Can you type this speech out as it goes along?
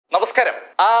നമസ്കാരം.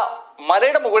 ആ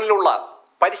മലയുടെ മുകളിലുള്ള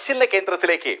പരിശീലന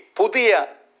കേന്ദ്രത്തിലേക്ക് പുതിയ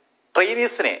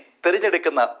ട്രെയിനീസിനെ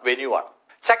തിരഞ്ഞെടുക്കുന്ന വെന്യൂവാണ്.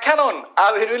 ചക്കാനോൻ ആ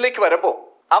വെന്യൂവിലേക്ക് വരുമ്പോൾ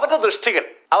അവന്റെ ദൃഷ്ടികൾ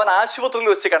അവൻ ആശുപത്രിയിൽ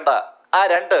വെച്ച് കണ്ട ആ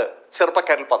രണ്ട്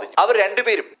ചെറുപ്പക്കാരിൽ പതിഞ്ഞു. അവർ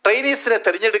രണ്ടുപേരും ട്രെയിനീസിനെ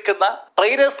തിരഞ്ഞെടുക്കുന്ന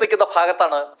ട്രെയിനേഴ്സ് നിൽക്കുന്ന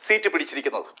ഭാഗത്താണ് സീറ്റ്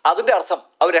പിടിച്ചിരിക്കുന്നത്. അതിന്റെ അർത്ഥം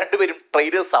അവർ രണ്ടുപേരും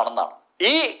ട്രെയിനേഴ്സ് ആണെന്നാണ്.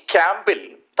 ഈ ക്യാമ്പിൽ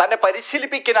തന്നെ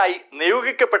പരിശീലിപ്പിക്കാനായി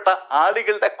നിയോഗിക്കപ്പെട്ട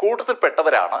ആളുകളുടെ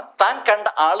കൂട്ടത്തിൽപ്പെട്ടവരാണ് താൻ കണ്ട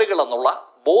ആളുകൾ എന്നുള്ള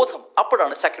ബോധം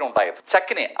അപ്പോഴാണ് ചക്കിനുണ്ടായത്.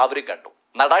 ചക്കിനെ അവരും കണ്ടു.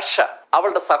 നടാഷ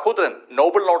അവളുടെ സഹോദരൻ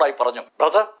നോബിളിനോടായി പറഞ്ഞു,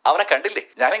 ബ്രദർ, അവനെ കണ്ടില്ലേ?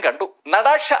 ഞാനും കണ്ടു.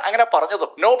 നടാഷ അങ്ങനെ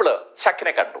പറഞ്ഞതും നോബിള്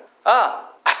ചക്കിനെ കണ്ടു.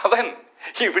 അവൻ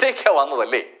ഇവിടേക്കാ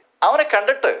വന്നതല്ലേ? അവനെ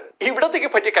കണ്ടിട്ട് ഇവിടത്തേക്ക്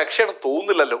പറ്റിയ കക്ഷിയാണ്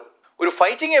തോന്നുന്നില്ലല്ലോ. ഒരു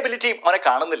ഫൈറ്റിംഗ് എബിലിറ്റിയും അവനെ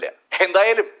കാണുന്നില്ല.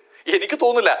 എന്തായാലും എനിക്ക്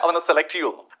തോന്നുന്നില്ല അവനെ സെലക്ട്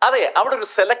ചെയ്യുമെന്ന്. അതെ, അവിടെ ഒരു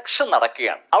സെലക്ഷൻ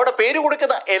നടക്കുകയാണ്. അവിടെ പേര്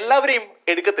കൊടുക്കുന്ന എല്ലാവരെയും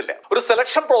എടുക്കത്തില്ല. ഒരു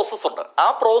സെലക്ഷൻ പ്രോസസ് ഉണ്ട്. ആ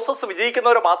പ്രോസസ്സ്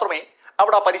വിജയിക്കുന്നവരെ മാത്രമേ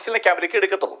അവിടെ ആ പരിശീലന ക്യാമ്പിലേക്ക്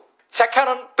എടുക്കത്തുള്ളൂ.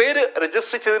 ചക്കാനോൻ പേര്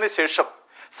രജിസ്റ്റർ ചെയ്തതിനു ശേഷം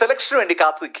സെലക്ഷന് വേണ്ടി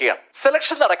കാത്തു നിൽക്കുകയാണ്.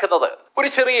 സെലക്ഷൻ നടക്കുന്നത് ഒരു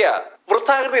ചെറിയ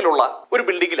വൃത്താകൃതിയിലുള്ള ഒരു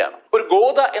ബിൽഡിങ്ങിലാണ്. ഒരു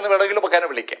ഗോദ എന്ന് വേണമെങ്കിലും നമുക്ക്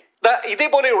വിളിക്കാം.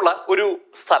 ഇതേപോലെയുള്ള ഒരു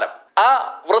സ്ഥലം. ആ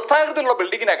വൃത്താകൃതിയിലുള്ള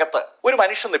ബിൽഡിങ്ങിനകത്ത് ഒരു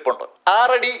മനുഷ്യൻ നിപ്പുണ്ട്.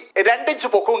 6 അടി 2 ഇഞ്ച്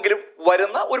പൊക്കമെങ്കിലും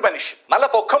വരുന്ന ഒരു മനുഷ്യൻ. നല്ല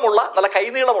പൊക്കമുള്ള, നല്ല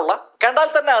കൈനീളമുള്ള, കണ്ടാൽ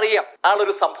തന്നെ അറിയാം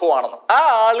ആളൊരു സംഭവമാണെന്ന്. ആ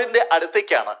ആളിന്റെ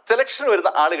അടുത്തേക്കാണ് സെലക്ഷൻ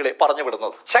വരുന്ന ആളുകളെ പറഞ്ഞു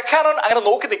വിടുന്നത്. ചക്കാനോൻ അങ്ങനെ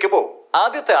നോക്കി നിൽക്കുമ്പോൾ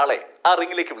ആദ്യത്തെ ആളെ ആ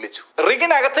റിങ്ങിലേക്ക് വിളിച്ചു.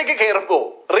 റിങ്ങിനകത്തേക്ക് കയറുമ്പോ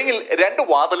റിങ്ങിൽ 2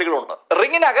 വാതിലുകളുണ്ട്.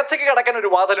 റിങ്ങിനകത്തേക്ക് കടക്കാൻ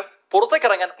ഒരു വാതിലും പുറത്തേക്ക്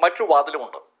ഇറങ്ങാൻ മറ്റൊരു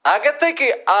വാതിലുമുണ്ട്. അകത്തേക്ക്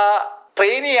ആ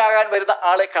ട്രെയിനിയാകാൻ വരുന്ന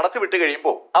ആളെ കടത്തിവിട്ട്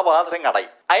കഴിയുമ്പോൾ ആ വാതിലും അടയും.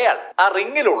 അയാൾ ആ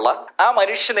റിങ്ങിലുള്ള ആ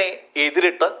മനുഷ്യനെ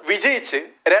എതിരിട്ട് വിജയിച്ച്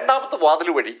 2ാമത്തെ വാതിൽ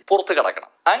വഴി പുറത്ത് കടക്കണം.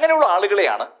 അങ്ങനെയുള്ള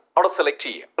ആളുകളെയാണ് അവിടെ സെലക്ട്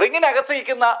ചെയ്യുക. റിങ്ങിനകത്ത്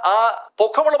ഇരിക്കുന്ന ആ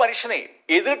പൊക്കമുള്ള മനുഷ്യനെ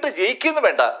എതിരിട്ട് ജയിക്കുന്നു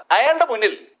വേണ്ട, അയാളുടെ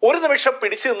മുന്നിൽ ഒരു നിമിഷം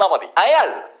പിടിച്ചു നിന്നാൽ മതി. അയാൾ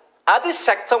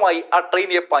അതിശക്തമായി ആ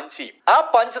ട്രെയിനിയെ പഞ്ച് ചെയ്യും. ആ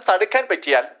പഞ്ച് തടുക്കാൻ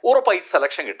പറ്റിയാൽ ഉറപ്പായി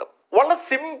സെലക്ഷൻ കിട്ടും. വളരെ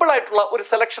സിമ്പിൾ ആയിട്ടുള്ള ഒരു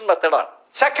സെലക്ഷൻ മെത്തേഡാണ്.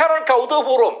 ചക്കാനോൻ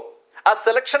കൗതുകപൂർവ്വം ആ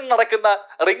സെലക്ഷൻ നടക്കുന്ന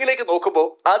റിങ്ങിലേക്ക് നോക്കുമ്പോൾ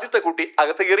ആദ്യത്തെ കുട്ടി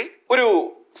അകത്ത് കയറി. ഒരു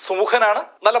സുമുഖനാണ്,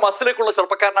 നല്ല മസിലേക്കുള്ള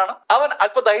ചെറുപ്പക്കാരനാണ്. അവൻ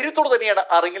അല്പ ധൈര്യത്തോട് തന്നെയാണ്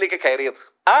ആ റിങ്ങിലേക്ക് കയറിയത്.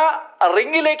 ആ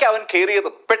റിങ്ങിലേക്ക് അവൻ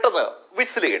കയറിയതും പെട്ടെന്ന്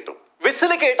വിസില് കേട്ടു.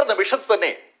 വിസില് കേട്ട നിമിഷത്തിൽ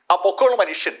തന്നെ ആ പൊക്കമുള്ള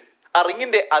മനുഷ്യൻ, ആ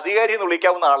റിങ്ങിന്റെ അധികാരി എന്ന്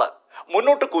വിളിക്കാവുന്ന ആള്,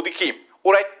 മുന്നോട്ട് കുതിക്കുകയും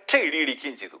ഒരൊറ്റ ഇടി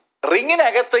ഇടിക്കുകയും ചെയ്തു.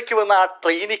 റിങ്ങിനകത്തേക്ക് വന്ന ആ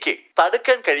ട്രെയിനിക്ക്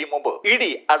തടുക്കാൻ കഴിയും മുമ്പ്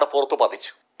ഇടി അവിടെ പുറത്തു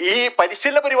പതിച്ചു. ഈ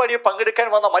പരിശീലന പരിപാടിയിൽ പങ്കെടുക്കാൻ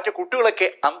വന്ന മറ്റു കുട്ടികളൊക്കെ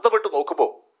അന്തപ്പെട്ട്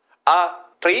നോക്കുമ്പോൾ ആ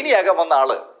ട്രെയിനിയാകാൻ വന്ന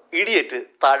ആള് ഇടിയേറ്റ്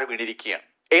താഴെ വീണിരിക്കുകയാണ്.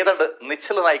 ഏതാണ്ട്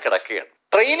നിശ്ചലനായി കിടക്കുകയാണ്.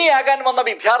 ട്രെയിനിയാകാൻ വന്ന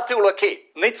വിദ്യാർത്ഥികളൊക്കെ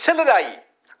നിശ്ചലരായി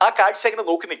ആ കാഴ്ച ഇങ്ങനെ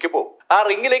നോക്കി നിൽക്കുമ്പോൾ ആ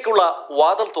റിങ്ങിലേക്കുള്ള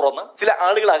വാതിൽ തുറന്ന് ചില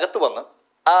ആളുകൾ അകത്ത് വന്ന്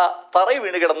ആ തറയിൽ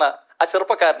വീണ് കിടന്ന ആ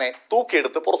ചെറുപ്പക്കാരനെ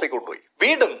തൂക്കിയെടുത്ത് പുറത്തേക്ക് കൊണ്ടുപോയി.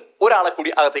 വീണ്ടും ഒരാളെ കൂടി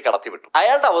അകത്തേക്ക് കടത്തിവിട്ടു.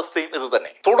 അയാളുടെ അവസ്ഥയും ഇത്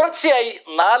തന്നെ. തുടർച്ചയായി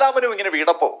 4ാമനും ഇങ്ങനെ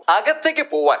വീണപ്പോ അകത്തേക്ക്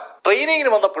പോവാൻ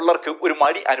ട്രെയിനിങ്ങിന് വന്ന പിള്ളേർക്ക് ഒരു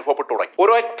മടി അനുഭവപ്പെട്ടു തുടങ്ങി.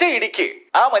 ഒരൊറ്റ ഇടിക്ക്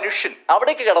ആ മനുഷ്യൻ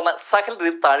അവിടേക്ക് കടന്ന് സകല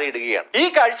രീതി താഴെ ഇടുകയാണ്. ഈ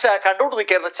കാഴ്ച കണ്ടുകൊണ്ട്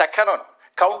നിൽക്കുന്ന ചക്കാനോൻ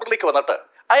കൗണ്ടറിലേക്ക് വന്നിട്ട്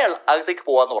അയാൾ അകത്തേക്ക്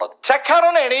പോവാന്ന് പറഞ്ഞു.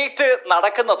 ചക്കാനോൻ എണീറ്റ്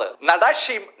നടക്കുന്നത്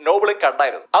നടാഷയും നോബിളും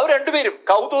കണ്ടായിരുന്നു. അവർ രണ്ടുപേരും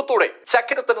കൗതുകത്തോടെ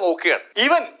ചക്കിനെ തന്നെ നോക്കുകയാണ്.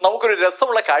 ഇവൻ നമുക്കൊരു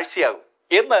രസമുള്ള കാഴ്ചയാകും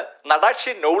എന്ന്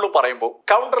നടാഷിയും നോബിളും പറയുമ്പോൾ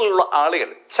കൗണ്ടറിലുള്ള ആളുകൾ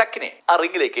ചക്കിനെ ആ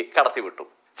റിങ്ങിലേക്ക് കടത്തിവിട്ടു.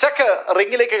 ചക്ക്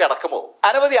റിങ്ങിലേക്ക് കടക്കുമ്പോൾ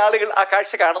അനവധി ആളുകൾ ആ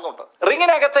കാഴ്ച കാണുന്നുണ്ട്.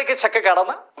 റിങ്ങിനകത്തേക്ക് ചക്ക്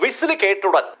കടന്ന് വിസില്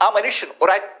കേട്ടുടൻ ആ മനുഷ്യൻ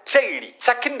ഒരൊറ്റ ഇടി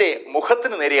ചക്കിന്റെ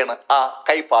മുഖത്തിന് നേരെയാണ് ആ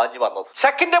കൈ പാഞ്ഞു വന്നത്.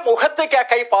 ചക്കിന്റെ മുഖത്തേക്ക് ആ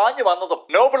കൈ പാഞ്ഞു വന്നതും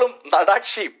നോബിളും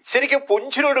നടാഷിയും ശരിക്കും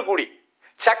പുഞ്ചിരോട് കൂടി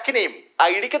ചക്കിനെയും ആ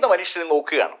ഇടിക്കുന്ന മനുഷ്യനെ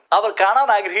നോക്കുകയാണ്. അവർ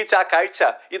കാണാൻ ആഗ്രഹിച്ച ആ കാഴ്ച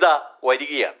ഇതാ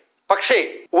വരികയാണ്. പക്ഷേ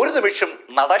ഒരു നിമിഷം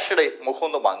നടാഷയുടെ മുഖം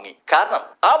ഒന്ന് മങ്ങി. കാരണം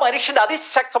ആ മനുഷ്യന്റെ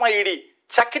അതിശക്തമായ ഇടി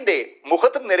ചക്കിന്റെ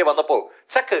മുഖത്തിന് നേരെ വന്നപ്പോ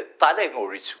ചക്ക് തല അങ്ങ്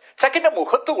ഒഴിച്ചു. ചക്കിന്റെ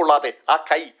മുഖത്ത് കൊള്ളാതെ ആ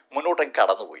കൈ മുന്നോട്ടങ്ങ്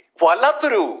കടന്നുപോയി.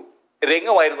 വല്ലാത്തൊരു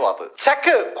രംഗമായിരുന്നു അത്.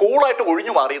 ചക്ക് കൂളായിട്ട്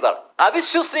ഒഴിഞ്ഞു മാറിയതാണ്.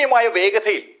 അവിശ്വസനീയമായ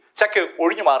വേഗതയിൽ ചക്ക്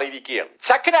ഒഴിഞ്ഞു മാറിയിരിക്കുകയാണ്.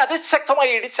 ചക്കിനെ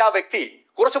അതിശക്തമായി ഇടിച്ച ആ വ്യക്തി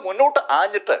കുറച്ച് മുന്നോട്ട്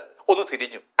ആഞ്ഞിട്ട് ഒന്ന്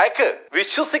തിരിഞ്ഞു. അയാൾക്ക്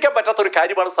വിശ്വസിക്കാൻ പറ്റാത്ത ഒരു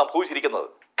കാര്യമാണ് സംഭവിച്ചിരിക്കുന്നത്.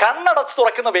 കണ്ണടച്ച്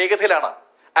തുറക്കുന്ന വേഗതയിലാണ്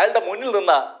അയാളുടെ മുന്നിൽ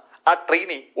നിന്ന് ആ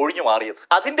ട്രെയിനി ഒഴിഞ്ഞു മാറിയത്.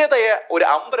 അതിൻ്റെതായ ഒരു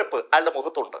അമ്പരപ്പ് അയാളുടെ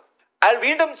മുഖത്തുണ്ട്. അയാൾ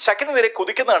വീണ്ടും ചക്കിന് നേരെ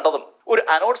കുതിക്കുന്ന കണ്ടതും ഒരു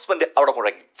അനൗൺസ്മെന്റ് അവിടെ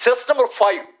മുഴങ്ങി. Chess number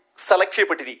 5 select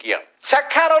ചെയ്യപ്പെട്ടിരിക്കുകയാണ്.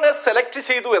 ചക്കാനോനെ സെലക്ട്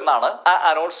ചെയ്തു എന്നാണ് ആ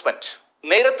അനൗൺസ്മെന്റ്.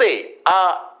 നേരത്തെ ആ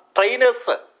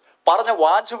ട്രെയിനേഴ്സ് പറഞ്ഞ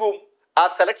വാചകവും ആ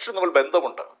സെലക്ഷൻ തമ്മിൽ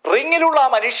ബന്ധമുണ്ട്. റിങ്ങിലുള്ള ആ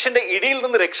മനുഷ്യന്റെ ഇടിയിൽ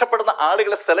നിന്ന് രക്ഷപ്പെടുന്ന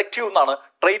ആളുകളെ സെലക്ട് ചെയ്യുമെന്നാണ്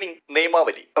ട്രെയിനിങ്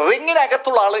നിയമാവലി.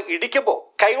 റിങ്ങിനകത്തുള്ള ആള് ഇടിക്കുമ്പോൾ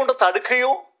കൈകൊണ്ട്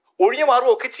തടുക്കുകയോ ഒഴിഞ്ഞു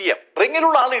മാറുകയോ ഒക്കെ ചെയ്യാം.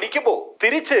 റിങ്ങിലുള്ള ആൾ ഇടിക്കുമ്പോൾ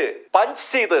തിരിച്ച് പഞ്ച്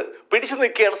ചെയ്ത് പിടിച്ചു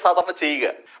നിൽക്കുകയാണ് സാധാരണ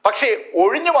ചെയ്യുക. പക്ഷേ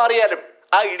ഒഴിഞ്ഞു മാറിയാലും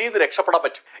ആ ഇടിയിൽ നിന്ന് രക്ഷപ്പെടാൻ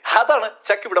പറ്റും. അതാണ്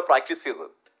ചക്ക് ഇവിടെ പ്രാക്ടീസ് ചെയ്തത്.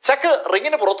 ചക്ക്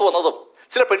റിങ്ങിന് പുറത്തു വന്നതും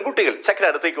ചില പെൺകുട്ടികൾ ചക്കിന്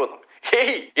അടുത്തേക്ക് വന്നു.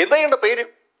 ഹേയ്, എന്താ പേര്?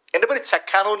 എന്റെ പേര്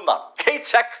ചക്കാനോ എന്നാണ്. ഹേയ്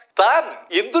ചക്ക്, താൻ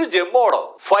എന്തൊരു ജമ്മോടോ,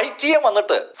 ഫൈറ്റ് ചെയ്യാൻ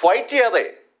വന്നിട്ട് ഫൈറ്റ് ചെയ്യാതെ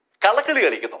കള്ളക്കളി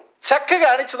കളിക്കുന്നു. ചക്ക്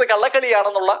കാണിച്ചത്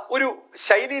കള്ളക്കളിയാണെന്നുള്ള ഒരു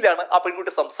ശൈലിയിലാണ് ആ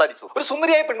പെൺകുട്ടി സംസാരിച്ചത്. ഒരു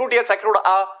സുന്ദരിയായ പെൺകുട്ടിയെ ചക്കിനോട്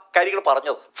ആ കാര്യങ്ങൾ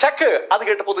പറഞ്ഞത്. ചക്ക് അത്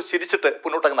കേട്ടപ്പോൾ ചിരിച്ചിട്ട്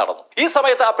മുന്നോട്ടങ്ങ് നടന്നു. ഈ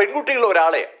സമയത്ത് ആ പെൺകുട്ടികളിൽ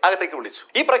ഒരാളെ അകത്തേക്ക് വിളിച്ചു.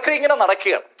 ഈ പ്രക്രിയ ഇങ്ങനെ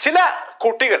നടക്കുകയാണ്. ചില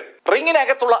കുട്ടികൾ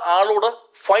റിങ്ങിനകത്തുള്ള ആളോട്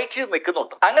ഫൈറ്റ് ചെയ്ത്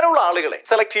നിൽക്കുന്നുണ്ട്. അങ്ങനെയുള്ള ആളുകളെ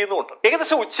സെലക്ട് ചെയ്യുന്നുണ്ട്.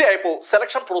 ഏകദേശം ഉച്ചയായപ്പോൾ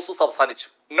സെലക്ഷൻ പ്രോസസ് അവസാനിച്ചു.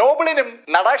 നോബിളിനും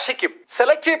നടാഷയ്ക്കും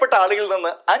സെലക്ട് ചെയ്യപ്പെട്ട ആളുകളിൽ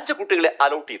നിന്ന് 5 കുട്ടികളെ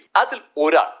അലോട്ട് ചെയ്തു. അതിൽ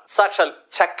ഒരാൾ സാക്ഷാൽ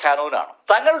ചക്കാനോനാണ്.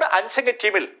 തങ്ങളുടെ 5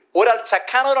 ടീമിൽ ഒരാൾ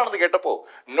ചക്കാനോനാണെന്ന് കേട്ടപ്പോ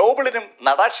നോബിളിനും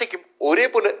നടാഷയ്ക്കും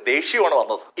ഒരേപോലെ ദേഷ്യമാണ്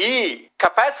വന്നത്. ഈ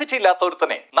കപ്പാസിറ്റി ഇല്ലാത്തവർ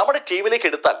തന്നെ നമ്മുടെ ടീമിലേക്ക്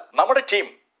എടുത്താൽ നമ്മുടെ ടീം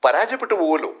പരാജയപ്പെട്ടു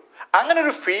പോകുമല്ലോ. അങ്ങനെ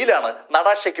ഒരു ഫീലാണ്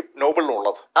നടാഷയ്ക്കും നോബിളിനും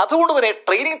ഉള്ളത്. അതുകൊണ്ട് തന്നെ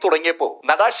ട്രെയിനിങ് തുടങ്ങിയപ്പോ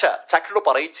നടാഷ ചക്കിനോട്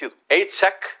പറയും ചെയ്തു, ഏയ്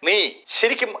ചക്ക്, നീ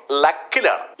ശരിക്കും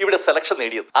ലക്കിലാണ് ഇവിടെ സെലക്ഷൻ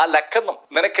നേടിയത്. ആ ലക്കൊന്നും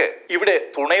നിനക്ക് ഇവിടെ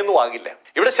തുണയൊന്നും ആകില്ല.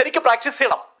 ഇവിടെ ശരിക്കും പ്രാക്ടീസ്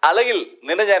ചെയ്യണം, അല്ലെങ്കിൽ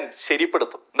നിന്നെ ഞാൻ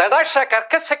ശരിപ്പെടുത്തും. നടാഷ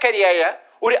കർക്കശക്കാരിയായ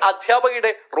ഒരു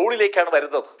അധ്യാപകയുടെ റോളിലേക്കാണ്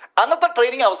വരുന്നത്. അന്നത്തെ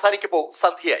ട്രെയിനിങ് അവസാനിക്കുമ്പോൾ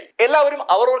സന്ധ്യയായി. എല്ലാവരും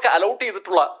അവർക്ക് അലോട്ട്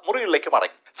ചെയ്തിട്ടുള്ള മുറികളിലേക്ക്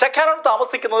മടങ്ങി. ചക്കാനോൻ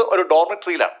താമസിക്കുന്നത് ഒരു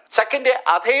ഡോർമിറ്ററിയിലാണ്. ചക്കിന്റെ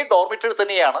അതേ ഡോർമിറ്ററി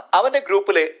തന്നെയാണ് അവന്റെ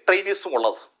ഗ്രൂപ്പിലെ ട്രെയിനീസും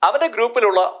ഉള്ളത്. അവന്റെ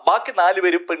ഗ്രൂപ്പിലുള്ള ബാക്കി 4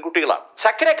 പേരും പെൺകുട്ടികളാണ്.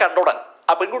 ചക്കിനെ കണ്ടോടൻ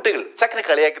ആ പെൺകുട്ടികൾ ചക്കിനെ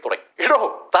കളിയാക്കി തുടങ്ങി. ഇടോ,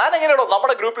 താൻ എങ്ങനെയാണോ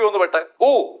നമ്മുടെ ഗ്രൂപ്പിൽ വന്ന് വിട്ട്? ഓ,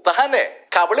 താനെ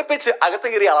കബളിപ്പിച്ച് അകത്ത്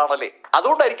കയറിയ ആളാണല്ലേ,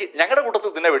 അതുകൊണ്ടായിരിക്കും ഞങ്ങളുടെ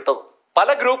കൂട്ടത്തിൽ നിന്നെ വിട്ടത്.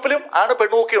 പല ഗ്രൂപ്പിലും ആണ്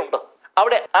പെണ്ണുമൊക്കെ ഉണ്ട്.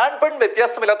 അവിടെ ആൺപെൺ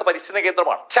വ്യത്യാസമില്ലാത്ത പരിശീലന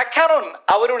കേന്ദ്രമാണ്. ചക്കാനോൻ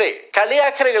അവരുടെ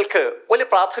കളിയാക്കലുകൾക്ക് വലിയ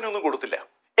പ്രാധാന്യമൊന്നും കൊടുത്തില്ല.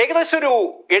 ഏകദേശം ഒരു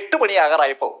 8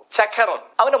 മണിയാകാറായപ്പോ ചക്കാനോൻ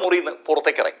അവന്റെ മുറിയിൽ നിന്ന്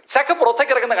പുറത്തേക്ക് ഇറങ്ങി. ചക്ക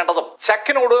പുറത്തേക്ക് ഇറങ്ങുന്ന കണ്ടതും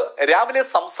ചക്കിനോട് രാവിലെ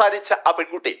സംസാരിച്ച ആ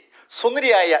പെൺകുട്ടി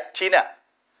സുന്ദരിയായ ടീന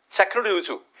ചക്കിനോട്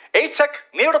ചോദിച്ചു, ഏയ് ചക്ക്,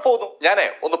 നീ എവിടെ പോകുന്നു? ഞാന്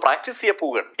ഒന്ന് പ്രാക്ടീസ് ചെയ്യാൻ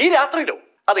പോവുകയാണ്. ഈ രാത്രിയിലോ?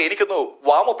 അതെ, എനിക്കൊന്ന്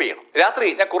വാമപ്പ് ചെയ്യണം. രാത്രി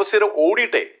ഞാൻ കുറച്ചു നേരം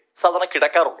ഓടിയിട്ടേ സാധാരണ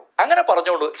കിടക്കാറുള്ളൂ. അങ്ങനെ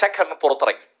പറഞ്ഞുകൊണ്ട് ചക്കൻ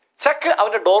പുറത്തിറങ്ങി. ചക്ക്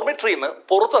അവന്റെ ഡോർമിറ്ററിയിൽ നിന്ന്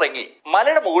പുറത്തിറങ്ങി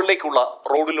മലയുടെ മുകളിലേക്കുള്ള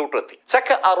റോഡിലോട്ട് എത്തി.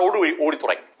 ചക്ക് ആ റോഡ് വഴി ഓടി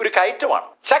തുടങ്ങി. ഒരു കയറ്റമാണ്.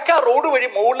 ചക്ക് ആ റോഡ് വഴി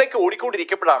മുകളിലേക്ക്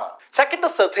ഓടിക്കൊണ്ടിരിക്കുമ്പോഴാണ് ചക്കിന്റെ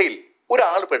ശ്രദ്ധയിൽ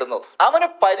ഒരാൾ പെടുന്നത്. അവന്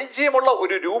പരിചയമുള്ള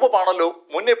ഒരു രൂപമാണല്ലോ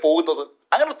മുന്നേ പോകുന്നത്.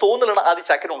 അങ്ങനെ തോന്നലാണ് ആദ്യം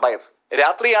ചക്കിനുണ്ടായത്.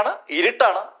 രാത്രിയാണ്,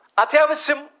 ഇരുട്ടാണ്,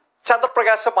 അത്യാവശ്യം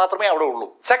ചന്ദ്രപ്രകാശം മാത്രമേ അവിടെ ഉള്ളൂ.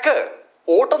 ചക്ക്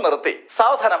ഓട്ടം നിർത്തി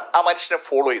സാവധാനം ആ മനുഷ്യനെ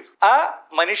ഫോളോ ചെയ്തു. ആ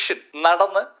മനുഷ്യൻ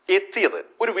നടന്ന് എത്തിയത്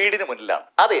ഒരു വീടിന് മുന്നിലാണ്.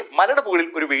 അതെ, മലയുടെ മുകളിൽ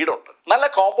ഒരു വീടുണ്ട്. നല്ല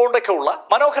കോമ്പൗണ്ട് ഒക്കെ ഉള്ള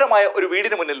മനോഹരമായ ഒരു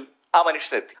വീടിന് മുന്നിൽ ആ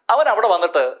മനുഷ്യനെത്തി. അവൻ അവിടെ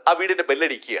വന്നിട്ട് ആ വീടിന്റെ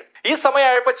ബെല്ലടിക്കുകയാണ്. ഈ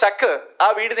സമയമായപ്പോ ചക്ക് ആ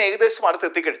വീടിന് ഏകദേശം അടുത്ത്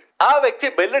എത്തിക്കഴിഞ്ഞു. ആ വ്യക്തി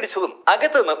ബെല്ലടിച്ചതും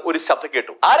അകത്ത് നിന്ന് ഒരു ശബ്ദം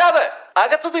കേട്ടു. ആരാത്?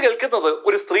 അകത്തുനിന്ന് കേൾക്കുന്നത്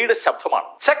ഒരു സ്ത്രീയുടെ ശബ്ദമാണ്.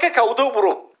 ചക്ക്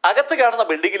കൗതുകപൂർവ്വം അകത്ത് കാണുന്ന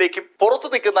ബിൽഡിങ്ങിലേക്കും പുറത്തു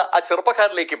നിൽക്കുന്ന ആ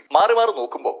ചെറുപ്പക്കാരിലേക്കും മാറി മാറി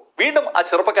നോക്കുമ്പോ വീണ്ടും ആ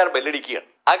ചെറുപ്പക്കാരൻ ബെല്ലടിക്കുകയാണ്.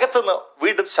 അകത്തുനിന്ന്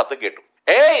വീണ്ടും ശബ്ദം കേട്ടു.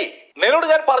 ഏയ്, നിന്നോട്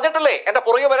ഞാൻ പറഞ്ഞിട്ടല്ലേ എന്റെ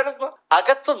പുറകെ വരരുതെന്ന്?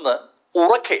 അകത്തുനിന്ന്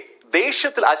ഉറക്കെ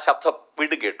ദേഷ്യത്തിൽ ആ ശബ്ദം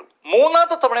വീണ്ടും കേട്ടു.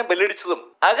 3ാമത്തെ തവണ ബെല്ലടിച്ചതും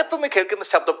അകത്തുനിന്ന് കേൾക്കുന്ന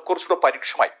ശബ്ദം കുറച്ചുകൂടെ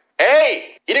പരുക്ഷമായി. ഏയ്,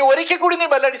 ഇനി ഒരിക്കൽ കൂടി നീ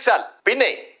ബെല്ലടിച്ചാൽ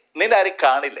പിന്നെ നിന്നെ ആരും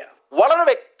കാണില്ല. വളരെ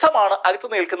വ്യക്തമാണ്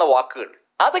അകത്തുനിന്ന് കേൾക്കുന്ന വാക്കുകൾ.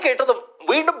 അത് കേട്ടതും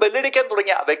വീണ്ടും ബെല്ലടിക്കാൻ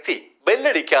തുടങ്ങിയ ആ വ്യക്തി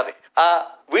ബെല്ലടിക്കാതെ ആ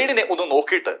വീടിനെ ഒന്ന്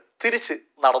നോക്കിയിട്ട് തിരിച്ച്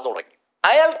നടന്നു തുടങ്ങി.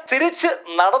 അയാൾ തിരിച്ച്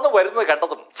നടന്നു വരുന്നത്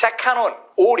കണ്ടതും ചക്കാനോൻ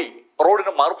ഓടി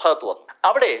റോഡിന് മറുഭാഗത്ത് വന്നു.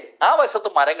 അവിടെ ആ വശത്ത്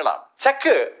മരങ്ങളാണ്.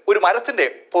 ചക്ക് ഒരു മരത്തിന്റെ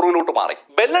പുറകിലോട്ട് മാറി.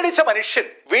 ബെല്ലടിച്ച മനുഷ്യൻ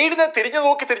വീടിനെ തിരിഞ്ഞു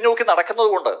നോക്കി നടക്കുന്നത്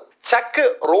കൊണ്ട് ചക്ക്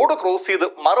റോഡ് ക്രോസ് ചെയ്ത്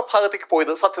മറുഭാഗത്തേക്ക്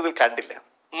പോയത് സത്യത്തിൽ കണ്ടില്ല.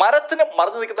 മരത്തിന്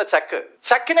മറഞ്ഞു നിൽക്കുന്ന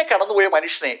ചക്കിനെ കടന്നുപോയ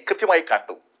മനുഷ്യനെ കൃത്യമായി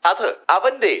കണ്ടു. അത്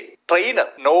അവന്റെ ട്രെയിനർ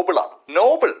നോബിളാണ്.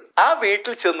 നോബിൾ ആ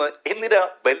വീട്ടിൽ ചെന്ന് എന്തിനാ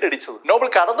ബെല്ലടിച്ചത്? നോബിൾ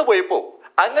കടന്നുപോയപ്പോ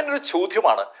അങ്ങനെ ഒരു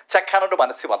ചോദ്യമാണ് ചക്കാനോന്റെ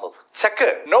മനസ്സിൽ വന്നത്. ചക്ക്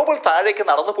നോബിൾ താഴേക്ക്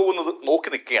നടന്നു പോകുന്നത് നോക്കി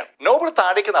നിൽക്കുകയാണ്. നോബിൾ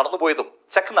താഴേക്ക് നടന്നു പോയതും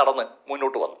ചക്ക് നടന്ന്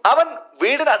മുന്നോട്ട് വന്നു. അവൻ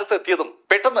വീടിനടുത്ത് എത്തിയതും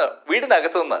പെട്ടെന്ന്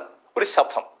വീടിനകത്ത് നിന്ന് ഒരു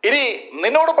ശബ്ദം. ഇനി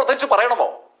നിന്നോട് പ്രത്യേകിച്ച് പറയണമോ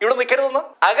ഇവിടെ നിൽക്കരുതെന്ന്?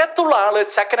 അകത്തുള്ള ആള്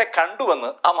ചക്കനെ കണ്ടുവെന്ന്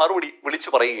ആ മറുപടി വിളിച്ചു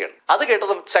പറയുകയാണ്. അത്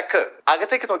കേട്ടതും ചക്ക്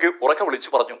അകത്തേക്ക് നോക്കി ഉറക്കെ വിളിച്ചു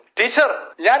പറഞ്ഞു, ടീച്ചർ,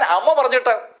 ഞാൻ അമ്മ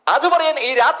പറഞ്ഞിട്ട് അത് പറയാൻ ഈ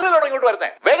രാത്രിയിലാണ് ഇങ്ങോട്ട് വരുന്നേ,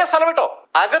 വേഗം സ്ഥലം വിട്ടോ.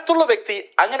 അകത്തുള്ള വ്യക്തി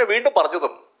അങ്ങനെ വീണ്ടും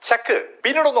പറഞ്ഞതും ചക്ക്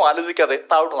പിന്നീടൊന്നും ആലോചിക്കാതെ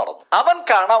താഴോട്ട് നടന്നു. അവൻ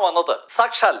കാണാൻ വന്നത്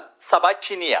സാക്ഷാൽ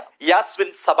സബാറ്റിനിയ, യാസ്മിൻ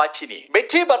സബാറ്റിനി.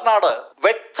 ബെറ്റി ബെർണാഡ്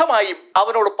വ്യക്തമായും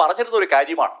അവനോട് പറഞ്ഞിരുന്ന ഒരു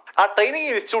കാര്യമാണ്, ആ ട്രെയിനിങ്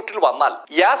ഇൻസ്റ്റിറ്റ്യൂട്ടിൽ വന്നാൽ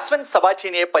യാസ്മിൻ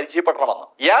സബാറ്റിനിയെ പരിചയപ്പെടണമെന്ന്.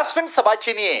 യാസ്മിൻ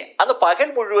സബാറ്റിനിയെ അന്ന് പകൽ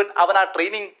മുഴുവൻ അവൻ ആ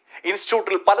ട്രെയിനിങ്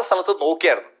ഇൻസ്റ്റിറ്റ്യൂട്ടിൽ പല സ്ഥലത്ത്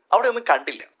നോക്കിയായിരുന്നു, അവിടെ ഒന്നും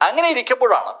കണ്ടില്ല. അങ്ങനെ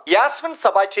ഇരിക്കുമ്പോഴാണ് യാസ്മിൻ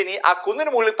സബാറ്റിനി ആ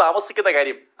കുന്നിന് മുകളിൽ താമസിക്കുന്ന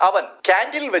കാര്യം അവൻ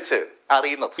ക്യാൻറ്റീനിൽ വെച്ച്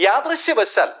അറിയുന്നത്.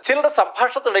 യാദൃശ്യവശാൽ ചിലരുടെ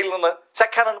സംഭാഷണത്തിനിടയിൽ നിന്ന്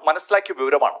ചക്കാനൻ മനസ്സിലാക്കിയ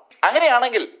വിവരമാണ്.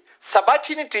 അങ്ങനെയാണെങ്കിൽ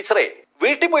സബാറ്റിനി ടീച്ചറെ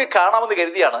വീട്ടിൽ പോയി കാണാമെന്ന്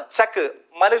കരുതിയാണ് ചക്ക്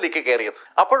മലയിലേക്ക് കയറിയത്.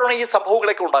 അപ്പോഴാണ് ഈ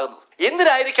സംഭവങ്ങളൊക്കെ ഉണ്ടാകുന്നത്.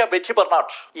 എന്തിനായിരിക്കാം ബെറ്റി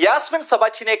ബെർണാഡ് യാസ്മിൻ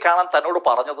സബാറ്റിനിയെ കാണാൻ തന്നോട്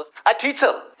പറഞ്ഞത്? ആ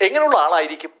ടീച്ചർ എങ്ങനെയുള്ള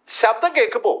ആളായിരിക്കും? ശബ്ദം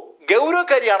കേൾക്കുമ്പോ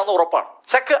ഗൗരവക്കാരിയാണെന്ന് ഉറപ്പാണ്.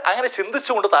 ചക്ക് അങ്ങനെ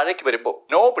ചിന്തിച്ചുകൊണ്ട് താഴേക്ക് വരുമ്പോ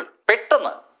നോബിൾ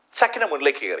പെട്ടെന്ന് ചക്കിന്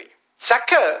മുന്നിലേക്ക് കയറി.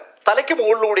 ചക്ക് തലയ്ക്ക്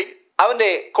മുകളിലൂടെ അവന്റെ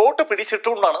കോട്ട്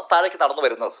പിടിച്ചിട്ടുകൊണ്ടാണ് താഴേക്ക് നടന്നു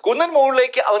വരുന്നത്. കുന്നിൻ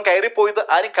മുകളിലേക്ക് അവൻ കയറിപ്പോയത്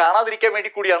ആരും കാണാതിരിക്കാൻ വേണ്ടി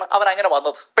കൂടിയാണ് അവൻ അങ്ങനെ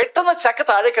വന്നത്. പെട്ടെന്ന് ചക്ക്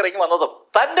താഴേക്ക് ഇറങ്ങി വന്നതും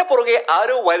തന്റെ പുറകെ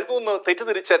ആരോ വരുന്നു എന്ന്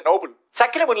തെറ്റിദ്ധരിച്ച നോബിൾ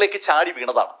ചക്കിന് മുന്നിലേക്ക് ചാടി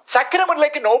വീണതാണ്. ചക്കിന്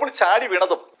മുന്നിലേക്ക് നോബിൾ ചാടി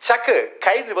വീണതും ചക്ക്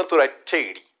കൈ നിവർത്തുരൊറ്റ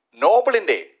ഇടി.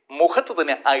 നോബിളിന്റെ മുഖത്ത്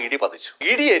തന്നെ ആ ഇടി പതിച്ചു.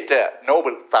 ഇടിയേറ്റ്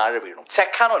നോബിൾ താഴെ വീണു.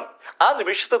 ചക്കാനോൻ ആ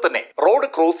നിമിഷത്തിൽ തന്നെ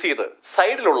റോഡ് ക്രോസ് ചെയ്ത്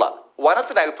സൈഡിലുള്ള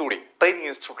വനത്തിനകത്തൂടി ട്രെയിനിങ്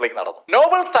ഇൻസ്റ്റിറ്റ്യൂട്ടിലേക്ക് നടന്നു.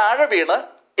 നോബിൾ താഴെ വീണ്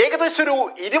ഏകദേശം ഒരു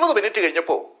 20 മിനിറ്റ്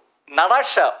കഴിഞ്ഞപ്പോ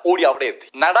നടാഷ ഓടി അവിടെ എത്തി.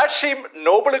 നടാഷയും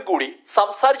നോബിളും കൂടി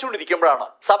സംസാരിച്ചുകൊണ്ടിരിക്കുമ്പോഴാണ്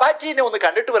സബാറ്റിനെ ഒന്ന്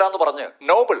കണ്ടിട്ട് വരാന്ന് പറഞ്ഞ്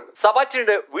നോബിൾ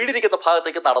സബാറ്റിയുടെ വീടിരിക്കുന്ന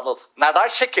ഭാഗത്തേക്ക് നടന്നത്.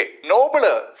 നടാഷയ്ക്ക്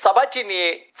നോബിള് സബാറ്റിനെ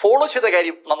ഫോളോ ചെയ്ത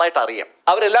കാര്യം നന്നായിട്ട് അറിയാം.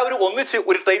 അവരെല്ലാവരും ഒന്നിച്ച്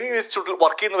ഒരു ട്രെയിനിങ് ഇൻസ്റ്റിറ്റ്യൂട്ടിൽ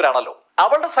വർക്ക് ചെയ്യുന്നവരാണല്ലോ.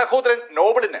 അവളുടെ സഹോദരൻ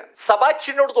നോബിളിന്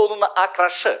സബാറ്റിനോട് തോന്നുന്ന ആ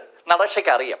ക്രഷ്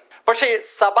നടാഷയ്ക്ക് അറിയാം. പക്ഷേ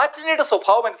സബാറ്റിനയുടെ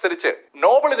സ്വഭാവം അനുസരിച്ച്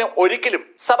നോബിളിന് ഒരിക്കലും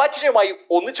സബാറ്റിനുമായി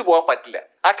ഒന്നിച്ചു പോകാൻ പറ്റില്ല.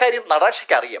 അക്കാര്യം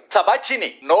നടാഷയ്ക്ക് അറിയാം. സബാറ്റിനി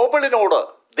നോബിളിനോട്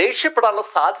ദേഷ്യപ്പെടാനുള്ള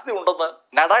സാധ്യതയുണ്ടെന്ന്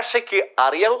നടാഷയ്ക്ക്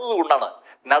അറിയാവുന്നത് കൊണ്ടാണ്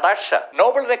നടാഷ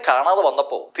നോബിളിനെ കാണാതെ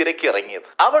വന്നപ്പോ തിരക്കി ഇറങ്ങിയത്.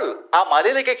 അവൾ ആ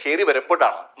മലയിലേക്ക് കയറി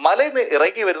വരുമ്പോഴാണ് മലയിൽ നിന്ന്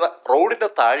ഇറങ്ങി വരുന്ന റോഡിന്റെ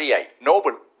താഴെയായി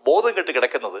നോബിൾ ബോധം കെട്ട്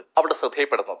കിടക്കുന്നത് അവിടെ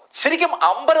ശ്രദ്ധയപ്പെടുന്നത്. ശരിക്കും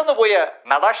അമ്പരന്ന് പോയ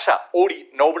നടാഷ ഓടി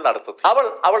നോബിളിനടുത്ത് അവൾ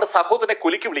അവളുടെ സഹോദരനെ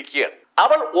കുലുക്കി വിളിക്കുകയാണ്.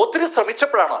 അവൾ ഒത്തിരി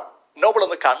ശ്രമിച്ചപ്പോഴാണ് നോബിൾ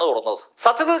ഒന്ന് കണ്ണു തുറന്നത്.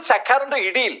 സത്യത്തിൽ ചക്കാരന്റെ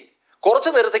ഇടിയിൽ കുറച്ചു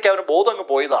നേരത്തേക്ക് അവന് ബോധം അങ്ങ്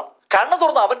പോയതാണ്. കണ്ണു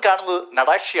തുറന്ന് അവൻ കാണുന്നത്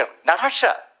നടാഷയാണ്. നടാഷ,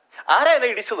 ആരാ എന്നെ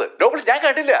ഇടിച്ചത്? നോബിൾ, ഞാൻ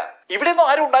കണ്ടില്ല, ഇവിടെയൊന്നും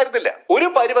ആരും ഉണ്ടായിരുന്നില്ല. ഒരു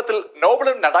പരുവത്തിൽ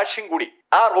നോബിളും നടാഷയും കൂടി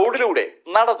ആ റോഡിലൂടെ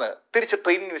നടന്ന് തിരിച്ച്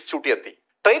ട്രെയിനിങ് ഇൻസ്റ്റിറ്റ്യൂട്ടിൽ എത്തി.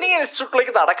 ട്രെയിനിങ്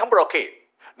ഇൻസ്റ്റിറ്റ്യൂട്ടിലേക്ക് നടക്കുമ്പോഴൊക്കെ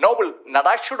നോബിൾ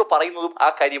നടാഷയോട് പറയുന്നതും ആ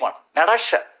കാര്യമാണ്. നടാഷ,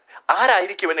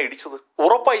 ആരായിരിക്കും എന്നെ ഇടിച്ചത്?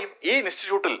 ഉറപ്പായും ഈ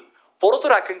ഇൻസ്റ്റിറ്റ്യൂട്ടിൽ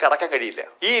പുറത്തൊരാൾക്കും കടക്കാൻ കഴിയില്ല.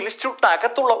 ഈ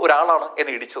ഇൻസ്റ്റിറ്റ്യൂട്ടിനകത്തുള്ള ഒരാളാണ്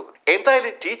എന്നെ ഇടിച്ചത്.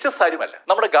 എന്തായാലും ടീച്ചേഴ്സ് ആരുമല്ല,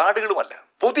 നമ്മുടെ ഗാർഡുകളുമല്ല,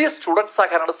 പുതിയ സ്റ്റുഡൻസ്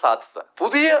ആകാനാണ് സാധ്യത.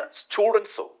 പുതിയ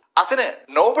സ്റ്റുഡൻസോ? അതിന്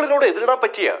നോബിളിനോട് എതിരിടാൻ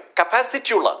പറ്റിയ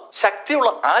കപ്പാസിറ്റിയുള്ള, ശക്തിയുള്ള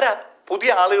ആരാ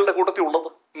പുതിയ ആളുകളുടെ കൂട്ടത്തിൽ ഉള്ളത്?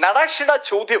 നടാഷയുടെ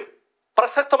ചോദ്യം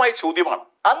പ്രസക്തമായ ചോദ്യമാണ്.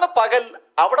 അന്ന് പകൽ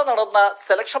അവിടെ നടന്ന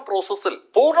സെലക്ഷൻ പ്രോസസ്സിൽ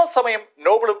പൂർണ്ണ സമയം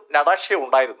നോബിളും നടാഷയും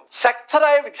ഉണ്ടായിരുന്നു.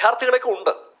 ശക്തരായ വിദ്യാർത്ഥികളൊക്കെ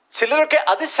ഉണ്ട്. ചിലരൊക്കെ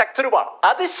അതിശക്തരുമാണ്.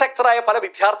 അതിശക്തരായ പല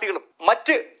വിദ്യാർത്ഥികളും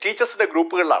മറ്റ് ടീച്ചേഴ്സിന്റെ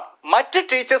ഗ്രൂപ്പുകളിലാണ്. മറ്റ്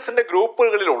ടീച്ചേഴ്സിന്റെ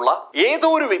ഗ്രൂപ്പുകളിലുള്ള ഏതോ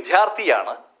ഒരു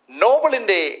വിദ്യാർത്ഥിയാണ്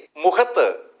നോബിളിന്റെ മുഖത്ത്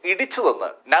ഇടിച്ചതെന്ന്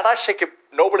നടാഷയ്ക്കും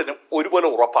നോബിളിനും ഒരുപോലെ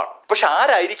ഉറപ്പാണ്. പക്ഷെ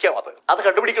ആരായിരിക്കാം അത്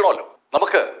കണ്ടുപിടിക്കണമല്ലോ.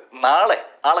 നമുക്ക് നാളെ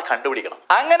ആളെ കണ്ടുപിടിക്കണം.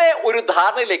 അങ്ങനെ ഒരു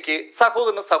ധാരണയിലേക്ക്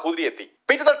സഹോദരനും സഹോദരി എത്തി.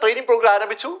 പിന്നീട് ട്രെയിനിങ് പ്രോഗ്രാം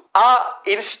ആരംഭിച്ചു. ആ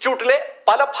ഇൻസ്റ്റിറ്റ്യൂട്ടിലെ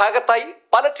പല ഭാഗത്തായി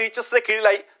പല ടീച്ചേഴ്സിന്റെ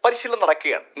കീഴിലായി പരിശീലനം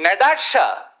നടക്കുകയാണ്. നടാഷ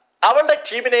അവളുടെ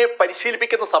ടീമിനെ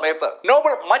പരിശീലിപ്പിക്കുന്ന സമയത്ത്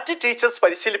നോബിൾ മറ്റ് ടീച്ചേഴ്സ്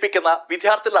പരിശീലിപ്പിക്കുന്ന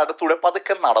വിദ്യാർത്ഥികളുടെ അടുത്തൂടെ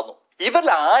പതുക്കെ നടന്നു.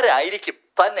 ഇവരിൽ ആരായിരിക്കും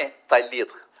തന്നെ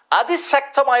തല്ലിയത്?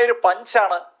 അതിശക്തമായൊരു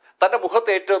പഞ്ചാണ് തന്റെ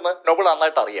മുഖത്തേറ്റെന്ന് നോബിൾ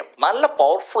നന്നായിട്ട് അറിയാം. നല്ല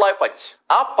പവർഫുൾ ആയ പഞ്ച്.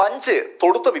 ആ പഞ്ച്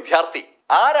തൊടുത്ത വിദ്യാർത്ഥി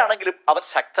ആരാണെങ്കിലും അവൻ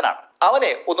ശക്തനാണ്. അവനെ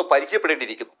ഒന്ന്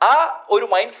പരിചയപ്പെടേണ്ടിയിരിക്കുന്നു. ആ ഒരു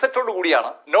മൈൻഡ് സെറ്റോട്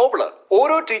കൂടിയാണ് നോബിള്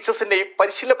ഓരോ ടീച്ചേഴ്സിന്റെയും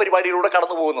പരിശീലന പരിപാടിയിലൂടെ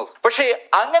കടന്നു പോകുന്നത്. പക്ഷേ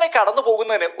അങ്ങനെ കടന്നു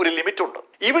പോകുന്നതിന് ഒരു ലിമിറ്റ് ഉണ്ട്.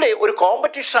 ഇവിടെ ഒരു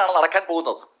കോമ്പറ്റീഷൻ ആണ് നടക്കാൻ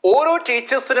പോകുന്നത്. ഓരോ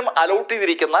ടീച്ചേഴ്സിനും അലോട്ട്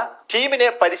ചെയ്തിരിക്കുന്ന ടീമിനെ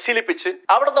പരിശീലിപ്പിച്ച്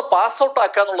അവിടെ നിന്ന് പാസ് ഔട്ട്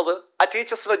ആക്കുക എന്നുള്ളത് ആ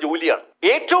ടീച്ചേഴ്സിന്റെ ജോലിയാണ്.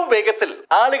 ഏറ്റവും വേഗത്തിൽ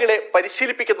ആളുകളെ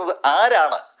പരിശീലിപ്പിക്കുന്നത്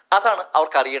ആരാണ്, അതാണ്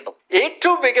അവർക്ക് അറിയേണ്ടത്.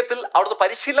 ഏറ്റവും വേഗത്തിൽ അവിടുന്ന്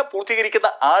പരിശീലനം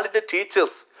പൂർത്തീകരിക്കുന്ന ആളിന്റെ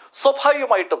ടീച്ചേഴ്സ്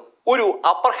സ്വാഭാവികമായിട്ടും ഒരു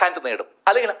അപ്പർ ഹാൻഡ് നേടും,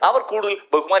 അല്ലെങ്കിൽ അവർ കൂടുതൽ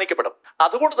ബഹുമാനിക്കപ്പെടും.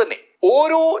 അതുകൊണ്ട് തന്നെ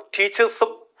ഓരോ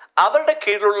ടീച്ചേഴ്സും അവരുടെ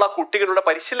കീഴിലുള്ള കുട്ടികളുടെ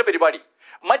പരിശീലന പരിപാടി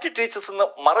മറ്റ് ടീച്ചേഴ്സിൽ നിന്ന്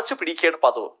മറച്ചു പിടിക്കുകയാണ്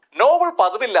പതിവ്. നോബിൾ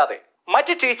പതിവില്ലാതെ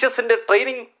മറ്റ് ടീച്ചേഴ്സിന്റെ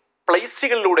ട്രെയിനിങ്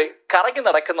പ്ലേസുകളിലൂടെ കറങ്ങി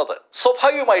നടക്കുന്നത്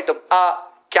സ്വാഭാവികമായിട്ടും ആ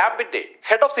ക്യാമ്പിന്റെ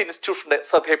ഹെഡ് ഓഫ് ദി ഇൻസ്റ്റിറ്റ്യൂഷന്റെ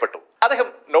ശ്രദ്ധയപ്പെട്ടു. അദ്ദേഹം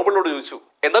നോബിളിനോട് ചോദിച്ചു,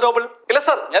 എന്താ നോബിൾ? ഇല്ല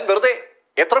സാർ, ഞാൻ വെറുതെ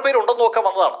എത്ര പേരുണ്ടെന്ന് നോക്കാൻ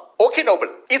വന്നതാണ്. ഓക്കെ നോബിൾ,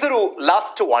 ഇതൊരു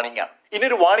ലാസ്റ്റ് വാർണിംഗ് ആണ്.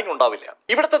 ഇനിയൊരു വാർണിംഗ് ഉണ്ടാവില്ല.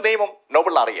 ഇവിടുത്തെ നിയമം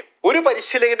നോബിളിന് അറിയാം. ഒരു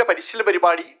പരിശീലകന്റെ പരിശീലന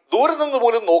പരിപാടി ദൂരെ നിന്ന്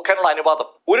പോലും നോക്കാനുള്ള അനുവാദം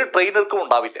ഒരു ട്രെയിനർക്കും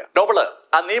ഉണ്ടാവില്ല. നോബിള്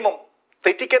ആ നിയമം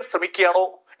തെറ്റിക്കാൻ ശ്രമിക്കുകയാണോ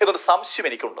എന്നൊരു സംശയം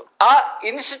എനിക്കുണ്ട്. ആ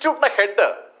ഇൻസ്റ്റിറ്റ്യൂട്ടിന്റെ ഹെഡ്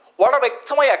വളരെ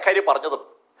വ്യക്തമായി അക്കാര്യം പറഞ്ഞതും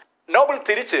നോബിൾ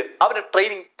തിരിച്ച് അവന്റെ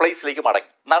ട്രെയിനിങ് പ്ലേസിലേക്ക് മടങ്ങി.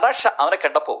 നടാഷ അവനെ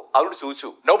കണ്ടപ്പോ അവരോട്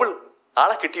ചോദിച്ചു, നോബിൾ,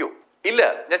 ആളെ കിട്ടിയോ? ഇല്ല,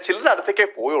 ഞാൻ ചിലരുടെ അടുത്തേക്കേ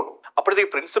പോയുള്ളൂ.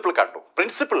 അപ്പോഴത്തേക്ക് പ്രിൻസിപ്പൽ കണ്ടു.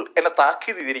 പ്രിൻസിപ്പൽ എന്നെ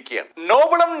താക്കീത് ചെയ്തിരിക്കുകയാണ്.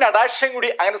 നോബിളും നടാഷയും കൂടി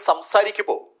അങ്ങനെ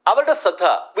സംസാരിക്കുമ്പോൾ അവരുടെ ശ്രദ്ധ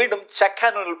വീണ്ടും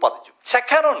ചക്കാനോനിൽ പതിച്ചു.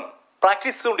 ചക്കാനോൻ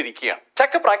പ്രാക്ടീസ് ചെയ്തുകൊണ്ടിരിക്കുകയാണ്.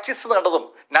 ചക്ക പ്രാക്ടീസ് കണ്ടതും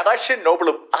നടാഷയും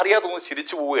നോബിളും അറിയാതെ ഒന്ന്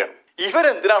ചിരിച്ചു പോവുകയാണ്. ഇവൻ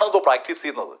എന്തിനാണെന്നോ പ്രാക്ടീസ്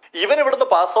ചെയ്യുന്നത്? ഇവൻ ഇവിടുന്ന്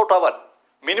പാസ് ഔട്ട് ആവാൻ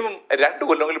മിനിമം 2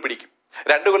 കൊല്ലങ്ങൾ പിടിക്കും.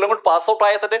 2 കൊല്ലം കൊണ്ട് പാസ് ഔട്ട്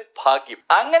ആയതിന്റെ ഭാഗ്യം.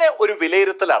 അങ്ങനെ ഒരു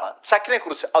വിലയിരുത്തലാണ് ചക്കിനെ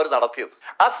കുറിച്ച് അവർ നടത്തിയത്.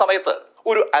 ആ സമയത്ത്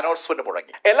ഒരു അനൗൺസ്മെന്റ്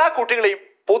മുഴങ്ങി. എല്ലാ കുട്ടികളെയും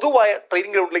പൊതുവായ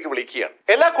ട്രെയിനിങ് ഗ്രൗണ്ടിലേക്ക് വിളിക്കുകയാണ്.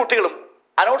 എല്ലാ കുട്ടികളും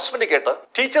അനൗൺസ്മെന്റ് കേട്ട്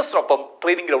ടീച്ചേഴ്സിനൊപ്പം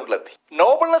ട്രെയിനിങ് ഗ്രൗണ്ടിലെത്തി.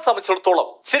 നോബലിനെ സംബന്ധിച്ചിടത്തോളം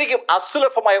ശരിക്കും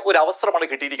അസുലഭമായ ഒരു അവസരമാണ്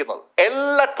കിട്ടിയിരിക്കുന്നത്.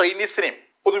 എല്ലാ ട്രെയിനീസിനെയും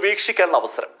ഒന്ന് വീക്ഷിക്കാനുള്ള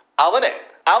അവസരം.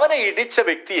 അവനെ ഇടിച്ച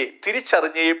വ്യക്തിയെ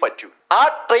തിരിച്ചറിഞ്ഞേ പറ്റൂ. ആ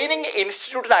ട്രെയിനിങ്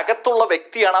ഇൻസ്റ്റിറ്റ്യൂട്ടിനകത്തുള്ള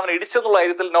വ്യക്തിയാണ് അവൻ ഇടിച്ചെന്നുള്ള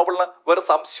കാര്യത്തിൽ നോബലിന് വേറെ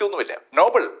സംശയമൊന്നുമില്ല.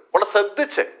 നോബൽ വളരെ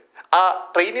ശ്രദ്ധിച്ച് ആ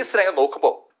ട്രെയിനീസിനെ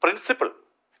നോക്കുമ്പോൾ പ്രിൻസിപ്പൽ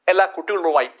എല്ലാ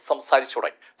കുട്ടികളുമായി സംസാരിച്ചു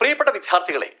തുടങ്ങി. പ്രിയപ്പെട്ട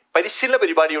വിദ്യാർത്ഥികളെ, പരിശീലന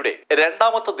പരിപാടിയുടെ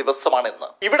 2ാമത്തെ ദിവസമാണ് ഇന്ന്.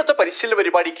 ഇവിടുത്തെ പരിശീലന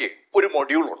പരിപാടിക്ക് ഒരു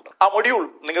മൊഡ്യൂൾ ഉണ്ട്. ആ മൊഡ്യൂൾ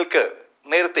നിങ്ങൾക്ക്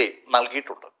നേരത്തെ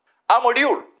നൽകിയിട്ടുണ്ട്. ആ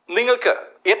മൊഡ്യൂൾ നിങ്ങൾക്ക്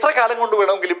എത്ര കാലം കൊണ്ട്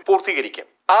വേണമെങ്കിലും പൂർത്തീകരിക്കാം.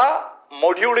 ആ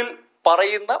മൊഡ്യൂളിൽ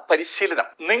പറയുന്ന പരിശീലനം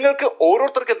നിങ്ങൾക്ക്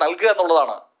ഓരോരുത്തർക്ക് നൽകുക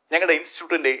എന്നുള്ളതാണ് ഞങ്ങളുടെ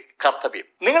ഇൻസ്റ്റിറ്റ്യൂട്ടിന്റെ കർത്തവ്യം.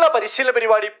 നിങ്ങൾ ആ പരിശീലന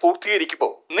പരിപാടി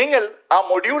പൂർത്തീകരിക്കുമ്പോൾ നിങ്ങൾ ആ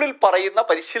മൊഡ്യൂളിൽ പറയുന്ന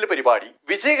പരിശീലന പരിപാടി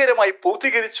വിജയകരമായി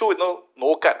പൂർത്തീകരിച്ചു എന്ന്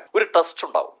നോക്കാൻ ഒരു ടെസ്റ്റ്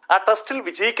ഉണ്ടാവും. ആ ടെസ്റ്റിൽ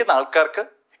വിജയിക്കുന്ന ആൾക്കാർക്ക്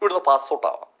ഇവിടുന്ന് പാസ് ഔട്ട്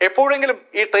ആവാം. എപ്പോഴെങ്കിലും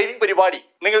ഈ ട്രെയിനിങ് പരിപാടി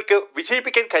നിങ്ങൾക്ക്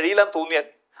വിജയിപ്പിക്കാൻ കഴിയില്ലെന്ന് തോന്നിയാൽ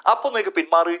അപ്പോൾ നിങ്ങൾക്ക്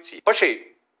പിന്മാറുകയും ചെയ്യും. പക്ഷേ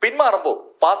പിന്മാറുമ്പോൾ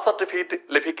പാസ് സർട്ടിഫിക്കറ്റ്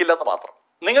ലഭിക്കില്ലെന്ന് മാത്രം.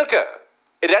 നിങ്ങൾക്ക്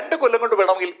 2 കൊല്ലം കൊണ്ട്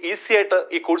വേണമെങ്കിൽ ഈസി ആയിട്ട്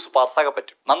ഈ കോഴ്സ് പാസ്സാകാൻ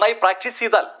പറ്റും. നന്നായി പ്രാക്ടീസ്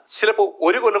ചെയ്താൽ ചിലപ്പോൾ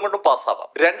 1 കൊല്ലം കൊണ്ടും പാസ്സാകാം.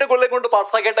 2 കൊല്ലം കൊണ്ട്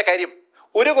പാസ്സാകേണ്ട കാര്യം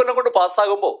 1 കൊല്ലം കൊണ്ട്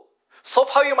പാസ്സാകുമ്പോൾ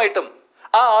സ്വാഭാവികമായിട്ടും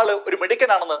ആ ആള് ഒരു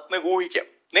മിടുക്കനാണെന്ന് നിങ്ങൾക്ക് ഊഹിക്കാം.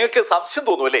 നിങ്ങൾക്ക് സംശയം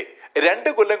തോന്നും അല്ലേ,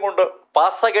 2 കൊല്ലം കൊണ്ട്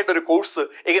പാസ്സാകേണ്ട ഒരു കോഴ്സ്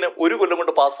എങ്ങനെ 1 കൊല്ലം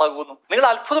കൊണ്ട് പാസ്സാകുമെന്ന്? നിങ്ങൾ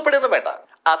അത്ഭുതപ്പെടുന്നു വേണ്ട.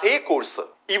 അതേ കോഴ്സ്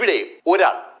ഇവിടെ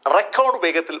ഒരാൾ റെക്കോർഡ്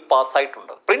വേഗത്തിൽ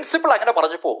പാസ്സായിട്ടുണ്ട്. പ്രിൻസിപ്പൽ അങ്ങനെ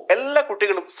പറഞ്ഞപ്പോ എല്ലാ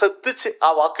കുട്ടികളും ശ്രദ്ധിച്ച് ആ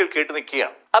വാക്കുകൾ കേട്ട്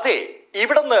നിൽക്കുകയാണ്. അതെ,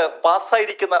 ഇവിടുന്ന്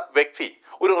പാസ്സായിരിക്കുന്ന വ്യക്തി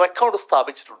ഒരു റെക്കോർഡ്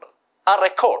സ്ഥാപിച്ചിട്ടുണ്ട്. ആ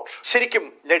റെക്കോർഡ് ശരിക്കും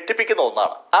ഞെട്ടിപ്പിക്കുന്ന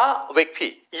ഒന്നാണ്. ആ വ്യക്തി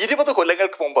 20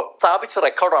 കൊല്ലങ്ങൾക്ക് മുമ്പ് സ്ഥാപിച്ച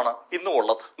റെക്കോർഡാണ് ഇന്നും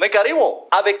ഉള്ളത്. നിങ്ങൾക്ക് അറിയുമോ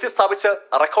ആ വ്യക്തി സ്ഥാപിച്ച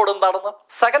റെക്കോർഡ് എന്താണെന്ന്?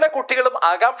 സകല കുട്ടികളും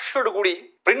ആകാംക്ഷയോടുകൂടി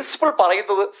പ്രിൻസിപ്പൽ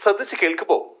പറയുന്നത് ശ്രദ്ധിച്ച്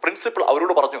കേൾക്കുമ്പോൾ പ്രിൻസിപ്പൽ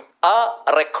അവരോട് പറഞ്ഞു, ആ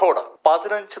റെക്കോർഡ്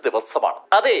 15 ദിവസമാണ്.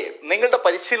 അതെ, നിങ്ങളുടെ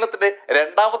പരിശീലനത്തിന്റെ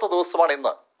 2ാമത്തെ ദിവസമാണ്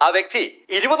ഇന്ന്. ആ വ്യക്തി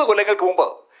 20 കൊല്ലങ്ങൾക്ക് മുമ്പ്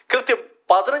കൃത്യം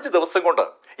 15 ദിവസം കൊണ്ട്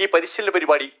ഈ പരിശീലന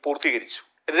പരിപാടി പൂർത്തീകരിച്ചു.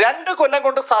 2 കൊല്ലം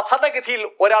കൊണ്ട് സാധാരണഗതിയിൽ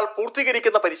ഒരാൾ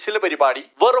പൂർത്തീകരിക്കുന്ന പരിശീലന പരിപാടി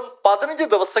വെറും 15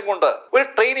 ദിവസം കൊണ്ട് ഒരു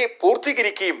ട്രെയിനി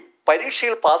പൂർത്തീകരിക്കുകയും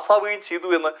പരീക്ഷയിൽ പാസ്സാവുകയും ചെയ്തു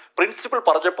എന്ന് പ്രിൻസിപ്പൽ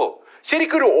പറഞ്ഞപ്പോ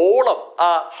ശരിക്കൊരു ഓളം ആ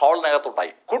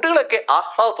ഹാളിനകത്തുണ്ടായി. കുട്ടികളൊക്കെ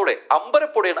ആഹ്ലാദത്തോടെ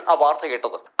അമ്പരപ്പോടെയാണ് ആ വാർത്ത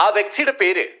കേട്ടത്. ആ വ്യക്തിയുടെ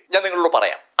പേര് ഞാൻ നിങ്ങളോട്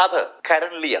പറയാം. അത്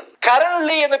കരൺ ലീയാണ്. കരൺ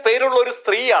ലീ എന്ന പേരുള്ള ഒരു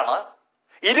സ്ത്രീയാണ്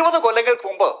 20 കൊല്ലങ്ങൾക്ക്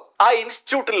മുമ്പ് ആ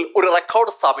ഇൻസ്റ്റിറ്റ്യൂട്ടിൽ ഒരു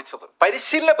റെക്കോർഡ് സ്ഥാപിച്ചത്.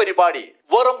 പരിശീലന പരിപാടി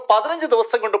വെറും 15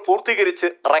 ദിവസം കൊണ്ട് പൂർത്തീകരിച്ച്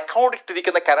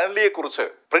റെക്കോർഡിട്ടിരിക്കുന്ന കരൺലിയെ കുറിച്ച്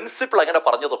പ്രിൻസിപ്പൽ അങ്ങനെ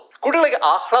പറഞ്ഞതും കുട്ടികളെ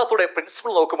ആഹ്ലാദത്തോടെ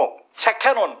പ്രിൻസിപ്പൽ നോക്കുമ്പോൾ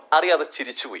ചക്കാനോൻ അറിയാതെ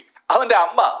ചിരിച്ചുപോയി. അവന്റെ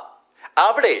അമ്മ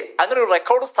അവിടെ അങ്ങനെ ഒരു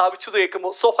റെക്കോർഡ് സ്ഥാപിച്ചത്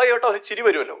കേൾക്കുമ്പോൾ സ്വാഭാവികമായിട്ട് അവന് ചിരി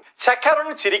വരുമല്ലോ.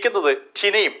 ചക്കാനോൻ ചിരിക്കുന്നത്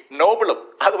ടീനയും നോബിളും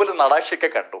അതുപോലെ നടാഷയൊക്കെ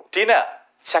കണ്ടു. ടീന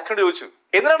ചക്കനോട് ചോദിച്ചു,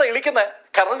 എന്തിനാണ് ഇളിക്കുന്നത്?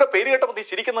 കരണിന്റെ പേര് കേട്ടപ്പോൾ നീ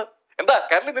ചിരിക്കുന്നത് എന്താ?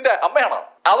 കരളി നിന്റെ അമ്മയാണോ?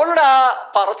 അവളുടെ ആ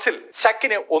പറച്ചിൽ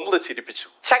ചക്കിനെ ഒന്നുകൂടെ ചിരിപ്പിച്ചു.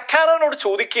 ചക്കാനോനോട്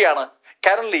ചോദിക്കുകയാണ്,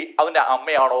 കരൺലി അവന്റെ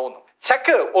അമ്മയാണോ എന്ന്.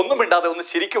 ചക്ക് ഒന്നും മിണ്ടാതെ ഒന്ന്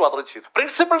ചിരിക്കുക മാത്രം ചെയ്തു.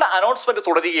 പ്രിൻസിപ്പലിന്റെ അനൗൺസ്മെന്റ്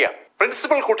തുടരുകയാണ്.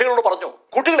 പ്രിൻസിപ്പൽ കുട്ടികളോട് പറഞ്ഞു,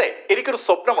 കുട്ടികളെ, എനിക്കൊരു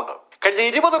സ്വപ്നമുണ്ട്. കഴിഞ്ഞ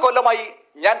 20 കൊല്ലമായി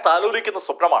ഞാൻ താലോലിക്കുന്ന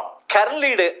സ്വപ്നമാണ്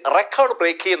കരൺലിയുടെ റെക്കോർഡ്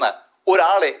ബ്രേക്ക് ചെയ്യുന്ന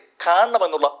ഒരാളെ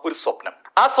കാണണമെന്നുള്ള ഒരു സ്വപ്നം.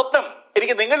 ആ സ്വപ്നം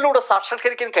എനിക്ക് നിങ്ങളിലൂടെ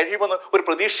സാക്ഷാത്കരിക്കാൻ കഴിയുമെന്ന് ഒരു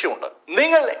പ്രതീക്ഷയുണ്ട്.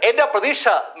 നിങ്ങൾ എന്റെ പ്രതീക്ഷ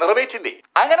നിറവേറ്റില്ലേ?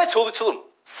 അങ്ങനെ ചോദിച്ചതും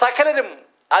സകലരും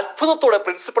അത്ഭുതത്തോടെ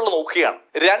പ്രിൻസിപ്പളിനെ നോക്കുകയാണ്.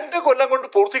 2 കൊല്ലം കൊണ്ട്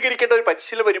പൂർത്തീകരിക്കേണ്ട ഒരു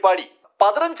പരിശീലന പരിപാടി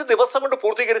 15 ദിവസം കൊണ്ട്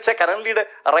പൂർത്തീകരിച്ച കരൺലിയുടെ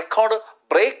റെക്കോർഡ്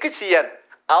ബ്രേക്ക് ചെയ്യാൻ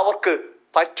അവർക്ക്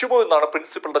പറ്റുമോ എന്നാണ്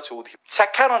പ്രിൻസിപ്പളുടെ ചോദ്യം.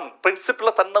 ചക്കാനോൻ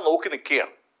പ്രിൻസിപ്പളിനെ തന്നെ നോക്കി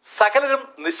നിൽക്കുകയാണ്. സകലരും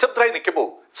നിശബ്ദരായി നിൽക്കുമ്പോൾ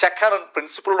ചക്കാനോൻ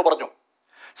പ്രിൻസിപ്പളിനോട് പറഞ്ഞു,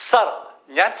 സർ,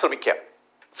 ഞാൻ ശ്രമിക്കാം.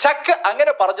 ചക്ക്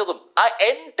അങ്ങനെ പറഞ്ഞതും ആ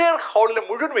എൻറ്റയർ ഹാളിലെ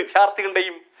മുഴുവൻ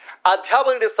വിദ്യാർത്ഥികളുടെയും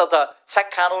അധ്യാപകരുടെ ശ്രദ്ധ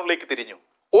ചക്കാനോനിലേക്ക് തിരിഞ്ഞു.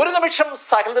 ഒരു നിമിഷം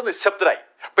സകലരും നിശബ്ദരായി.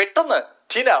 പെട്ടെന്ന്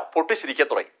ടീന പൊട്ടിച്ചിരിക്കാൻ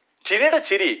തുടങ്ങി. ടീനയുടെ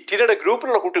ചിരി ടീനയുടെ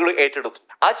ഗ്രൂപ്പിലുള്ള കുട്ടികൾ ഏറ്റെടുത്തു.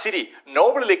 ആ ചിരി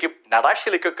നോബിളിലേക്കും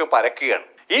നടാഷയിലേക്കൊക്കെ പരക്കുകയാണ്.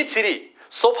 ഈ ചിരി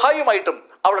സ്വാഭാവികമായിട്ടും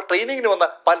അവിടെ ട്രെയിനിങ്ങിന് വന്ന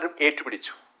പലരും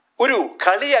ഏറ്റുപിടിച്ചു. ഒരു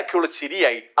കളിയാക്കിയുള്ള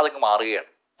ചിരിയായി അതങ്ങ് മാറുകയാണ്.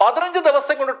 15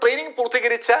 ദിവസം കൊണ്ട് ട്രെയിനിങ്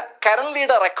പൂർത്തീകരിച്ച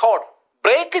കരൺലിയുടെ റെക്കോർഡ്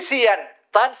ബ്രേക്ക് ചെയ്യാൻ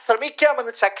താൻ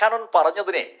ശ്രമിക്കാമെന്ന് ചക്കാനോൻ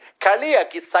പറഞ്ഞതിനെ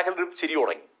കളിയാക്കി സകലരും ചിരി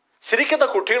തുടങ്ങി. ചിരിക്കുന്ന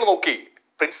കുട്ടികൾ നോക്കി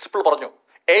പ്രിൻസിപ്പൽ പറഞ്ഞു,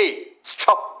 ഏയ്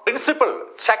സ്റ്റോപ്പ്. പ്രിൻസിപ്പൽ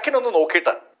ചക്കിനൊന്ന്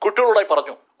നോക്കിയിട്ട് കുട്ടികളോടായി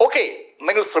പറഞ്ഞു, ഓക്കെ,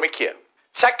 നിങ്ങൾ ശ്രമിക്കുക.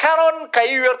 ചക്കാനോൻ കൈ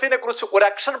ഉയർത്തിയതിനെ കുറിച്ച് ഒരു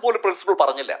അക്ഷരം പോലും പ്രിൻസിപ്പൽ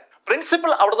പറഞ്ഞില്ല.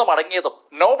 പ്രിൻസിപ്പൽ അവിടുന്ന് മടങ്ങിയതും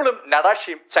നോബിളും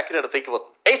നടാഷിയും ചക്കിന്റെ അടുത്തേക്ക് വന്നു.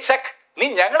 ഏയ് ചക്ക്, നീ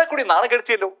ഞങ്ങളെ കൂടി നാണം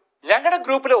കെടുത്തിയല്ലോ. ഞങ്ങളുടെ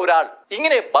ഗ്രൂപ്പിലെ ഒരാൾ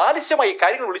ഇങ്ങനെ ബാലിശമായി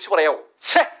കാര്യങ്ങൾ വിളിച്ചു പറയാവോ?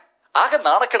 ഛേ, ആകെ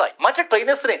നാണക്കേടായി. മറ്റു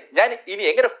ട്രെയിനേഴ്സിനെ ഞാൻ ഇനി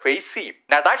എങ്ങനെ ഫേസ് ചെയ്യും?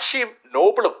 നടാഷിയും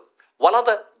നോബിളും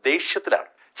വളരെ ദേഷ്യത്തിലാണ്.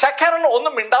 ചക്കാനോൻ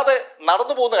ഒന്നും മിണ്ടാതെ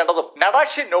നടന്നു പോകുന്ന കണ്ടതും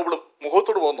നടാഷിയും നോബിളും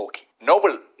മുഖത്തോട് പോകുന്ന നോക്കി.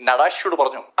 നോബിൾ നടാഷിയോട്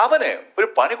പറഞ്ഞു, അവന് ഒരു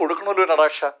പണി കൊടുക്കണമല്ലോ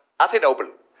നടാഷ. അതെ നോബിൾ,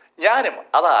 ഞാനും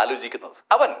അതാ ആലോചിക്കുന്നത്.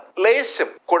 അവൻ ലേശം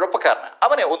കുഴപ്പക്കാരന്.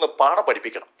 അവനെ ഒന്ന് പാഠം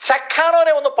പഠിപ്പിക്കണം.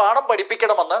 ചക്കാനോനെ ഒന്ന് പാഠം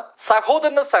പഠിപ്പിക്കണമെന്ന്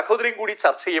സഹോദരനും സഹോദരിയും കൂടി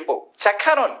ചർച്ച ചെയ്യുമ്പോൾ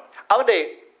ചക്കാനോൻ അവന്റെ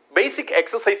ബേസിക്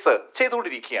എക്സസൈസ്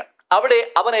ചെയ്തുകൊണ്ടിരിക്കുകയാണ്. അവിടെ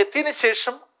അവൻ എത്തിയതിനു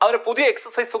ശേഷം അവന് പുതിയ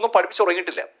എക്സസൈസ് ഒന്നും പഠിപ്പിച്ചു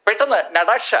തുടങ്ങിയിട്ടില്ല. പെട്ടെന്ന്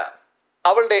നടാഷ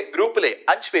അവളുടെ ഗ്രൂപ്പിലെ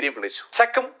 5 പേരെയും വിളിച്ചു.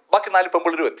 ചക്കും ബാക്കി 4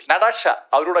 പെമ്പിള്ളേരും എത്തി. നടാഷ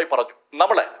അവരോടായി പറഞ്ഞു,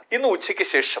 നമ്മള് ഇന്ന് ഉച്ചയ്ക്ക്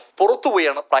ശേഷം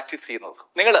പുറത്തുപോയാണ് പ്രാക്ടീസ് ചെയ്യുന്നത്.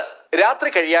 നിങ്ങൾ രാത്രി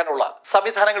കഴിയാനുള്ള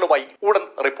സംവിധാനങ്ങളുമായി ഉടൻ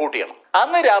റിപ്പോർട്ട് ചെയ്യണം.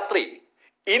 അന്ന് രാത്രി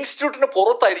ഇൻസ്റ്റിറ്റ്യൂട്ടിന്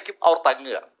പുറത്തായിരിക്കും അവർ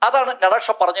തങ്ങുക. അതാണ് നടാഷ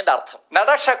പറഞ്ഞതിന്റെ അർത്ഥം.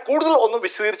 നടാഷ കൂടുതൽ ഒന്നും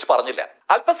വിശദീകരിച്ച് പറഞ്ഞില്ല.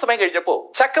 അല്പസമയം കഴിഞ്ഞപ്പോൾ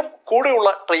ചക്കും കൂടെയുള്ള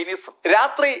ട്രെയിനീസും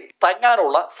രാത്രി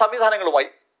തങ്ങാനുള്ള സംവിധാനങ്ങളുമായി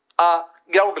ആ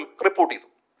ഗ്രൗണ്ടിൽ റിപ്പോർട്ട് ചെയ്തു.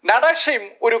 നടാഷയും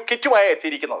ഒരു കിറ്റുമായി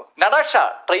എത്തിയിരിക്കുന്നത്. നടാഷ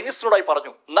ട്രെയിനീസിനോടായി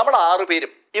പറഞ്ഞു, നമ്മൾ 6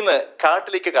 പേരും ഇന്ന്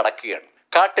കാട്ടിലേക്ക് കടക്കുകയാണ്.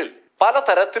 കാട്ടിൽ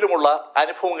പലതരത്തിലുമുള്ള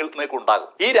അനുഭവങ്ങൾ നിങ്ങൾക്ക് ഉണ്ടാകും.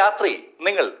 ഈ രാത്രി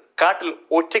നിങ്ങൾ കാട്ടിൽ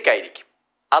ഒറ്റയ്ക്കായിരിക്കും.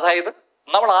 അതായത്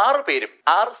നമ്മൾ 6 പേരും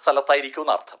 6 സ്ഥലത്തായിരിക്കും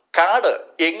എന്നർത്ഥം. കാട്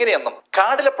എങ്ങനെയെന്നും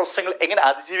കാടിലെ പ്രശ്നങ്ങൾ എങ്ങനെ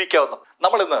അതിജീവിക്കാമെന്നും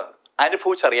നമ്മൾ ഇന്ന്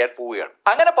അനുഭവിച്ചറിയാൻ പോവുകയാണ്.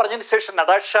 അങ്ങനെ പറഞ്ഞതിന് ശേഷം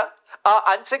നടാഷ ആ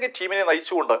 5 അംഗ ടീമിനെ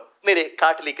നയിച്ചുകൊണ്ട് നേരെ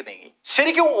കാട്ടിലേക്ക് നീങ്ങി.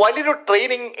 ശരിക്കും വലിയൊരു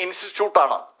ട്രെയിനിങ്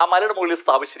ഇൻസ്റ്റിറ്റ്യൂട്ടാണ് ആ മലയുടെ മുകളിൽ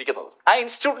സ്ഥാപിച്ചിരിക്കുന്നത്. ആ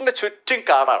ഇൻസ്റ്റിറ്റ്യൂട്ടിന്റെ ചുറ്റും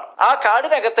കാടാണ്. ആ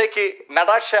കാടിനകത്തേക്ക്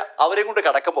നടാഷ അവരെ കൊണ്ട്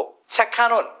കടക്കുമ്പോൾ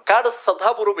ചക്കാനോൻ കാട്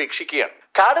ശ്രദ്ധാപൂർവ്വം വീക്ഷിക്കുകയാണ്.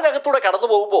 കാടിനകത്തൂടെ കടന്നു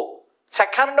പോകുമ്പോൾ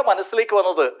ചക്കാനോന്റെ മനസ്സിലേക്ക്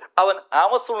വന്നത് അവൻ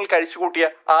ആമസോണിൽ കഴിച്ചുകൂട്ടിയ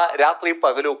ആ രാത്രിയും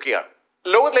പകലും ഒക്കെയാണ്.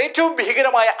 ലോകത്തിലെ ഏറ്റവും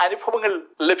ഭീകരമായ അനുഭവങ്ങൾ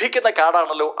ലഭിക്കുന്ന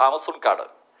കാടാണല്ലോ ആമസോൺ കാട്.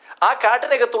 ആ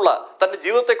കാട്ടിനകത്തുള്ള തന്റെ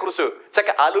ജീവിതത്തെക്കുറിച്ച് ചക്ക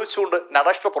ആലോചിച്ചുകൊണ്ട്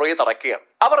നടാഷയുടെ പുറകെ നടക്കുകയാണ്.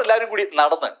 അവർ എല്ലാവരും കൂടി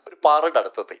നടന്ന് ഒരു പാറയുടെ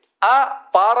അടുത്തെത്തി. ആ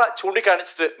പാറ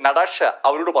ചൂണ്ടിക്കാണിച്ചിട്ട് നടാഷ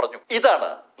അവരോട് പറഞ്ഞു, ഇതാണ്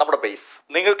നമ്മുടെ ബേസ്.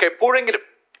 നിങ്ങൾക്ക് എപ്പോഴെങ്കിലും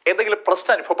എന്തെങ്കിലും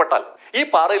പ്രശ്നം അനുഭവപ്പെട്ടാൽ ഈ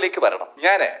പാറയിലേക്ക് വരണം.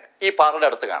 ഞാൻ ഈ പാറയുടെ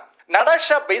അടുത്ത് കാണും.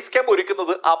 നടാഷ ബേസ് ക്യാമ്പ്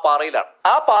ഒരുക്കുന്നത് ആ പാറയിലാണ്.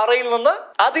 ആ പാറയിൽ നിന്ന്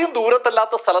അധികം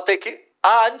ദൂരത്തല്ലാത്ത സ്ഥലത്തേക്ക്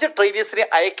ആ 5 ട്രെയിനീസിനെ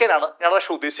അയക്കാനാണ് നടാഷ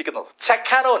ഉദ്ദേശിക്കുന്നത്.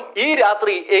 ചക്കാനോൻ ഈ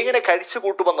രാത്രി എങ്ങനെ കഴിച്ചു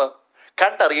കൂട്ടുമെന്ന്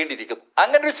കണ്ടറിയേണ്ടിയിരിക്കുന്നു.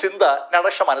 അങ്ങനെ ഒരു ചിന്ത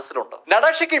നടാഷ മനസ്സിലുണ്ട്.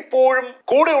 നടാഷയ്ക്ക് ഇപ്പോഴും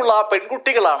കൂടെയുള്ള ആ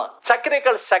പെൺകുട്ടികളാണ്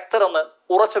ചക്കിനേക്കാൾ ശക്തരെന്ന്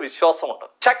ഉറച്ച വിശ്വാസമുണ്ട്.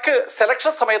 ചക്ക്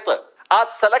സെലക്ഷൻ സമയത്ത് ആ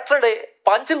സെലക്ടറുടെ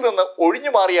പഞ്ചിൽ നിന്ന്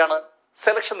ഒഴിഞ്ഞു മാറിയാണ്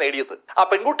സെലക്ഷൻ നേടിയത്. ആ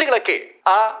പെൺകുട്ടികളൊക്കെ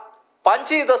ആ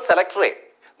പഞ്ച് ചെയ്ത സെലക്ടറെ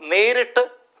നേരിട്ട്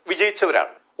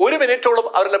വിജയിച്ചവരാണ്. 1 മിനിറ്റോളം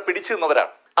അവരെല്ലാം പിടിച്ചു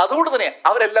നിന്നവരാണ്. അതുകൊണ്ട് തന്നെ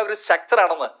അവരെല്ലാവരും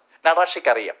ശക്തരാണെന്ന്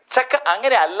നടാഷയ്ക്ക് അറിയാം. ചക്ക്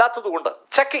അങ്ങനെ അല്ലാത്തത് കൊണ്ട്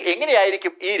ചക്ക്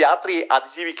എങ്ങനെയായിരിക്കും ഈ രാത്രിയെ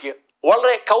അതിജീവിക്കുക?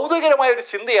 വളരെ കൗതുകരമായ ഒരു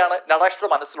ചിന്തയാണ് നടാഷയുടെ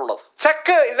മനസ്സിലുള്ളത്.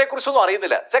 ചക്ക് ഇതിനെക്കുറിച്ചൊന്നും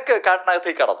അറിയുന്നില്ല. ചക്ക്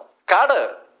കാട്ടിനകത്തേക്ക് കടന്നു. കാട്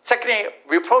ചക്കിനെ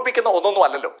വിഭ്രമിപ്പിക്കുന്ന ഒന്നൊന്നും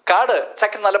അല്ലല്ലോ. കാട്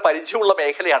ചക്കിന് നല്ല പരിചയമുള്ള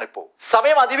മേഖലയാണ്. ഇപ്പോൾ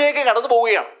സമയം അതിവേഗം കടന്നു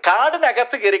പോവുകയാണ്.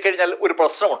 കാടിനകത്ത് കയറി കഴിഞ്ഞാൽ ഒരു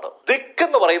പ്രശ്നമുണ്ട്. ദിക്ക്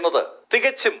എന്ന് പറയുന്നത്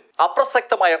തികച്ചും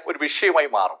അപ്രസക്തമായ ഒരു വിഷയമായി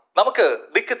മാറും. നമുക്ക്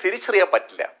ദിക്ക് തിരിച്ചറിയാൻ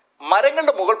പറ്റില്ല.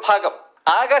 മരങ്ങളുടെ മുകൾ ഭാഗം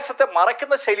ആകാശത്തെ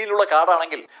മറയ്ക്കുന്ന ശൈലിയിലുള്ള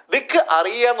കാടാണെങ്കിൽ ദിക്ക്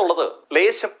അറിയുക എന്നുള്ളത്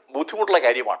ലേശം ബുദ്ധിമുട്ടുള്ള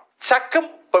കാര്യമാണ്. ചക്കും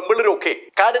പെമ്പിളരും ഒക്കെ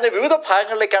കാടിന്റെ വിവിധ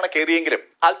ഭാഗങ്ങളിലേക്കാണ് കയറിയെങ്കിലും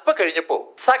അല്പ കഴിഞ്ഞപ്പോ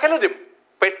സകലരും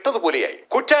പെട്ടതുപോലെയായി.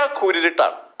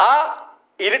 കുറ്റാക്കൂരിട്ടാണ്. ആ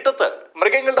ഇരുട്ടത്ത്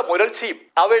മൃഗങ്ങളുടെ മുരൾച്ചയും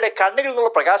അവയുടെ കണ്ണുകളിൽ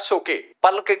നിന്നുള്ള പ്രകാശവും ഒക്കെ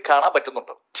പലർക്കും കാണാൻ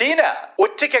പറ്റുന്നുണ്ട്. ടീന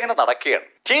ഒറ്റയ്ക്ക് അങ്ങനെ നടക്കുകയാണ്.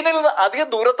 ടീനയിൽ നിന്ന് അധികം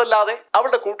ദൂരത്തല്ലാതെ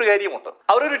അവളുടെ കൂട്ടുകാരിയുമുണ്ട്.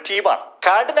 അവരൊരു ടീമാണ്.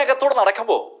 കാടിനകത്തോടെ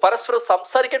നടക്കുമ്പോൾ പരസ്പരം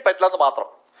സംസാരിക്കാൻ പറ്റില്ല എന്ന് മാത്രം.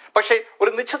 പക്ഷെ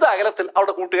ഒരു നിശ്ചിത അകലത്തിൽ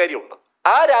അവളുടെ കൂട്ടുകാരിയുണ്ട്.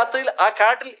 ആ രാത്രിയിൽ ആ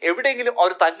കാട്ടിൽ എവിടെയെങ്കിലും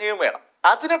അവർ തങ്ങുകയും വേണം.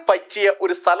 അതിനെ പറ്റിയ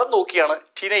ഒരു സ്ഥലം നോക്കിയാണ്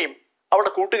ടീനയും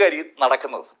അവളുടെ കൂട്ടുകാരിയും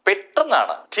നടക്കുന്നത്.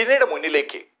 പെട്ടെന്നാണ് ടീനയുടെ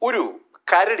മുന്നിലേക്ക് ഒരു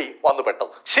കരടി വന്നു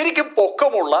പെട്ടത്. ശരിക്കും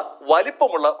പൊക്കമുള്ള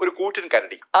വലിപ്പമുള്ള ഒരു കൂറ്റൻ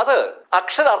കരടി. അത്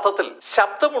അക്ഷരാർത്ഥത്തിൽ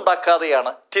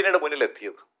ശബ്ദമുണ്ടാക്കാതെയാണ് ടീനയുടെ മുന്നിൽ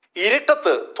എത്തിയത്.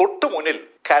 ഇരുട്ടത്ത് തൊട്ടു മുന്നിൽ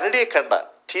കരടിയെ കണ്ട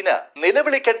ടീന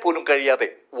നിലവിളിക്കാൻ പോലും കഴിയാതെ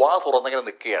വാ തുറന്നിങ്ങനെ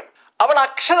നിൽക്കുകയാണ്. അവൾ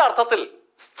അക്ഷരാർത്ഥത്തിൽ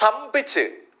സ്തംഭിച്ച്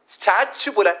സ്റ്റാച്ചു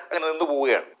പോലെ അങ്ങനെ നിന്ന്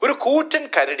പോവുകയാണ്. ഒരു കൂറ്റൻ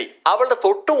കരടി അവളുടെ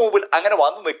തൊട്ടു മുമ്പിൽ അങ്ങനെ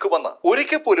വന്നു നിൽക്കുമെന്ന്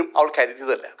ഒരിക്കൽ പോലും അവൾ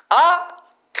കരുതിയതല്ല. ആ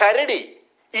കരടി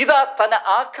ഇതാ തന്നെ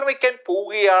ആക്രമിക്കാൻ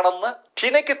പോവുകയാണെന്ന്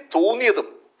ടീനയ്ക്ക് തോന്നിയതും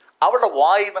അവളുടെ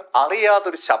വായിന്ന്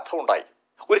അറിയാതൊരു ശബ്ദമുണ്ടായി.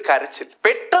 ഒരു കരച്ചിൽ.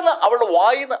 പെട്ടെന്ന് അവളുടെ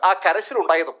വായിന്ന് ആ കരച്ചിൽ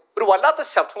ഉണ്ടായതും ഒരു വല്ലാത്ത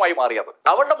ശബ്ദമായി മാറിയത്.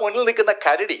 അവളുടെ മുന്നിൽ നിൽക്കുന്ന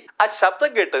കരടി ആ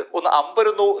ശബ്ദം കേട്ട് ഒന്ന്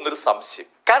അമ്പരുന്നു എന്നൊരു സംശയം.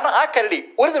 കാരണം ആ കരടി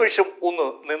ഒരു നിമിഷം ഒന്ന്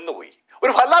നിന്നുപോയി.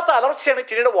 ഒരു വല്ലാത്ത അലർച്ചയാണ്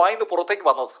ടീനയുടെ വായിന്ന് പുറത്തേക്ക്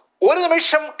വന്നത്. ഒരു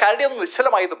നിമിഷം കരടി ഒന്ന്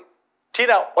നിശ്ചലമായതും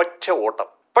ടീന ഒറ്റ ഓട്ടം.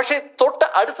 പക്ഷേ തൊട്ട്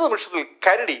അടുത്ത നിമിഷത്തിൽ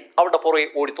കരടി അവളുടെ പുറകെ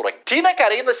ഓടി തുടങ്ങി. ടീന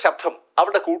കരയുന്ന ശബ്ദം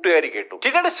അവളുടെ കൂട്ടുകാരി കേട്ടു.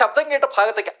 ടീനയുടെ ശബ്ദം കേട്ട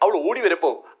ഭാഗത്തേക്ക് അവൾ ഓടി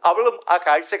വരുമ്പോൾ അവളും ആ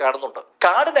കാഴ്ച കാണുന്നുണ്ട്.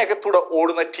 കാടിനകത്തൂടെ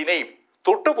ഓടുന്ന ടീനയും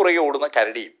തൊട്ടുപുറകെ ഓടുന്ന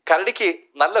കരടിയും. കരടിക്ക്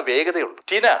നല്ല വേഗതയുണ്ട്.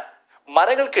 ടീന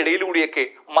മരങ്ങൾക്കിടയിലൂടെയൊക്കെ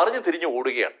മറിഞ്ഞു തിരിഞ്ഞു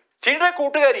ഓടുകയാണ്. ടീനയുടെ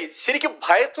കൂട്ടുകാരി ശരിക്കും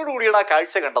ഭയത്തോടു കൂടിയാണ് ആ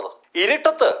കാഴ്ച കണ്ടത്.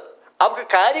 ഇരുട്ടത്ത് അവർക്ക്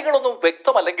കാര്യങ്ങളൊന്നും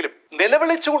വ്യക്തമല്ലെങ്കിലും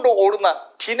നിലവിളിച്ചുകൊണ്ട് ഓടുന്ന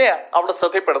ടീന അവിടെ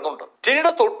ശ്രദ്ധപ്പെടുന്നുണ്ട്.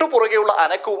 ടീനയുടെ തൊട്ടു പുറകെയുള്ള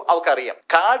അനക്കവും അവൾക്കറിയാം.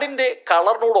 കാടിന്റെ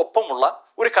കളറിനോടൊപ്പമുള്ള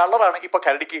ഒരു കളറാണ് ഇപ്പൊ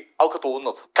കരടിക്ക് അവൾക്ക്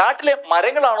തോന്നുന്നത്. കാട്ടിലെ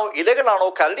മരങ്ങളാണോ ഇലകളാണോ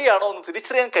കരടിയാണോ എന്ന്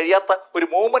തിരിച്ചറിയാൻ കഴിയാത്ത ഒരു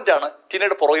മൂവ്മെന്റ് ആണ്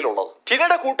ടീനയുടെ പുറകിലുള്ളത്.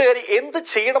 ടീനയുടെ കൂട്ടുകാരി എന്ത്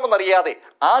ചെയ്യണമെന്നറിയാതെ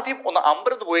ആദ്യം ഒന്ന്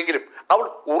അമ്പരന്ന് പോയെങ്കിലും അവൾ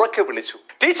ഉറക്കെ വിളിച്ചു,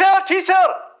 ടീച്ചർ ടീച്ചർ.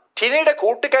 ടീനയുടെ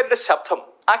കൂട്ടുകാരുടെ ശബ്ദം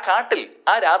ആ കാട്ടിൽ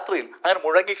ആ രാത്രിയിൽ അങ്ങനെ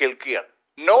മുഴങ്ങി കേൾക്കുകയാണ്.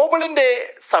 നോബിളിന്റെ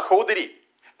സഹോദരി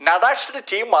നടാഷിന്റെ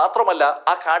ടീം മാത്രമല്ല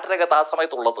ആ കാട്ടിനകത്ത് ആ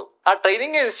സമയത്തുള്ളത്. ആ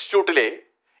ട്രെയിനിങ് ഇൻസ്റ്റിറ്റ്യൂട്ടിലെ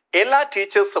എല്ലാ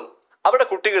ടീച്ചേഴ്സും അവരുടെ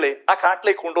കുട്ടികളെ ആ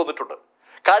കാട്ടിലേക്ക് കൊണ്ടുവന്നിട്ടുണ്ട്.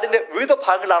 കാടിന്റെ വിവിധ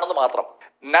ഭാഗങ്ങളാണെന്ന് മാത്രം.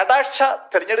 നടാഷ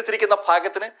തിരഞ്ഞെടുത്തിരിക്കുന്ന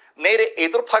ഭാഗത്തിന് നേരെ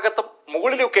എതിർഭാഗത്തും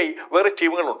മുകളിലൊക്കെ വേറെ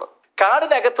ടീമുകളുണ്ട്.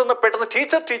 കാടിനകത്തുനിന്ന് പെട്ടെന്ന്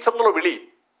ടീച്ചർ ടീച്ചർ എന്നുള്ള വിളി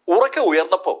ഉറക്കെ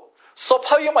ഉയർന്നപ്പോ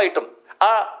സ്വാഭാവികമായിട്ടും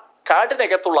ആ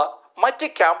കാടിനകത്തുള്ള മറ്റ്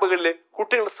ക്യാമ്പുകളിലെ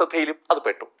കുട്ടികളുടെ ശ്രദ്ധയിലും അത്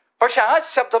പെട്ടു. പക്ഷെ ആ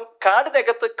ശബ്ദം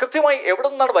കാടിനകത്ത് കൃത്യമായി എവിടെ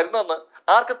നിന്നാണ് വരുന്നതെന്ന്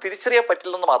ആർക്കും തിരിച്ചറിയാൻ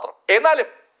പറ്റില്ലെന്ന് മാത്രം. എന്നാലും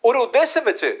ഒരു ഉദ്ദേശം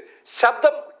വെച്ച്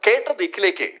ശബ്ദം കേട്ട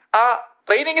ദിക്കിലേക്ക് ആ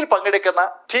ട്രെയിനിങ്ങിൽ പങ്കെടുക്കുന്ന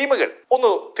ടീമുകൾ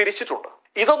ഒന്ന് തിരിച്ചിട്ടുണ്ട്.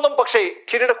 ഇതൊന്നും പക്ഷേ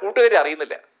ടീനയുടെ കൂട്ടുകാരെ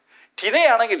അറിയുന്നില്ല.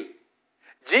 ടീനയാണെങ്കിൽ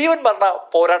ജീവൻ മരണ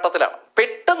പോരാട്ടത്തിലാണ്.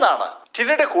 പെട്ടെന്നാണ്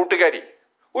ടീനയുടെ കൂട്ടുകാരി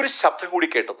ഒരു ശബ്ദം കൂടി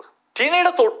കേട്ടത്.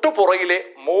 ടീനയുടെ തൊട്ടു പുറകിലെ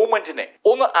മൂവ്മെന്റിനെ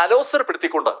ഒന്ന്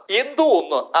അലോസരപ്പെടുത്തിക്കൊണ്ട് എന്തോ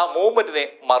ഒന്ന് ആ മൂവ്മെന്റിനെ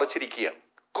മറിച്ചിരിക്കുകയാണ്.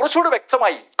 കുറച്ചുകൂടി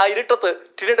വ്യക്തമായി ആ ഇരുട്ടത്ത്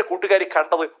ടീനയുടെ കൂട്ടുകാരി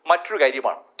കണ്ടത് മറ്റൊരു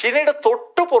കാര്യമാണ്. ടീനയുടെ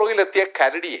തൊട്ടു പുറകിലെത്തിയ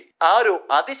കരടിയെ ആരോ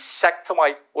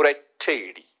അതിശക്തമായി ഒരൊറ്റ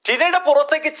ഇടി. ടീനയുടെ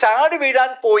പുറത്തേക്ക് ചാടി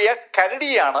വീഴാൻ പോയ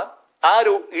കരടിയാണ്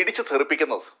ആരോ ഇടിച്ചു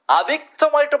തെറിപ്പിക്കുന്നത്.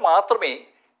 അവ്യക്തമായിട്ട് മാത്രമേ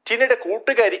ടീനയുടെ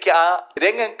കൂട്ടുകാരിക്ക് ആ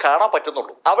രംഗം കാണാൻ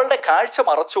പറ്റുന്നുള്ളൂ. അവളുടെ കാഴ്ച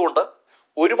മറച്ചുകൊണ്ട്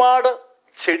ഒരുപാട്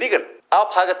ചെടികൾ ആ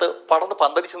ഭാഗത്ത് പടർന്ന്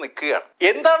പന്തലിച്ച് നിൽക്കുകയാണ്.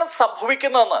 എന്താണ്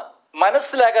സംഭവിക്കുന്നതെന്ന്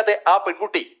മനസ്സിലാകാതെ ആ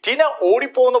പെൺകുട്ടി ടീന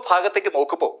ഓടിപ്പോകുന്ന ഭാഗത്തേക്ക്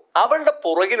നോക്കുമ്പോ അവളുടെ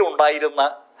പുറകിലുണ്ടായിരുന്ന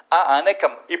ആ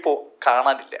അനക്കം ഇപ്പോ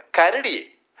കാണാനില്ല. കരടിയെ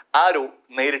ആരോ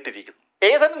നേരിട്ടിരിക്കുന്നു.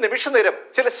 ഏതാനും നിമിഷ നേരം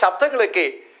ചില ശബ്ദങ്ങളൊക്കെ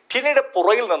ടീനയുടെ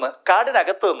പുറകിൽ നിന്ന്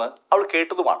കാടിനകത്ത് നിന്ന് അവൾ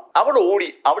കേട്ടതുമാണ്. അവൾ ഓടി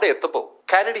അവിടെ എത്തുമ്പോ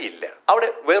കരടിയില്ല, അവിടെ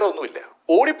വേറെ ഒന്നുമില്ല.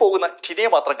 ഓടിപ്പോകുന്ന ടീനയെ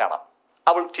മാത്രം കാണാം.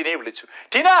 അവൾ ടീനയെ വിളിച്ചു,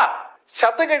 ടീന.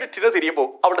 ശബ്ദം കേട്ട് ടീന തിരിയുമ്പോ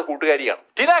അവളുടെ കൂട്ടുകാരിയാണ്.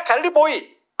 ടീന, കരടി പോയി.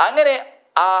 അങ്ങനെ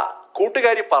ആ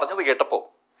കൂട്ടുകാരി പറഞ്ഞത് കേട്ടപ്പോ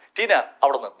ടീന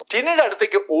അവിടെ നിന്നു. ടീനയുടെ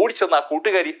അടുത്തേക്ക് ഓടിച്ചെന്ന ആ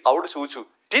കൂട്ടുകാരി അവളോട് ചോദിച്ചു,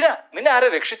 ടീന, നിന്നെ ആരെ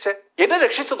രക്ഷിച്ചേ? എന്നെ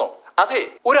രക്ഷിച്ചെന്നോ? അതെ,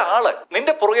 ഒരാള്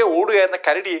നിന്റെ പുറകെ ഓടുകയായിരുന്ന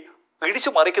കരടിയെ ഇടിച്ചു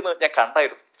മറിക്കുന്നത് ഞാൻ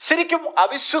കണ്ടായിരുന്നു. ശരിക്കും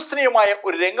അവിശ്വസനീയമായ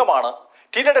ഒരു രംഗമാണ്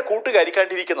ടീനയുടെ കൂട്ടുകാരി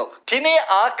കണ്ടിരിക്കുന്നത്. ടീനയെ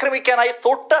ആക്രമിക്കാനായി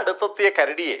തൊട്ടടുത്തെത്തിയ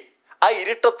കരടിയെ ആ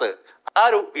ഇരുട്ടത്ത്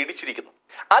ആരോ ഇടിച്ചിരിക്കുന്നു.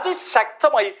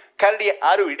 അതിശക്തമായി കരടിയെ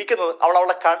ആരോ ഇടിക്കുന്നത് അവൾ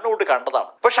അവളെ കണ്ണുകൊണ്ട് കണ്ടതാണ്.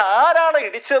 പക്ഷെ ആരാണ്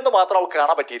ഇടിച്ചതെന്ന് മാത്രം അവൾക്ക്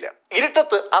കാണാൻ പറ്റിയില്ല.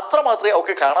 ഇരുട്ടത്ത് അത്ര മാത്രമേ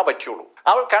അവൾക്ക് കാണാൻ പറ്റുള്ളൂ.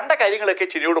 അവൾ കണ്ട കാര്യങ്ങളൊക്കെ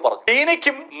ടീനയോട് പറഞ്ഞു.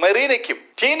 ടീനയ്ക്കും മെറീനയ്ക്കും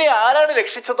ടീനയെ ആരാണ്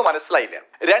രക്ഷിച്ചതെന്ന് മനസ്സിലായില്ല.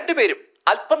 രണ്ടുപേരും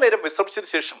അല്പനേരം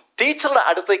വിശ്രമിച്ചതിന് ശേഷം ടീച്ചറുടെ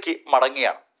അടുത്തേക്ക്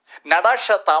മടങ്ങുകയാണ്. നടാഷ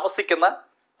താമസിക്കുന്ന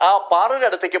ആ പാറയുടെ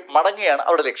അടുത്തേക്ക് മടങ്ങുകയാണ്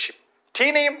അവരുടെ ലക്ഷ്യം.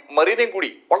 ടീനയും മെറീനയും കൂടി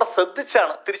വളരെ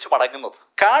ശ്രദ്ധിച്ചാണ് തിരിച്ചു മടങ്ങുന്നത്.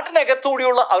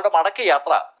 കാട്ടിനകത്തൂടിയുള്ള അവരുടെ മടക്ക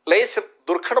യാത്ര ലേശം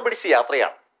ദുർഘടം പിടിച്ച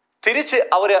യാത്രയാണ്. തിരിച്ച്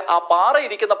അവര് ആ പാറ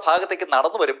ഇരിക്കുന്ന ഭാഗത്തേക്ക്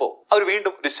നടന്നു വരുമ്പോ അവർ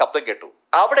വീണ്ടും ഒരു ശബ്ദം കേട്ടു.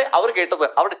 അവിടെ അവർ കേട്ടത്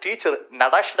അവരുടെ ടീച്ചർ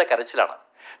നടാഷയുടെ കരച്ചിലാണ്.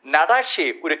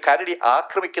 നടാഷയെ ഒരു കരടി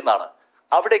ആക്രമിക്കുന്നതാണ്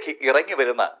അവിടേക്ക് ഇറങ്ങി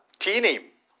വരുന്ന ടീനയും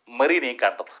മെറീനയും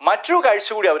കണ്ടത്. മറ്റൊരു കാഴ്ച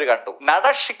കൂടി അവർ കണ്ടു.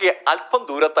 നടാഷയ്ക്ക് അല്പം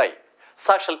ദൂരത്തായി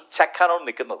സാക്ഷാൽ ചക്കാനോൻ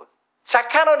നിൽക്കുന്നത്.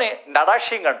 ചക്കാനോനെ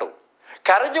നടാഷയും കണ്ടു.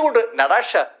 കരഞ്ഞുകൊണ്ട്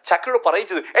നടാഷ ചക്കയോട് പറയും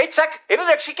ചെയ്തു, ഏയ് ചക്ക്, എന്നെ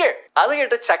രക്ഷിക്കേ. അത്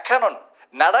കേട്ട് ചക്കാനോൻ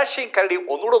നടാഷയും കരടിയും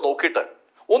ഒന്നുകൂടെ നോക്കിയിട്ട്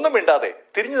ഒന്നും മിണ്ടാതെ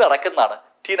തിരിഞ്ഞു നടക്കുന്നതാണ്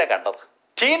ടീന കണ്ടത്.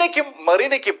 ടീനയ്ക്കും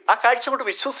മെറീനയ്ക്കും ആ കാഴ്ച കൊണ്ട്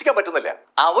വിശ്വസിക്കാൻ പറ്റുന്നില്ല.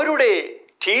 അവരുടെ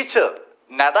ടീച്ചർ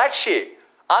നടാഷയെ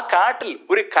ആ കാട്ടിൽ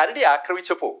ഒരു കരടി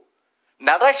ആക്രമിച്ചപ്പോ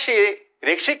നടാഷയെ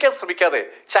രക്ഷിക്കാൻ ശ്രമിക്കാതെ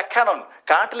ചക്കാനോൻ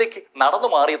കാട്ടിലേക്ക്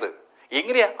നടന്നു മാറിയത്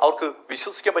എങ്ങനെയാ അവർക്ക്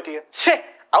വിശ്വസിക്കാൻ പറ്റുക? ശേ,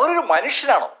 അവരൊരു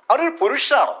മനുഷ്യനാണോ? അവരൊരു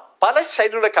പുരുഷനാണോ? പല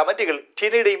ശൈലിയുള്ള കമന്റുകൾ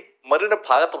ടീനയുടെയും മെറീനയുടെ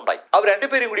ഭാഗത്തുണ്ടായി. അവർ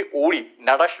രണ്ടുപേരും കൂടി ഓടി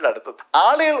നടാഷയുടെ അടുത്ത്.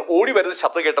 ആളുകൾ ഓടി വരുന്ന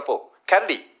ശബ്ദം കേട്ടപ്പോ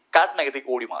കരടി കാട്ടിനകത്തേക്ക്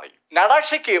ഓടി മാറി.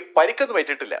 നടാഷയ്ക്ക് പരിക്കൊന്നും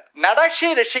ഏറ്റിട്ടില്ല.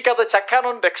 നടാഷയെ രക്ഷിക്കാതെ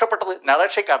ചക്കാനോൻ രക്ഷപ്പെട്ടത്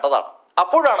നടാഷയെ കണ്ടതാണ്.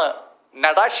 അപ്പോഴാണ്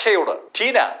നടാഷയോട്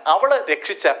ടീന അവളെ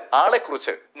രക്ഷിച്ച ആളെ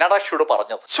കുറിച്ച് നടാഷയോട്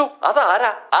പറഞ്ഞത്.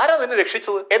 ആരാ നിന്നെ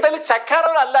രക്ഷിച്ചത്? എന്തായാലും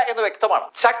ചക്കാനോൻ അല്ല എന്ന് വ്യക്തമാണ്.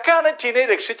 ചക്കാണ് ടീനയെ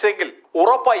രക്ഷിച്ചെങ്കിൽ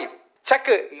ഉറപ്പായും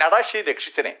ചക്ക് നടാഷയെ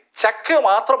രക്ഷിച്ചനെ. ചക്ക്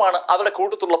മാത്രമാണ് അവരുടെ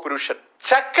കൂട്ടത്തുള്ള പുരുഷൻ.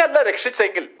 ചക്കല്ല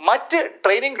രക്ഷിച്ചെങ്കിൽ മറ്റ്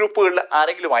ട്രെയിനിങ് ഗ്രൂപ്പുകളിൽ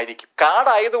ആരെങ്കിലും ആയിരിക്കും.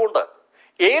 കാടായതുകൊണ്ട്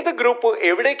ഏത് ഗ്രൂപ്പ്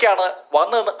എവിടേക്കാണ്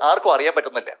വന്നതെന്ന് ആർക്കും അറിയാൻ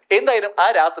പറ്റുന്നില്ല. എന്തായാലും ആ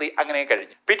രാത്രി അങ്ങനെ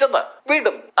കഴിഞ്ഞു. പിറ്റേന്ന്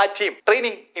വീണ്ടും ആ ടീം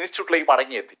ട്രെയിനിങ് ഇൻസ്റ്റിറ്റ്യൂട്ടിലേക്ക്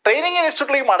മടങ്ങിയെത്തി. ട്രെയിനിങ്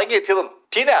ഇൻസ്റ്റിറ്റ്യൂട്ടിലേക്ക് മടങ്ങിയെത്തിയതും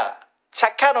ടീന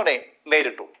ചക്കാനോനെ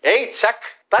നേരിട്ടു. ഏയ് ചക്ക്,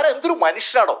 താൻ എന്തൊരു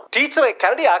മനുഷ്യനാണോ? ടീച്ചറെ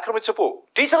കരടി ആക്രമിച്ചപ്പോ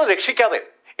ടീച്ചറെ രക്ഷിക്കാതെ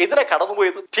ഇതിനെ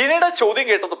കടന്നുപോയത്? ടീനയുടെ ചോദ്യം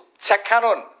കേട്ടതും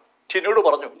ചക്കാനോൻ ടീനയോട്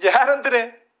പറഞ്ഞു, ഞാനെന്തിന്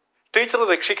ടീച്ചറെ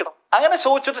രക്ഷിക്കണം? അങ്ങനെ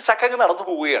ചോദിച്ചിട്ട് ചക്കങ്ങ് നടന്നു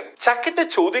പോവുകയാണ്. ചക്കിന്റെ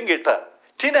ചോദ്യം കേട്ട്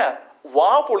ടീന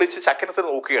വാ പൊളിച്ച് ചക്കനത്തിന്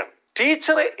നോക്കുകയാണ്.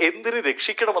 ടീച്ചറെ എന്തിനു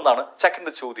രക്ഷിക്കണമെന്നാണ്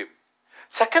ചക്കന്റെ ചോദ്യം.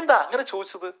 ചക്കെന്താ അങ്ങനെ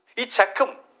ചോദിച്ചത്? ഈ ചക്കും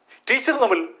ടീച്ചറും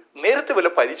തമ്മിൽ നേരത്തെ വല്ല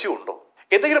പരിചയമുണ്ടോ?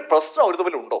 എന്തെങ്കിലും പ്രശ്നം അവർ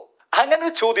തമ്മിൽ ഉണ്ടോ? അങ്ങനെ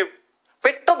ഒരു ചോദ്യം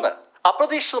പെട്ടെന്ന്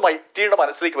അപ്രതീക്ഷിതമായി ടീയുടെ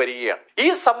മനസ്സിലേക്ക് വരികയാണ്. ഈ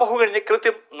സംഭവം കഴിഞ്ഞ്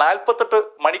കൃത്യം 48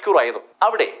 മണിക്കൂറായതും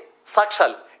അവിടെ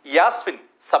സാക്ഷാൽ യാസ്മിൻ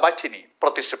സബാറ്റിനി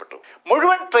പ്രത്യക്ഷപ്പെട്ടു.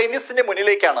 മുഴുവൻ ട്രെയിനീസിന്റെ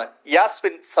മുന്നിലേക്കാണ്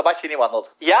യാസ്മിൻ സബാറ്റിനി വന്നത്.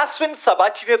 യാസ്മിൻ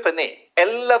സബാറ്റിനിയെ തന്നെ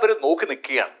എല്ലാവരും നോക്കി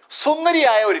നിൽക്കുകയാണ്.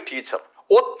 സുന്ദരിയായ ഒരു ടീച്ചർ,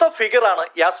 ഒത്ത ഫിഗറാണ്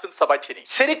യാസ്മിൻ സബാറ്റിനി.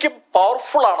 ശരിക്കും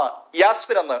പവർഫുൾ ആണ്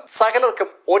യാസ്മിൻ എന്ന് സകലർക്കും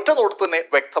ഒറ്റ നോട്ടത്തിൽ തന്നെ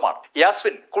വ്യക്തമാണ്.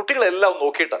 യാസ്മിൻ കുട്ടികളെല്ലാം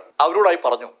നോക്കിയിട്ട് അവരോടായി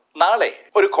പറഞ്ഞു, നാളെ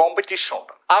ഒരു കോമ്പറ്റീഷൻ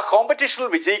ഉണ്ട്. ആ കോമ്പറ്റീഷനിൽ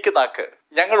വിജയിക്കുന്ന ആൾക്ക്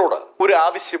ഞങ്ങളോട് ഒരു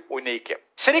ആവശ്യം ഉന്നയിക്കാം.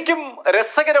 ശരിക്കും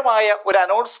രസകരമായ ഒരു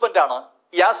അനൗൺസ്മെന്റ് ആണ്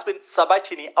യാസ്മിൻ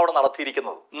സബാറ്റിനി അവിടെ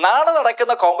നടത്തിയിരിക്കുന്നത്. നാളെ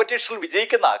നടക്കുന്ന കോമ്പറ്റീഷനിൽ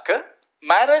വിജയിക്കുന്ന ആൾക്ക്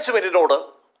മാനേജ്മെന്റിനോട്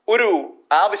ഒരു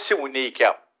ആവശ്യം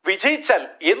ഉന്നയിക്കാം. വിജയിച്ചാൽ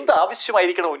എന്ത്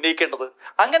ആവശ്യമായിരിക്കണം ഉന്നയിക്കേണ്ടത്?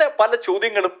 അങ്ങനെ പല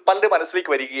ചോദ്യങ്ങളും പലരുടെ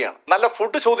മനസ്സിലേക്ക് വരികയാണ്. നല്ല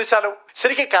ഫുഡ് ചോദിച്ചാലോ,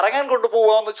 ശരിക്കും കറങ്ങാൻ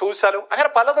കൊണ്ടുപോകാമെന്ന് ചോദിച്ചാലോ, അങ്ങനെ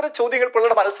പലതരം ചോദ്യങ്ങൾ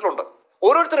പിള്ളേരുടെ മനസ്സിലുണ്ട്.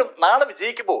 ഓരോരുത്തരും നാളെ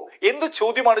വിജയിക്കുമ്പോൾ എന്ത്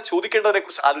ചോദ്യമാണ് ചോദിക്കേണ്ടതിനെ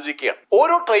കുറിച്ച് ആലോചിക്കുകയാണ്.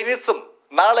 ഓരോ ട്രെയിനേഴ്സും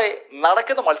നാളെ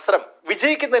നടക്കുന്ന മത്സരം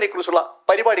വിജയിക്കുന്നതിനെ കുറിച്ചുള്ള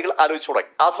പരിപാടികൾ ആലോചിച്ചു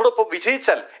തുടങ്ങി. അതോടൊപ്പം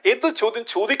വിജയിച്ചാൽ എന്ത് ചോദ്യം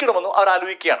ചോദിക്കണമെന്നും അവർ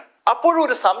ആലോചിക്കുകയാണ്. അപ്പോഴും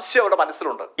ഒരു സംശയം അവരുടെ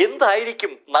മനസ്സിലുണ്ട്,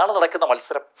 എന്തായിരിക്കും നാളെ നടക്കുന്ന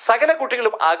മത്സരം? സകല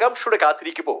കുട്ടികളും ആകാംക്ഷയോടെ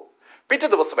കാത്തിരിക്കുമ്പോൾ പിറ്റേ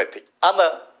ദിവസം എത്തി. അന്ന്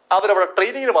അവരവിടെ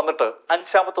ട്രെയിനിങ്ങിന് വന്നിട്ട്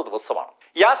 5ാമത്തെ ദിവസമാണ്.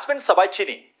 യാസ്മിൻ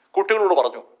സബാറ്റിനി കുട്ടികളോട്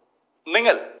പറഞ്ഞു,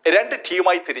 നിങ്ങൾ 2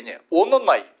 ടീമായി തിരിഞ്ഞ്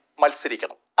ഒന്നൊന്നായി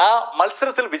മത്സരിക്കണം. ആ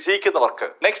മത്സരത്തിൽ വിജയിക്കുന്നവർക്ക്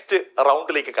നെക്സ്റ്റ്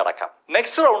റൗണ്ടിലേക്ക് കടക്കാം.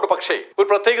 നെക്സ്റ്റ് റൗണ്ട് പക്ഷേ ഒരു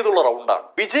പ്രത്യേകതയുള്ള റൗണ്ടാണ്.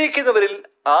 വിജയിക്കുന്നവരിൽ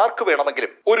ആർക്ക്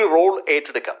വേണമെങ്കിലും ഒരു റോൾ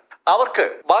ഏറ്റെടുക്കാം. അവർക്ക്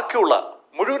ബാക്കിയുള്ള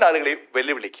മുഴുവൻ ആളുകളെയും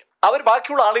വെല്ലുവിളിക്കും. അവർ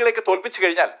ബാക്കിയുള്ള ആളുകളെയൊക്കെ തോൽപ്പിച്ചു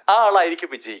കഴിഞ്ഞാൽ ആ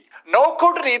ആളായിരിക്കും വിജയി.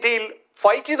 നോക്കൌട്ട് രീതിയിൽ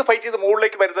ഫൈറ്റ് ചെയ്ത്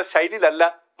മുകളിലേക്ക് വരുന്ന ശൈലിയിലല്ല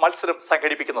മത്സരം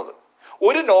സംഘടിപ്പിക്കുന്നത്.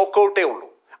 ഒരു നോക്കൌട്ടേ ഉള്ളൂ.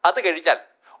 അത് കഴിഞ്ഞാൽ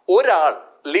ഒരാൾ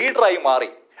ലീഡറായി മാറി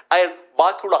അയാൾ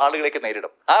ബാക്കിയുള്ള ആളുകളേക്ക്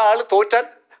നേരിടും. ആ ആള് തോറ്റാൽ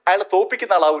അയാളെ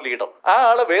തോപ്പിക്കുന്ന ആളാവും ലീഡർ. ആ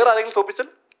ആള് വേറെ ആരെങ്കിലും തോപ്പിച്ചാൽ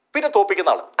പിന്നെ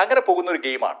തോപ്പിക്കുന്ന ആൾ. അങ്ങനെ പോകുന്ന ഒരു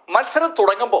ഗെയിമാണ്. മത്സരം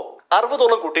തുടങ്ങുമ്പോൾ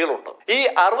 60ഓളം കുട്ടികളുണ്ട്. ഈ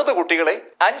 60 കുട്ടികളെ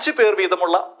 5 പേർ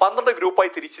വീതമുള്ള 12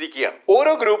 ഗ്രൂപ്പായി തിരിച്ചിരിക്കുകയാണ്.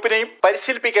 ഓരോ ഗ്രൂപ്പിനെയും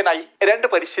പരിശീലിപ്പിക്കാനായി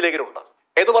 2 പരിശീലകരുണ്ട്.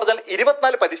 എന്ന് പറഞ്ഞാൽ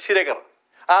 24 പരിശീലകർ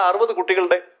ആ 60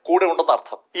 കുട്ടികളുടെ കൂടെ ഉണ്ടെന്ന്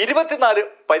അർത്ഥം. 24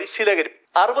 പരിശീലകരും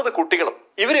 60 കുട്ടികളും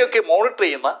ഇവരെയൊക്കെ മോണിറ്റർ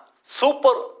ചെയ്യുന്ന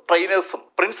സൂപ്പർ ട്രെയിനേഴ്സും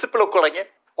പ്രിൻസിപ്പലും ഒക്കെ അടങ്ങിയ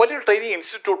വലിയൊരു ട്രെയിനിങ്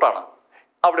ഇൻസ്റ്റിറ്റ്യൂട്ടാണ്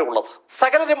അവിടെ ഉള്ളത്.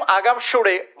 സകലരും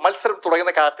ആകാംക്ഷയോടെ മത്സരം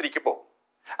തുടങ്ങുന്ന കാത്തിരിക്കുമ്പോൾ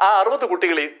ആ 60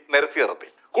 കുട്ടികളെയും നിരത്തി.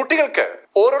 കുട്ടികൾക്ക്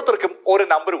ഓരോരുത്തർക്കും ഓരോ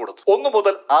നമ്പർ കൊടുത്തു. 1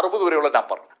 മുതൽ 60 വരെയുള്ള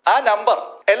നമ്പർ. ആ നമ്പർ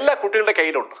എല്ലാ കുട്ടികളുടെ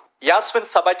കയ്യിലുണ്ട്. യാസ്മിൻ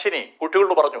സബാറ്റിനി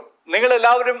കുട്ടികളോട് പറഞ്ഞു, നിങ്ങൾ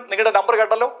എല്ലാവരും നിങ്ങളുടെ നമ്പർ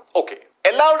കണ്ടല്ലോ, ഓക്കെ,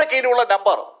 എല്ലാവരുടെ കയ്യിലുള്ള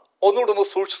നമ്പർ ഒന്നുകൂടെ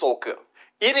സൂക്ഷിച്ചു നോക്കുക.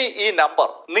 ഇനി ഈ നമ്പർ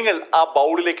നിങ്ങൾ ആ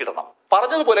ബൗളിലേക്ക് ഇടണം.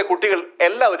 പറഞ്ഞതുപോലെ കുട്ടികൾ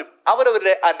എല്ലാവരും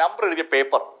അവരവരുടെ ആ നമ്പർ എഴുതിയ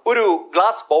പേപ്പർ ഒരു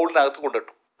ഗ്ലാസ് ബൗളിനകത്ത്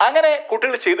കൊണ്ടിട്ടു. അങ്ങനെ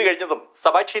കുട്ടികൾ ചെയ്തു കഴിഞ്ഞതും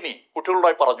സബാറ്റിനി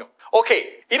കുട്ടികളോടായി പറഞ്ഞു, ഓക്കെ,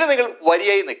 ഇനി നിങ്ങൾ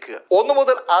വരിയായി നിൽക്കുക. 1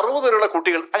 മുതൽ 60 വരെയുള്ള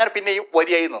കുട്ടികൾ അങ്ങനെ പിന്നെയും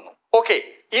വരിയായി നിന്നു. ഓക്കെ,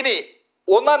 ഇനി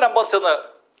 1ാം നമ്പർ ചെന്ന്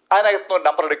അതിനകത്ത്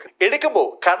നമ്പർ എടുക്കുമ്പോൾ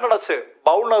കണ്ണടച്ച്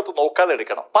ബൗളിനകത്ത് നോക്കാതെ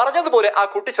എടുക്കണം. പറഞ്ഞതുപോലെ ആ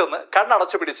കുട്ടി ചെന്ന്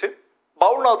കണ്ണടച്ച് പിടിച്ച്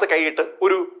ബൗളിനകത്ത് കൈയിട്ട്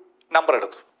ഒരു നമ്പർ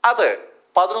എടുത്തു. അത്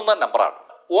 11ാം നമ്പറാണ്.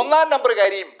 1ാം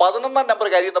നമ്പറുകാരിയും 11ാം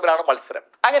നമ്പറുകാരിയും തമ്മിലാണ് മത്സരം.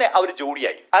 അങ്ങനെ അവർ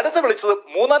ജോഡിയായി. അടുത്ത് വിളിച്ചത്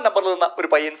 3ാം നമ്പറിൽ നിന്ന ഒരു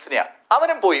പയ്യൻസിനെയാണ്.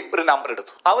 അവനും പോയി ഒരു നമ്പർ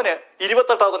എടുത്തു. അവന്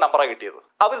 28ാമത്തെ നമ്പറാണ് കിട്ടിയത്.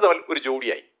 അവർ തമ്മിൽ ഒരു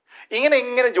ജോഡിയായി.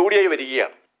 ഇങ്ങനെ ജോഡിയായി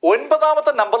വരികയാണ്.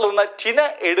 9ാമത്തെ നമ്പറിൽ നിന്ന് ടിന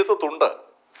എടുത്തിട്ടുണ്ട്.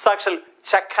 സാക്ഷാൽ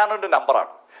ചക്കാനോന്റെ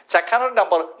നമ്പറാണ്. ചക്കാനോന്റെ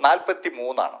നമ്പർ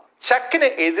 43 ചക്കിന്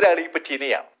എതിരാളി ഇപ്പൊ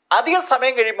ടിനയാണ്. അധികം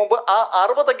സമയം കഴിയുമ്പോൾ ആ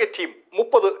 60 ടീം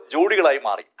 30 ജോഡികളായി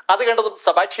മാറി. അത് കണ്ടതും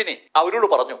സബാറ്റിനി അവരോട്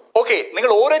പറഞ്ഞു, ഓക്കെ,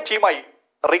 നിങ്ങൾ ഓരോ ടീമായി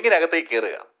റിങ്ങിനകത്തേക്ക്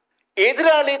കയറുക.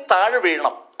 എതിരാളി താഴെ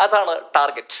വീഴണം, അതാണ്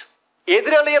ടാർഗറ്റ്.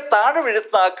 എതിരാളിയെ താഴെ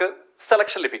വീഴുന്ന ആൾക്ക്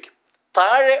സെലക്ഷൻ ലഭിക്കും.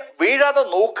 താഴെ വീഴാതെ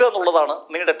നോക്കുക എന്നുള്ളതാണ്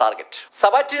നിങ്ങളുടെ ടാർഗറ്റ്.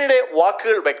 സബാറ്റിനിയുടെ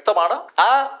വാക്കുകൾ വ്യക്തമാണ്.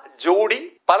 ആ ജോഡി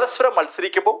പരസ്പരം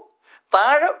മത്സരിക്കുമ്പോൾ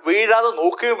താഴെ വീഴാതെ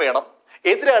നോക്കുകയും വേണം,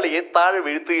 എതിരാളിയെ താഴെ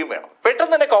വീഴ്ത്തുകയും വേണം.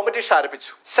 പെട്ടെന്ന് തന്നെ കോമ്പറ്റീഷൻ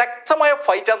ആരംഭിച്ചു. ശക്തമായ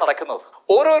ഫൈറ്റാണ് നടക്കുന്നത്.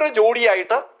 ഓരോരോ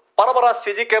ജോഡിയായിട്ട് പറ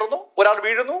സ്റ്റേജിൽ കയറുന്നു, ഒരാൾ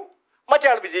വീഴുന്നു, മറ്റേ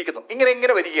ആൾ വിജയിക്കുന്നു.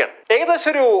 ഇങ്ങനെ വരികയാണ്. ഏകദേശം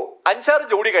ഒരു 5-6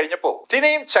 ജോഡി കഴിഞ്ഞപ്പോ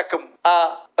ടിനയും ചക്കും ആ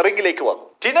റിംഗിലേക്ക് വന്നു.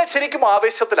 ടിന ശരിക്കും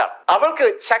ആവേശത്തിലാണ്. അവൾക്ക്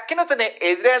ചക്കിനെ തന്നെ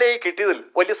എതിരാളിയായി കിട്ടിയതിൽ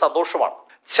വലിയ സന്തോഷമാണ്.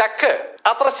 ചക്ക്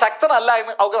അത്ര ശക്തനല്ല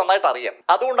എന്ന് അവൾക്ക് നന്നായിട്ട് അറിയാം.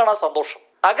 അതുകൊണ്ടാണ് ആ സന്തോഷം.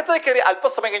 അകത്തേക്ക് കയറി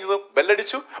അല്പസമയം കഴിഞ്ഞതും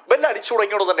ബെല്ലടിച്ചു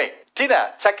തുടങ്ങിയോട് തന്നെ ടിന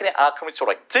ചക്കിനെ ആക്രമിച്ചു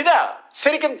തുടങ്ങി. ടിന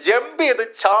ശരിക്കും ജമ്പ് ചെയ്ത്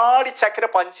ചാടി ചക്കിനെ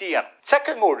പഞ്ച് ചെയ്യാണ്.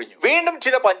 ചക്കങ്ങ് ഒഴിഞ്ഞു. വീണ്ടും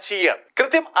ടിന പഞ്ച് ചെയ്യാണ്.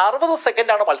 കൃത്യം 60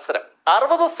 സെക്കൻഡാണ് മത്സരം.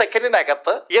 60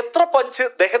 സെക്കൻഡിനകത്ത് എത്ര പഞ്ച്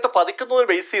ദേഹത്ത് പതിക്കുന്നതിന്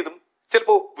ബേസ് ചെയ്തും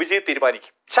ചിലപ്പോ വിജയം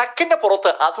തീരുമാനിക്കും. ചക്കിന്റെ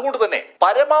പുറത്ത് അതുകൊണ്ട് തന്നെ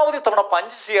പരമാവധി തവണ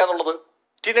പഞ്ച് ചെയ്യാന്നുള്ളത്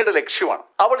ടിനയുടെ ലക്ഷ്യമാണ്.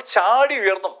 അവൾ ചാടി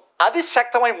ഉയർന്നും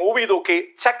അതിശക്തമായി മൂവ് ചെയ്തൊക്കെ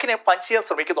ചക്കിനെ പഞ്ച് ചെയ്യാൻ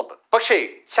ശ്രമിക്കുന്നുണ്ട്. പക്ഷേ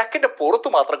ചക്കിന്റെ പുറത്ത്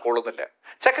മാത്രം കൊള്ളുന്നില്ല.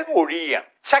 ചക്കങ്ങ് ഒഴിയുകയാണ്.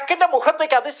 ചക്കിന്റെ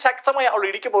മുഖത്തേക്ക് അതിശക്തമായി അവൾ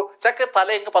ഇടിക്കുമ്പോൾ ചക്ക്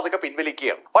തലയങ്ങ് പതുക്കെ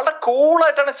പിൻവലിക്കുകയാണ്. വളരെ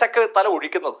കൂളായിട്ടാണ് ചക്ക് തല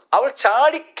ഒഴിക്കുന്നത്. അവൾ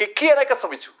ചാടി കിക്ക് ചെയ്യാനൊക്കെ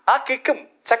ശ്രമിച്ചു. ആ കിക്കും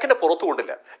ചക്കിന്റെ പുറത്ത്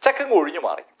കൊണ്ടില്ല. ചക്കങ്ങ് ഒഴിഞ്ഞു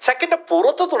മാറി. ചക്കിന്റെ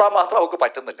പുറത്ത് തൊടാൻ മാത്രം അവൾക്ക്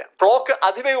പറ്റുന്നില്ല. ക്ലോക്ക്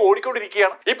അതിവേഗം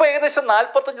ഓടിക്കൊണ്ടിരിക്കുകയാണ്. ഇപ്പൊ ഏകദേശം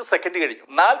 45 സെക്കൻഡ് കഴിഞ്ഞു.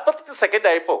 45 സെക്കൻഡ്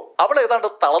ആയപ്പോ അവൾ ഏതാണ്ട്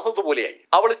തളർന്നതുപോലെയായി.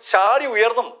 അവൾ ചാടി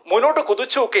ഉയർന്നും മുന്നോട്ട്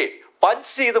കുതിച്ചുമൊക്കെ പഞ്ച്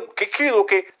ചെയ്തും കിക്ക്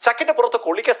ചെയ്തുമൊക്കെ ചക്കിന്റെ പുറത്ത്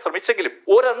കൊള്ളിക്കാൻ ശ്രമിച്ചെങ്കിലും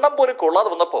ഒരെണ്ണം പോലും കൊള്ളാതെ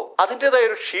വന്നപ്പോ അതിന്റേതായ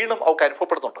ഒരു ക്ഷീണം അവൾക്ക്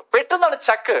അനുഭവപ്പെടുന്നുണ്ട്. പെട്ടെന്നാണ്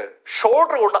ചക്ക്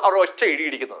ഷോൾഡർ കൊണ്ട് അവൾ ഒറ്റ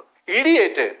ഇടിയിടിക്കുന്നത്.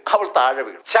 ഇടിയേറ്റ് അവൾ താഴെ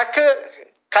വീണു. ചക്ക്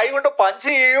കൈകൊണ്ട് പഞ്ച്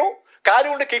ചെയ്യുകയോ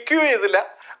കാലുകൊണ്ട് കിക്ക് ചെയ്യുകയോ ചെയ്തില്ല.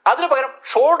 അതിനു പകരം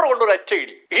ഷോൾഡർ കൊണ്ട് ഒരു ഒറ്റ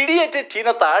ഇടിയേറ്റ് ടീന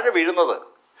താഴെ വീഴുന്നത്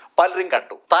പലരും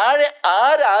കണ്ടു. താഴെ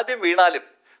ആരാദ്യം വീണാലും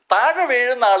താഴെ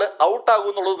വീഴുന്ന ആള് ഔട്ടാകും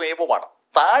എന്നുള്ളത് നിയമമാണ്.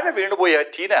 താഴെ വീണുപോയ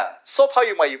ടീന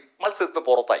സ്വാഭാവികമായും മത്സരത്തിന്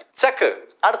പുറത്തായി. ചക്ക്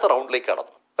അടുത്ത റൗണ്ടിലേക്ക്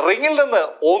കടന്നു. റിങ്ങിൽ നിന്ന്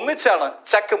ഒന്നിച്ചാണ്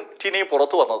ചക്കും ടീനയും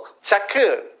പുറത്തു വന്നത്. ചക്ക്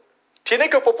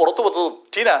ടീനയ്ക്കൊപ്പം പുറത്തു വന്നതും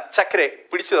ടീന ചക്കരെ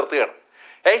പിടിച്ചു നിർത്തുകയാണ്.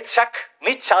 ഏയ് ചക്ക്,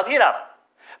 നീ ചതിയനാണ്.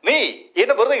 നീ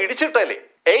എന്നെ വെറുതെ ഇടിച്ചിട്ടല്ലേ.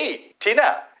 ഏയ് ടീന,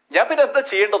 ഞാൻ പിന്നെ എന്താ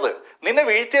ചെയ്യേണ്ടത്? നിന്നെ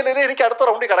വീഴ്ത്തിയാലേ എനിക്ക് അടുത്ത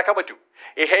റൗണ്ടിൽ കടക്കാൻ പറ്റൂ.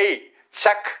 ഹേയ്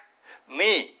ചക്ക്,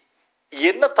 നീ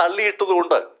എന്നെ തള്ളിയിട്ടത്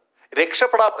കൊണ്ട്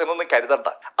രക്ഷപ്പെടാം എന്നൊന്നും കരുതണ്ട.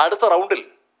 അടുത്ത റൗണ്ടിൽ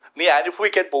നീ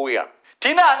അനുഭവിക്കാൻ പോവുകയാണ്.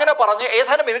 ടീന അങ്ങനെ പറഞ്ഞ്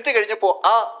ഏതാനും മിനിറ്റ് കഴിഞ്ഞപ്പോ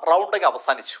ആ റൗണ്ടിങ്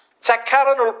അവസാനിച്ചു.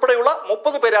 ചക്കാരൻ ഉൾപ്പെടെയുള്ള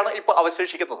 30 പേരാണ് ഇപ്പൊ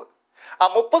അവശേഷിക്കുന്നത്. ആ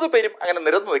 30 പേരും അങ്ങനെ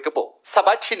നിരന്നു നിൽക്കുമ്പോ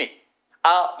സബാറ്റിനി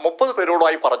ആ 30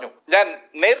 പേരോടായി പറഞ്ഞു, ഞാൻ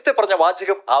നേരത്തെ പറഞ്ഞ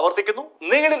വാചകം ആവർത്തിക്കുന്നു,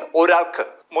 നിങ്ങളിൽ ഒരാൾക്ക്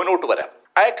മുന്നോട്ട് വരാം.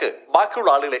 അയാൾക്ക് ബാക്കിയുള്ള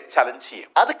ആളുകളെ ചലഞ്ച് ചെയ്യും.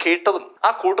 അത് കേട്ടതും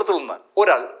ആ കൂട്ടത്തിൽ നിന്ന്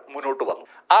ഒരാൾ മുന്നോട്ട് വന്നു.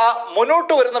 ആ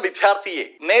മുന്നോട്ട് വരുന്ന വിദ്യാർത്ഥിയെ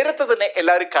നേരത്തെ തന്നെ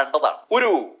എല്ലാവരും കണ്ടതാണ്.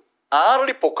 ഒരു 6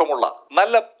 അടി പൊക്കമുള്ള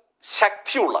നല്ല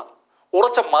ശക്തിയുള്ള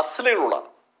ഉറച്ച മസിലുകളുള്ള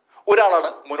ഒരാളാണ്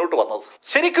മുന്നോട്ട് വന്നത്.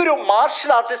 ശരിക്കും ഒരു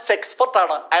മാർഷൽ ആർട്ടിസ്റ്റ്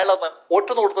എക്സ്പെർട്ടാണ് അയാളെന്ന് ഒറ്റ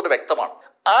നോട്ടത്തിന് വ്യക്തമാണ്.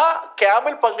 ആ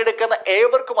ക്യാമ്പിൽ പങ്കെടുക്കുന്ന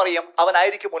ഏവർക്കും അറിയാം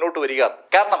അവനായിരിക്കും മുന്നോട്ട് വരിക.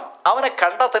 കാരണം അവനെ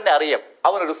കണ്ടാൽ തന്നെ അറിയാം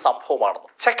അവനൊരു സംഭവമാണെന്ന്.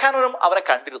 ചക്കാനോനും അവനെ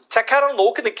കണ്ടിരുന്നു. ചക്കാനോൻ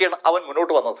നോക്കി നിൽക്കുകയാണ് അവൻ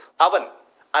മുന്നോട്ട് വന്നത്. അവൻ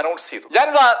അനൗൺസ് ചെയ്തു,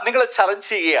 ഞാനിതാ നിങ്ങളെ ചലഞ്ച്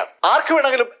ചെയ്യുകയാണ്, ആർക്ക്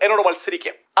വേണമെങ്കിലും എന്നോട്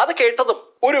മത്സരിക്കാം. അത് കേട്ടതും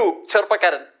ഒരു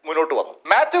ചെറുപ്പക്കാരൻ മുന്നോട്ട് വന്നു.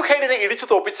 മാത്യു ഹെയ്ഡിനെ ഇടിച്ചു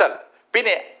തോപ്പിച്ചാൽ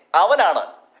പിന്നെ അവനാണ്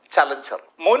ചലഞ്ചർ.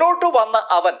 മുന്നോട്ട് വന്ന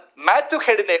അവൻ മാത്യു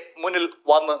ഹെയ്ഡിനെ മുന്നിൽ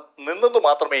വന്ന് നിന്നെന്ന്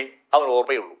മാത്രമേ അവൻ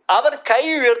ഓർമ്മയുള്ളൂ. അവൻ കൈ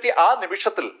ഉയർത്തി ആ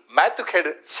നിമിഷത്തിൽ മാത്യു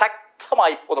ഹെയ്ഡ്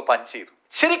ശക്തമായി ഒന്ന് പഞ്ച് ചെയ്തു.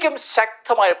 ശരിക്കും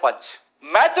ശക്തമായ പഞ്ച്.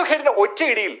 മാത്യു ഹെയ്ഡിന്റെ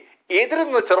ഒറ്റയിടിയിൽ എതിരിൽ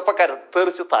നിന്ന് ചെറുപ്പക്കാരൻ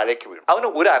തെറിച്ച് താഴേക്ക് വീണു. അവന്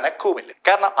ഒരു അനക്കവുമില്ല.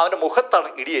 കാരണം അവന്റെ മുഖത്താണ്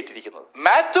ഇടിയേറ്റിരിക്കുന്നത്.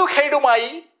 മാത്യു ഹെയ്ഡുമായി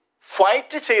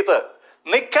ഫൈറ്റ് ചെയ്ത്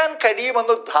നിൽക്കാൻ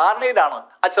കഴിയുമെന്ന ധാരണയിലാണ്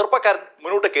ആ ചെറുപ്പക്കാരൻ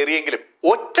മുന്നോട്ട് കയറിയെങ്കിലും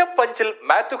ഒറ്റ പഞ്ചിൽ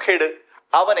മാത്യു ഹെയ്ഡ്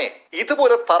അവനെ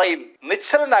ഇതുപോലെ തറയിൽ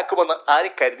നിശ്ചലനാക്കുമെന്ന്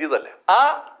ആരും കരുതിയതല്ല. ആ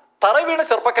തറ വീണ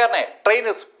ചെറുപ്പക്കാരനെ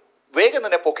ട്രെയിനേഴ്സ് വേഗം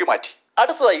തന്നെ പൊക്കി മാറ്റി.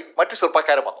 അടുത്തതായി മറ്റു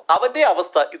ചെറുപ്പക്കാരൻ വന്നു. അവന്റെ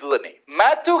അവസ്ഥ ഇത് തന്നെ.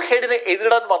 മാത്യു ഹെയ്ഡിനെ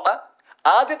എതിരിടാൻ വന്ന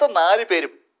ആദ്യത്തെ 4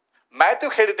 പേരും മാത്യു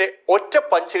ഹെയ്ഡിന്റെ ഒറ്റ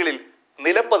പഞ്ചുകളിൽ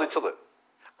നിലം പതിച്ചത്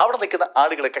അവിടെ നിൽക്കുന്ന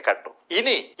ആളുകളൊക്കെ കണ്ടു.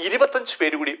 ഇനി 25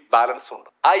 പേര് കൂടി ബാലൻസ് ഉണ്ട്.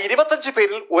 ആ 25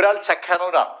 പേരിൽ ഒരാൾ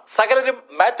ചക്കാനോനാണ്. സകലരും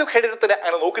മാത്യു ഹെയ്ഡിനെ തന്നെ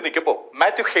അങ്ങനെ നോക്കി നിൽക്കുമ്പോൾ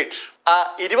മാത്യു ഹെയ്ഡ് ആ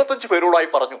 25 പേരോടായി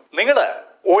പറഞ്ഞു, നിങ്ങള്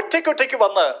ഒറ്റയ്ക്കൊറ്റയ്ക്ക്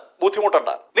വന്ന് ബുദ്ധിമുട്ടണ്ട,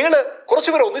 നിങ്ങള്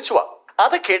കുറച്ചുപേർ ഒന്നിച്ചു വാ.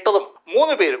 അത് കേട്ടതും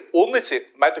 3 പേര് ഒന്നിച്ച്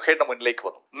മാത്യു ഹെയ്ഡിന്റെ മുന്നിലേക്ക്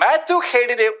വന്നു. മാത്യു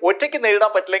ഹെയ്ഡിനെ ഒറ്റയ്ക്ക്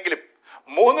നേരിടാൻ പറ്റില്ലെങ്കിലും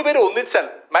 3 പേര് ഒന്നിച്ചാൽ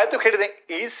മാത്യു ഹെയ്ഡിനെ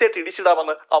ഈസിയായിട്ട്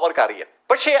ഇടിച്ചിടാമെന്ന് അവർക്കറിയാം.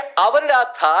 പക്ഷേ അവരുടെ ആ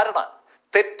ധാരണ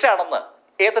തെറ്റാണെന്ന്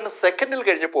ഏതാനും സെക്കൻഡിൽ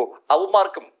കഴിഞ്ഞപ്പോൾ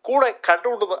അവന്മാർക്കും കൂടെ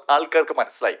കണ്ടുകൊണ്ടുന്ന ആൾക്കാർക്ക്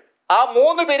മനസ്സിലായി. ആ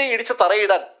 3 പേരെ ഇടിച്ച്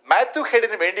തറയിടാൻ മാത്യു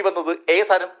ഹെയ്ഡിന് വേണ്ടി വന്നത്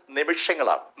ഏതാനും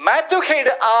നിമിഷങ്ങളാണ്. മാത്യു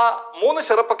ഹെയ്ഡ് ആ 3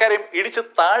 ചെറുപ്പക്കാരെയും ഇടിച്ച്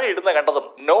താഴെ ഇടുന്ന കണ്ടതും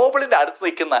നോബിളിന്റെ അടുത്ത്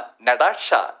നിൽക്കുന്ന നടാഷ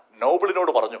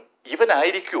നോബിളിനോട് പറഞ്ഞു,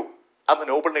 ഇവനായിരിക്കൂ അന്ന്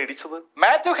നോബിളിനെ ഇടിച്ചത്.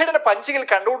 മാത്യു ഹെയ്ഡിന്റെ പഞ്ചികൾ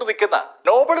കണ്ടുകൊണ്ട് നിൽക്കുന്ന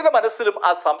നോബിളിന്റെ മനസ്സിലും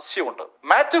ആ സംശയമുണ്ട്.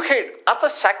 മാത്യു ഹെയ്ഡ് അത്ര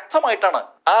ശക്തമായിട്ടാണ്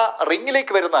ആ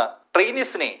റിങ്ങിലേക്ക് വരുന്ന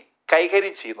ട്രെയിനീസിനെ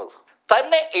കൈകാര്യം ചെയ്യുന്നത്.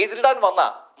 തന്നെ എതിരിടാൻ വന്ന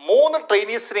 3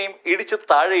 ട്രെയിനീസിനെയും ഇടിച്ച്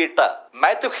താഴെയിട്ട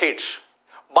മാത്യു ഹെയ്ഡ്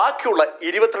ബാക്കിയുള്ള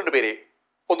 22 പേരെ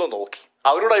ഒന്ന് നോക്കി.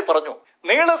 അവരോടായി പറഞ്ഞു,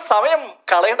 നിങ്ങൾ സമയം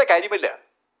കളയേണ്ട കാര്യമില്ല.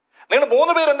 നിങ്ങൾ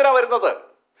 3 പേര് എന്തിനാ വരുന്നത്?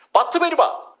 10 പേര് വാ.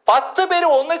 10 പേര്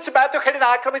ഒന്നിച്ച് മാത്യു ഹെയ്ഡിനെ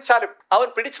ആക്രമിച്ചാലും അവൻ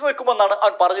പിടിച്ചു നിൽക്കുമെന്നാണ്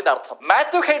അവൻ പറഞ്ഞതിന്റെ അർത്ഥം.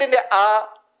 മാത്യു ഹെയ്ഡിന്റെ ആ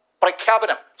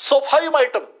പ്രഖ്യാപനം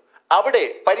സ്വാഭാവികമായിട്ടും അവിടെ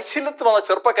പരിശീലനത്തിൽ വന്ന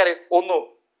ചെറുപ്പക്കാരെ ഒന്ന്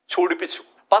ചൂടിപ്പിച്ചു.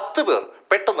 10 പേർ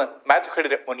പെട്ടെന്ന് മാത്യു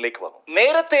ഹെയ്ഡിന്റെ മുന്നിലേക്ക് വന്നു.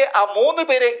 നേരത്തെ ആ 3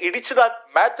 പേരെ ഇടിച്ചിടാൻ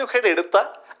മാത്യു ഹെയ്ഡ് എടുത്ത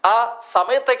ആ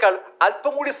സമയത്തേക്കാൾ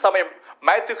അല്പം കൂടി സമയം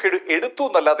മാത്യു ഹെയ്ഡ് എടുത്തു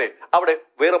എന്നല്ലാതെ അവിടെ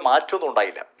വേറെ മാറ്റമൊന്നും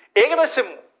ഉണ്ടായില്ല. ഏകദേശം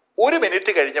 1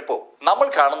 മിനിറ്റ് കഴിഞ്ഞപ്പോൾ നമ്മൾ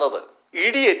കാണുന്നത്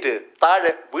ഇടിയേറ്റ്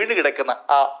താഴെ വീണ് കിടക്കുന്ന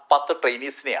ആ 10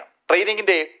 ട്രെയിനീസിനെയാണ്.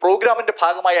 ട്രെയിനിങ്ങിന്റെ പ്രോഗ്രാമിന്റെ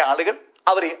ഭാഗമായ ആളുകൾ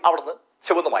അവരെ അവിടുന്ന്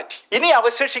ചുവന്നു മാറ്റി. ഇനി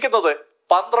അവശേഷിക്കുന്നത്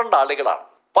 12 ആളുകളാണ്.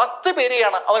 10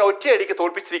 പേരെയാണ് അവൻ ഒറ്റയടിക്ക്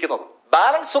തോൽപ്പിച്ചിരിക്കുന്നത്.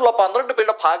 ബാലൻസ് ഉള്ള 12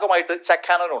 പേരുടെ ഭാഗമായിട്ട്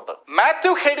ചക്കാനോനുണ്ട്.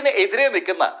 മാത്യു ഹെയ്ഡിന് എതിരെ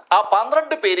നിൽക്കുന്ന ആ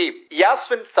 12 പേരെയും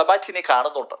യാസ്മിൻ സബാറ്റിനി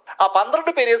കാണുന്നുണ്ട്. ആ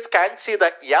 12 പേരെ സ്കാൻ ചെയ്ത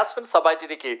യാസ്മിൻ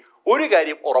സബാറ്റിനിക്ക് ഒരു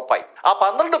കാര്യം ഉറപ്പായി, ആ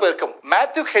 12 പേർക്കും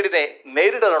മാത്യു ഹെയ്ഡിനെ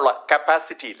നേരിടാനുള്ള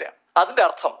കപ്പാസിറ്റി ഇല്ല. അതിന്റെ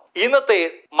അർത്ഥം ഇന്നത്തെ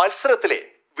മത്സരത്തിലെ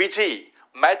വിജയി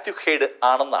മാത്യു ഹെയ്ഡ്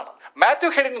ആണെന്നാണ്. മാത്യു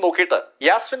ഹെയ്ഡിനെ നോക്കിയിട്ട്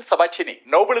യാസ്മിൻ സബാറ്റിനി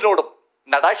നോബിളിനോടും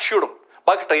നടാഷിയോടും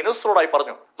ബാക്കി ട്രെയിനേഴ്സിനോടായി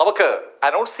പറഞ്ഞു, നമുക്ക്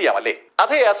അനൗൺസ് ചെയ്യാം അല്ലേ?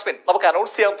 അതെ യാസ്മിൻ, നമുക്ക്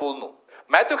അനൗൺസ് ചെയ്യാൻ തോന്നുന്നു,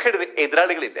 മാത്യു ഹെയ്ഡിന്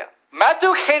എതിരാളികളില്ല. മാത്യു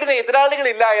ഹെയ്ഡിന്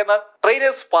എതിരാളികളില്ല എന്ന്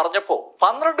ട്രെയിനേഴ്സ് പറഞ്ഞപ്പോ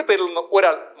 12 പേരിൽ നിന്ന്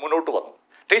ഒരാൾ മുന്നോട്ട് വന്നു.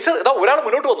 ടീച്ചർ ഇതാ ഒരാൾ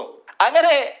മുന്നോട്ട് വന്നു.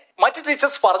 അങ്ങനെ മറ്റു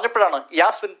ടീച്ചേഴ്സ് പറഞ്ഞപ്പോഴാണ്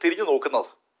യാസ്മിൻ തിരിഞ്ഞു നോക്കുന്നത്.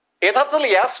 യഥാർത്ഥത്തിൽ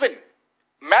യാസ്മിൻ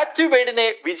മാത്യു ഹെയ്ഡിനെ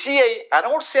വിജയായി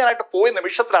അനൗൺസ് ചെയ്യാനായിട്ട് പോയ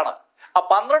നിമിഷത്തിലാണ് ആ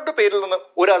 12 പേരിൽ നിന്ന്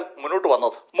ഒരാൾ മുന്നോട്ട്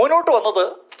വന്നത്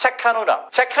ചക്കാനോനാണ്.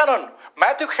 ചക്കാനോൻ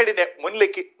മാത്യു ഹെയ്ഡിന്റെ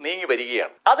മുന്നിലേക്ക് നീങ്ങി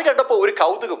വരികയാണ്. അത് കണ്ടപ്പോ ഒരു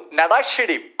കൗതുകം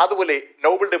നടാഷിയുടെയും അതുപോലെ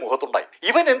നോബിളുടെ മുഖത്തുണ്ടായി.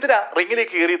 ഇവൻ എന്തിനാ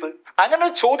റിങ്ങിലേക്ക് കയറിയത്? അങ്ങനെ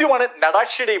ഒരു ചോദ്യമാണ്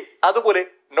നടാഷിയുടെയും അതുപോലെ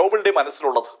നോബിളുടെ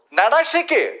മനസ്സിലുള്ളത്.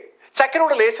 നടാഷയ്ക്ക്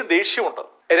ചക്കനോട് ലേശം ദേഷ്യമുണ്ട്.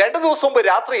 2 ദിവസം മുമ്പ്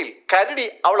രാത്രിയിൽ കരടി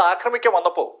അവളെ ആക്രമിക്കാൻ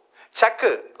വന്നപ്പോ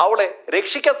ചക്ക് അവളെ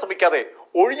രക്ഷിക്കാൻ ശ്രമിക്കാതെ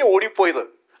ഒഴിഞ്ഞു ഓടിപ്പോയത്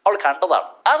അവൾ കണ്ടതാണ്.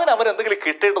 അതിന് അവൻ എന്തെങ്കിലും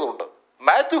കിട്ടേണ്ടതുണ്ട്.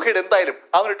 മാത്യു ഹെയ്ഡ് എന്തായാലും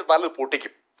അവനിട്ട് നല്ലത്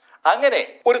പൊട്ടിക്കും. അങ്ങനെ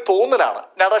ഒരു തോന്നലാണ്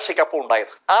നടാഷയ്ക്ക് അപ്പോൾ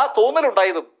ഉണ്ടായത്. ആ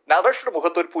തോന്നലുണ്ടായതും നടാഷയുടെ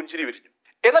മുഖത്ത് ഒരു പുഞ്ചിരി വിരിഞ്ഞു.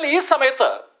 എന്നാൽ ഈ സമയത്ത്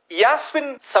യാസ്മിൻ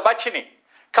സബാറ്റിനി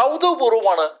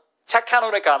കൗതുകപൂർവ്വമാണ്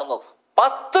ചക്കാനോനെ കാണുന്നത്.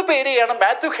 10 പേരെയാണ്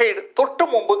മാത്യു ഹെയ്ഡ് തൊട്ടു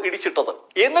മുമ്പ് ഇടിച്ചിട്ടത്.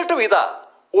 എന്നിട്ടും ഇതാ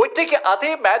ഒറ്റയ്ക്ക്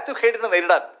അതേ മാത്യു ഹെയ്ഡിനെ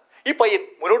നേരിടാൻ ഈ പയ്യൻ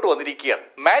മുന്നോട്ട് വന്നിരിക്കുകയാണ്.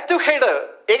 മാത്യു ഹെയ്ഡ്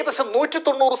ഏകദേശം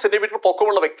 190 സെന്റിമീറ്റർ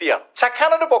പൊക്കമുള്ള വ്യക്തിയാണ്.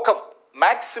 ചക്കാനോന്റെ പൊക്കം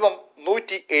മാക്സിമം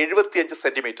 175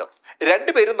 സെന്റിമീറ്റർ.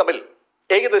 രണ്ടുപേരും തമ്മിൽ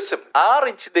ഏകദേശം 6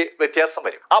 ഇഞ്ചിന്റെ വ്യത്യാസം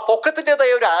വരും. ആ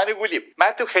പൊക്കത്തിൻ്റെതായ ഒരു ആനുകൂല്യം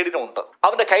മാത്യു ഹെയ്ഡിനും ഉണ്ട്.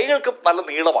 അവന്റെ കൈകൾക്കും നല്ല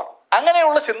നീളമാണ്.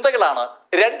 അങ്ങനെയുള്ള ചിന്തകളാണ്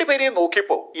രണ്ടുപേരെയും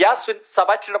നോക്കിയപ്പോ യാസ്മിൻ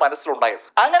സബാറ്റിയുടെ മനസ്സിലുണ്ടായത്.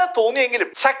 അങ്ങനെ തോന്നിയെങ്കിലും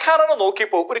ചക്കാനോനെ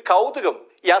നോക്കിയപ്പോ ഒരു കൗതുകം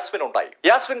യാസ്മിൻ ഉണ്ടായി.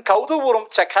 യാസ്മിൻ കൗതുകപൂർവ്വം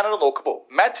ചക്കാനോനെ നോക്കുമ്പോ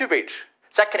മാത്യു ഹെയ്ഡ്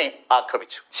ചക്കനെ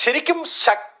ആക്രമിച്ചു. ശരിക്കും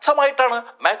ശക്തമായിട്ടാണ്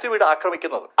മാത്യു ഹെയ്ഡ്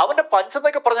ആക്രമിക്കുന്നത്. അവന്റെ പഞ്ച്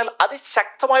എന്നൊക്കെ പറഞ്ഞാൽ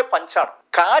അതിശക്തമായ പഞ്ചാണ്.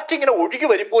 കാറ്റിങ്ങനെ ഒഴുകി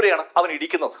വരുമ്പോലെയാണ് അവൻ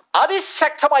ഇടിക്കുന്നത്.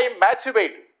 അതിശക്തമായി മാത്യു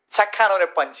ഹെയ്ഡ് ചക്കാനോനെ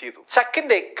പഞ്ച് ചെയ്തു.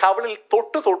 ചക്കിന്റെ കവിളിൽ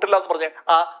തൊട്ടില്ല എന്ന് പറഞ്ഞ്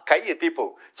ആ കൈ എത്തിയപ്പോ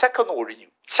ചക്കൊന്ന് ഒഴിഞ്ഞു.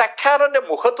 ചക്കാനോന്റെ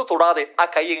മുഖത്ത് തൊടാതെ ആ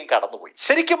കൈ അങ്ങ് കടന്നുപോയി.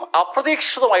 ശരിക്കും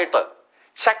അപ്രതീക്ഷിതമായിട്ട്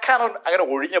ചക്കാനോൻ അങ്ങനെ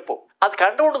ഒഴിഞ്ഞപ്പോ അത്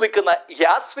കണ്ടുകൊണ്ട് നിൽക്കുന്ന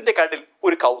യാസ്മിന്റെ കണ്ണിൽ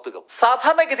ഒരു കൗതുകം.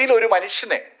 സാധാരണഗതിയിൽ ഒരു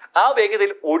മനുഷ്യന് ആ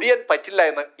വേഗതയിൽ ഒഴിയാൻ പറ്റില്ല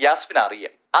എന്ന് യാസ്മിൻ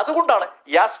അറിയാം. അതുകൊണ്ടാണ്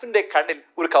യാസ്മിന്റെ കണ്ണിൽ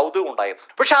ഒരു കൗതുകം ഉണ്ടായത്.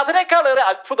 പക്ഷെ അതിനേക്കാളേറെ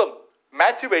അത്ഭുതം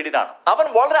മാത്യു ഹെയ്ഡിനാണ്. അവൻ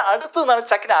വളരെ അടുത്ത് നിന്നാണ്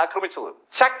ചക്കിനെ ആക്രമിച്ചത്.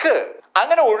 ചക്ക്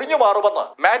അങ്ങനെ ഒഴിഞ്ഞു മാറുമെന്ന്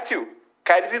മാത്യു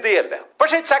കരുതിയതേയല്ല.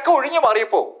 പക്ഷെ ചക്ക ഒഴിഞ്ഞു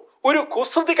മാറിയപ്പോ ഒരു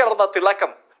കുസൃതി കലർന്ന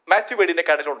തിളക്കം മാത്യു ഹെയ്ഡിന്റെ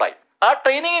കണ്ണിലുണ്ടായി. ആ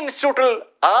ട്രെയിനിങ് ഇൻസ്റ്റിറ്റ്യൂട്ടിൽ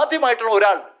ആദ്യമായിട്ടാണ്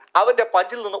ഒരാൾ അവന്റെ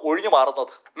പഞ്ചിൽ നിന്ന് ഒഴിഞ്ഞു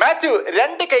മാറുന്നത്. മാത്യു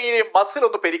 2 കൈയിലെയും മസിൽ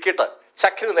ഒന്ന് പെരുക്കിയിട്ട്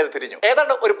ചക്കിന് നേരെ തിരിഞ്ഞു.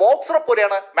 ഏതാണ്ട് ഒരു ബോക്സറെ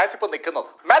പോലെയാണ് മാത്യു ഇപ്പൊ നിൽക്കുന്നത്.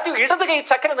 മാത്യു ഇടത് കൈ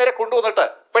ചക്കിന് നേരെ കൊണ്ടുവന്നിട്ട്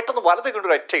പെട്ടെന്ന് വലത്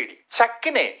കൊണ്ടൊരു ഒറ്റ ഇടി.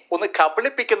 ചക്കിനെ ഒന്ന്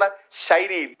കബളിപ്പിക്കുന്ന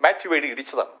ശൈലിയിൽ മാത്യു ഹെയ്ഡ്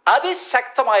ഇടിച്ചതാണ്.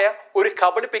 അതിശക്തമായ ഒരു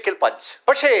കബളിപ്പിക്കൽ പഞ്ച്.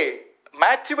 പക്ഷേ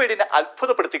മാത്യു ഹെയ്ഡിനെ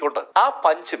അത്ഭുതപ്പെടുത്തിക്കൊണ്ട് ആ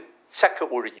പഞ്ചും ചക്ക്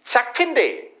ഒഴിഞ്ഞു. ചക്കിന്റെ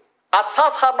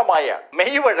അസാധാരണമായ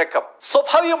മെയ്വഴക്കം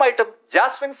സ്വാഭാവികമായിട്ടും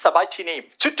ജാസ്മിൻ സബാറ്റിനെയും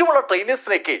ചുറ്റുമുള്ള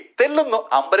ട്രെയിനേഴ്സിനെയൊക്കെ തെല്ലൊന്ന്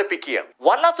അമ്പരപ്പിക്കുകയാണ്.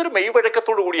 വല്ലാത്തൊരു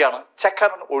മെയ്വഴക്കത്തോടു കൂടിയാണ്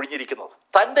ചക്കാനോൻ ഒഴിഞ്ഞിരിക്കുന്നത്.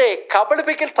 തന്റെ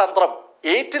കബളിപ്പിക്കൽ തന്ത്രം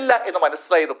ഏറ്റില്ല എന്ന്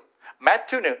മനസ്സിലായതും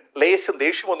മാത്യുവിന് ലേശം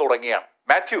ദേഷ്യം വന്നു തുടങ്ങിയാണ്.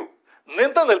 മാത്യു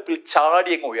നിന്ന നിൽപ്പിൽ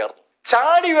ചാടിയങ്ങ് ഉയർന്നു.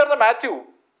 ചാടി ഉയർന്ന മാത്യു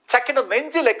ചക്കിന്റെ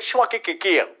നെഞ്ച് ലക്ഷ്യമാക്കി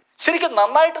കിക്കുകയാണ്. ശരിക്കും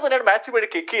നന്നായിട്ട് തന്നെയാണ് മാത്യു ഹെയ്ഡ്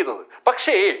കിക്ക് ചെയ്തത്.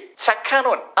 പക്ഷേ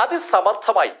ചക്കാനോൻ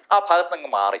അതിസമർത്ഥമായി ആ ഭാഗത്ത് നിന്ന്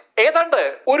മാറി. ഏതാണ്ട്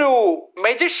ഒരു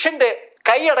മജിഷ്യന്റെ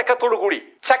കൈയടക്കത്തോടു കൂടി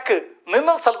ചക്ക്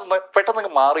നിന്ന സ്ഥലത്ത് നിന്ന്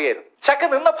പെട്ടെന്ന് മാറിയായിരുന്നു. ചക്ക്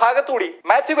നിന്ന ഭാഗത്തുകൂടി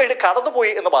മാത്യു ഹെയ്ഡ്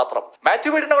കടന്നുപോയി എന്ന് മാത്രം.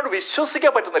 മാത്യു ഹെയ്ഡിനെ കൊണ്ട്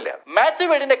വിശ്വസിക്കാൻ പറ്റുന്നില്ല. മാത്യു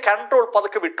ഹെയ്ഡിന്റെ കൺട്രോൾ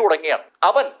പതുക്കെ വിട്ടു തുടങ്ങിയാണ്.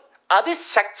 അവൻ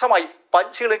അതിശക്തമായി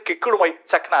പഞ്ചുകളും കിക്കുകളുമായി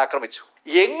ചക്കനെ ആക്രമിച്ചു.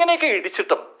 എങ്ങനെയൊക്കെ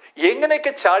ഇടിച്ചിട്ടും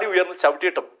എങ്ങനെയൊക്കെ ചാടി ഉയർന്ന്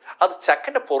ചവിട്ടിയിട്ടും അത്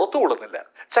ചക്കന്റെ പുറത്തു കൊള്ളുന്നില്ല.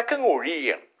 ചക്കങ്ങ്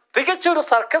ഒഴിയുകയാണ്. തികച്ചൊരു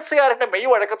സർക്കസുകാരന്റെ മെയ്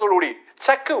വഴക്കത്തോടുകൂടി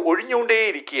ചക്ക്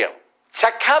ഒഴിഞ്ഞുകൊണ്ടേയിരിക്കുകയാണ്.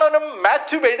 ചക്കാനോനും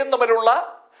മാത്യു ഹെയ്ഡും തമ്മിലുള്ള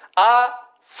ആ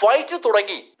ഫൈറ്റ്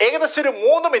തുടങ്ങി ഏകദേശം ഒരു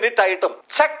 3 മിനിറ്റ് ആയിട്ടും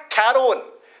ചക്കാനോൻ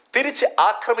തിരിച്ച്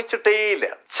ആക്രമിച്ചിട്ടേയില്ല.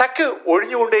 ചക്ക്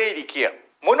ഒഴിഞ്ഞുകൊണ്ടേയിരിക്കുകയാണ്.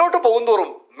 മുന്നോട്ട് പോകുന്തോറും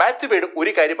മാത്യു ഹെയ്ഡ്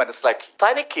ഒരു കാര്യം മനസ്സിലാക്കി.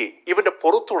 തനിക്ക് ഇവന്റെ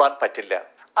പുറത്തുവിടാൻ പറ്റില്ല.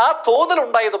 ആ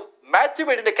തോന്നലുണ്ടായതും മാത്യു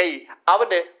ഹെയ്ഡിന്റെ കൈ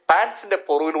അവന്റെ പാൻസിന്റെ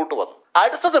പുറകിലോട്ട് വന്നു.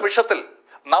 അടുത്ത നിമിഷത്തിൽ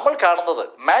നമ്മൾ കാണുന്നത്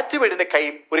മാത്യു ഹെയ്ഡിന്റെ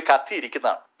കയ്യിൽ ഒരു കത്തി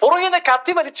ഇരിക്കുന്നതാണ്. പുറകിൽ നിന്ന്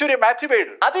കത്തി വലിച്ചൊരു മാത്യു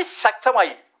ഹെയ്ഡ്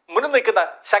അതിശക്തമായി മുന്നിൽ നിൽക്കുന്ന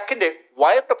ചക്കിന്റെ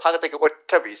വയറിന്റെ ഭാഗത്തേക്ക്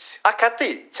ഒറ്റ വീശി ആ കത്തി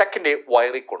ചക്കിന്റെ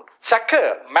വയറിൽ കൊണ്ടു. ചക്ക്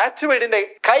മാത്യു വെയ്ഡിന്റെ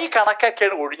കൈ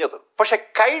കണക്കാക്കിയാണ് ഒഴിഞ്ഞത്. പക്ഷെ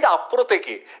കൈയുടെ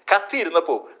അപ്പുറത്തേക്ക് കത്തി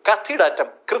ഇരുന്നപ്പോ കത്തിയുടെ അറ്റം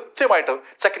കൃത്യമായിട്ട്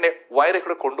ചക്കിന്റെ വയറിൽ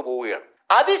കൂടെ കൊണ്ടുപോവുകയാണ്.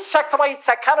 അതിശക്തമായി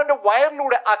ചക്കാനോന്റെ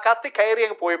വയറിലൂടെ ആ കത്തി കയറി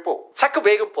അങ്ങ് പോയപ്പോ ചക്ക്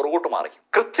വേഗം പുറകോട്ട് മാറി.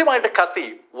 കൃത്യമായിട്ട് കത്തി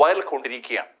വയറിൽ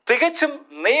കൊണ്ടിരിക്കുകയാണ്. തികച്ചും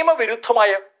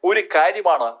നിയമവിരുദ്ധമായ ഒരു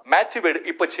കാര്യമാണ് മാത്യു വെയ്ഡ്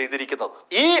ഇപ്പൊ ചെയ്തിരിക്കുന്നത്.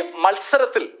 ഈ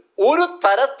മത്സരത്തിൽ ഒരു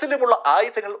തരത്തിലുമുള്ള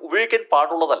ആയുധങ്ങൾ ഉപയോഗിക്കാൻ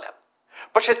പാടുള്ളതല്ല.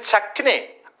 പക്ഷെ ചക്കിനെ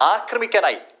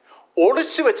ആക്രമിക്കാനായി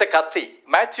ഒളിച്ചു വെച്ച കത്തി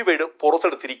മാത്യു വെയ്ഡ്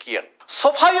പുറത്തെടുത്തിരിക്കുകയാണ്.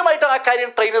 സ്വാഭാവികമായിട്ട് ആ കാര്യം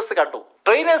ട്രെയിനേഴ്സ് കണ്ടു.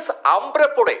 ട്രെയിനേഴ്സ്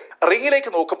അമ്പരപ്പോടെ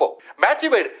റിങ്ങിലേക്ക് നോക്കുമ്പോൾ മാത്യു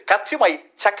വെയ്ഡ് കത്തിയുമായി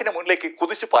ചക്കിന്റെ മുന്നിലേക്ക്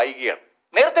കുതിച്ചു പായുകയാണ്.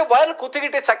 നേരത്തെ വയറിൽ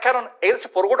കുത്തിക്കിട്ടിയ ചക്കാനോൻ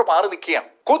ഏകദേശം പുറകോട്ട് മാറി നിൽക്കുകയാണ്.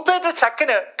 കുത്തേറ്റ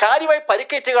ചക്കിന് കാര്യമായി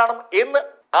പരിക്കേറ്റ് കാണും എന്ന്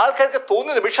ആൾക്കാർക്ക്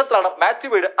തോന്നിയ നിമിഷത്തിലാണ് മാത്യു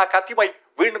വെയ്ഡ് ആ കത്തിയുമായി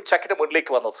വീണ്ടും ചക്കിന്റെ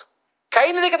മുന്നിലേക്ക് വന്നത്.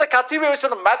 കയ്യിലിരിക്കുന്ന കത്തി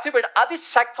ഉപയോഗിച്ചുകൊണ്ട് മാത്യു വെയ്ഡ്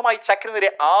അതിശക്തമായി ചക്കിന് നേരെ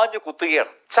ആഞ്ഞു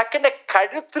കുത്തുകയാണ്. ചക്കിന്റെ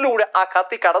കഴുത്തിലൂടെ ആ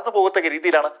കത്തി കടന്നു പോകത്തക്ക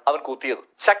രീതിയിലാണ് അവൻ കുത്തിയത്.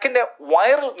 ചക്കിന്റെ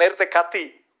വയറിൽ നേരത്തെ കത്തി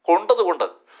കൊണ്ടതുകൊണ്ട്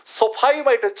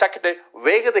സ്വാഭാവികമായിട്ട് ചക്കിന്റെ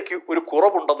വേഗതയ്ക്ക് ഒരു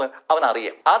കുറവുണ്ടെന്ന് അവൻ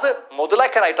അറിയാം. അത്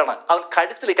മുതലാക്കാനായിട്ടാണ് അവൻ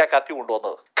കഴുത്തിലേക്ക് ആ കത്തി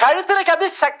കൊണ്ടുവന്നത്. കഴുത്തിലേക്ക്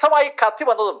അതിശക്തമായി കത്തി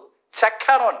വന്നതും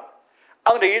ചക്കാനോൻ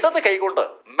അവന്റെ ഇടത് കൈകൊണ്ട്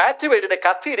മാത്യു വെയ്ഡിന്റെ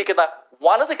കത്തിയിരിക്കുന്ന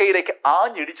വലത് കൈയിലേക്ക്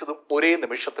ആഞ്ഞിടിച്ചതും ഒരേ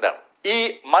നിമിഷത്തിലാണ്. ഈ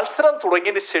മത്സരം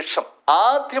തുടങ്ങിയതിന് ശേഷം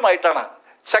ആദ്യമായിട്ടാണ്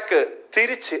ചക്ക്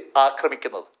തിരിച്ച്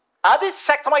ആക്രമിക്കുന്നത്.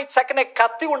 അതിശക്തമായി ചക്കിനെ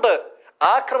കത്തി കൊണ്ട്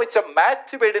ആക്രമിച്ച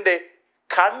മാത്യു വെയ്ഡിന്റെ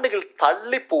കണ്ണുകൾ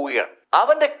തള്ളിപ്പോവുകയാണ്.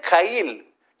 അവന്റെ കയ്യിൽ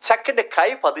ചക്കിന്റെ കൈ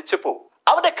പതിച്ചപ്പോ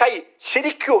അവന്റെ കൈ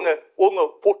ശരിക്കും ഒന്ന്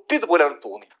പൊട്ടിയതുപോലെ അവന്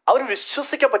തോന്നി. അവന്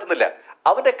വിശ്വസിക്കാൻ പറ്റുന്നില്ല.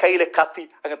 അവന്റെ കയ്യിലെ കത്തി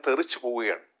അങ്ങ് തെറിച്ചു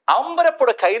പോവുകയാണ്.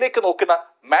 അമ്പരപ്പോടെ കയ്യിലേക്ക് നോക്കുന്ന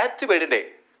മാത്യു വെയ്ഡിന്റെ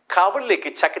കവളിലേക്ക്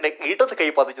ചക്കിന്റെ ഇടത് കൈ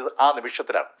പതിച്ചത് ആ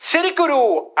നിമിഷത്തിലാണ്. ശരിക്കൊരു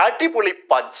അടിപൊളി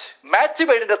പഞ്ച്. മാത്യു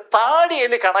വെയ്ഡിന്റെ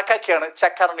താടിയിൽ കണക്കാക്കിയാണ്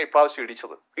ചക്കാനോൻ ഇപ്രാവശ്യം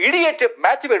ഇടിച്ചത്. ഇടിയേറ്റ്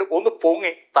മാത്യു വെയ്ഡ് ഒന്ന്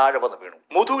പൊങ്ങി താഴെ വന്ന് വീണു.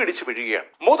 മുതുകിടിച്ച് വീഴുകയാണ്.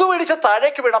 മുതുകിടിച്ച്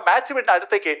താഴേക്ക് വീണ മാത്യു വെയ്ഡിന്റെ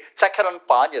അടുത്തേക്ക് ചക്കാനോൻ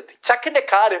പാഞ്ഞെത്തി. ചക്കിന്റെ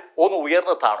കാല് ഒന്ന്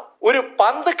ഉയർന്ന് താണു. ഒരു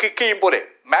പന്ത് കിക്ക് ചെയ്യും പോലെ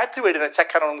മാത്യു വെയ്ഡിനെ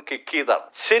ചക്കാനോൻ കിക്ക് ചെയ്താണ്.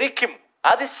 ശരിക്കും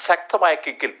അതിശക്തമായ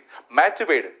കിക്കിൽ മാത്യു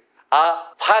വെയ്ഡ് ആ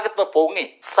ഭാഗത്ത് പൊങ്ങി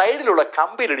സൈഡിലുള്ള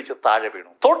കമ്പിയിലിടിച്ച് താഴെ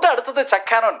വീണു. തൊട്ടടുത്തത്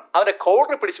ചക്കാനോൻ അവന്റെ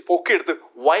കോളറിൽ പിടിച്ച് പൊക്കിയെടുത്ത്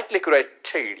വയറ്റിലേക്ക് ഒരു ഒറ്റ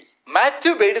ഇടി.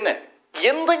 മാത്യു വെയ്ഡിന്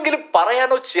എന്തെങ്കിലും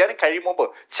പറയാനോ ചെയ്യാനോ കഴിയുമ്പോ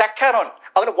ചക്കാനോൻ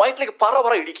അവന് വയറ്റിലേക്ക്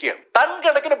പറ ഇടിക്കുകയാണ്. ടൺ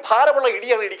കണക്കിന് ഭാരമുള്ള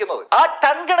ഇടിയാണ് ഇടിക്കുന്നത്. ആ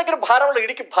ടൺ കണക്കിന് ഭാരമുള്ള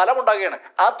ഇടിക്ക് ഫലമുണ്ടാകുകയാണ്.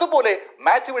 അതുപോലെ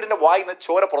മാത്യു വെയ്ഡിന്റെ വായിന്ന്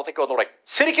ചോര പുറത്തേക്ക് വന്നു തുടങ്ങി.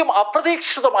 ശരിക്കും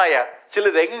അപ്രതീക്ഷിതമായ ചില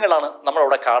രംഗങ്ങളാണ് നമ്മൾ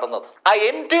അവിടെ കാണുന്നത്. ആ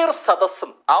എൻറ്റയർ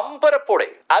സദസ്സും അമ്പരപ്പോടെ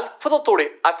അത്ഭുതത്തോടെ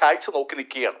ആ കാഴ്ച നോക്കി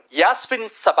നിൽക്കുകയാണ്. യാസ്മിൻ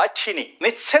സബാറ്റിനി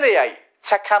നിശ്ചലയായി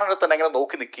ചക്കാനോനെ തന്നെ അങ്ങനെ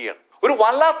നോക്കി നിൽക്കുകയാണ്. ഒരു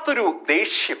വല്ലാത്തൊരു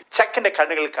ദേഷ്യം ചക്കിന്റെ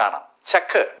കണ്ണുകളിൽ കാണാം.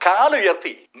 ചക്ക്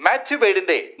കാലുയർത്തി മാത്യു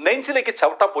വെയ്ഡിന്റെ നെഞ്ചിലേക്ക്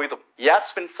ചവിട്ടാൻ പോയതും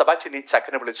യാസ്മിൻ സബാറ്റിനി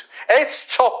ചക്കിനെ വിളിച്ചു.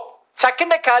 സ്റ്റോപ്പ്.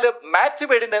 ചക്കിന്റെ കാല് മാത്യു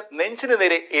വെയ്ഡിന്റെ നെഞ്ചിന്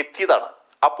നേരെ എത്തിയതാണ്.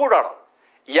 അപ്പോഴാണ്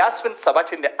യാസ്മിൻ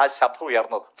സബാറ്റിന്റെ ആ ശബ്ദം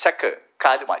ഉയർന്നത്. ചക്ക്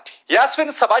കാല് മാറ്റി. യാസ്മിൻ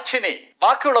സബാറ്റിനി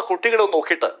ബാക്കിയുള്ള കുട്ടികളെ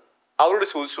നോക്കിയിട്ട് അവരോട്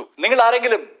ചോദിച്ചു, നിങ്ങൾ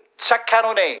ആരെങ്കിലും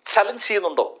ചക്കാനോനെ ചലഞ്ച്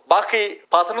ചെയ്യുന്നുണ്ടോ? ബാക്കി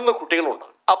 11 കുട്ടികളുണ്ട്.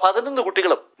 ആ 11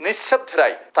 കുട്ടികളും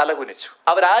നിശബ്ദരായി തലകുനിച്ചു.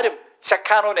 അവരാരും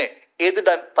ചക്കാനോനെ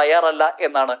എതിരാൻ തയ്യാറല്ല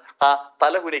എന്നാണ് ആ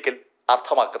തലകുനിക്കൽ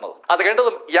അർത്ഥമാക്കുന്നത്. അത്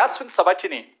കണ്ടതും യാസ്മിൻ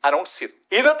സബാറ്റിനി അനൗൺസ് ചെയ്തു,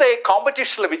 ഇന്നത്തെ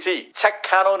കോമ്പറ്റീഷനിലെ വിജയി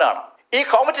ചക്കാനോനാണ്. ഈ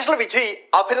കോമ്പറ്റീഷനിലെ വിജയി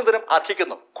അഭിനന്ദനം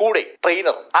അർഹിക്കുന്നു, കൂടെ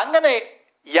ട്രെയിനർ. അങ്ങനെ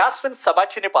യാസ്മിൻ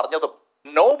സബാറ്റിനി പറഞ്ഞതും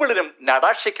നോബിളിനും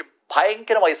നടാഷയ്ക്കും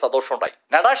ഭയങ്കരമായി സന്തോഷമുണ്ടായി.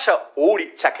 നടാഷ ഓടി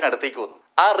ചക്കിനടുത്തേക്ക് വന്നു.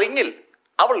 ആ റിങ്ങിൽ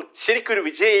അവൾ ശരിക്കൊരു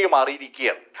വിജയിയായി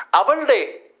മാറിയിരിക്കുകയാണ്. അവളുടെ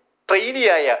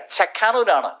ട്രെയിനിയായ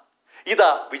ചക്കാനോനാണ്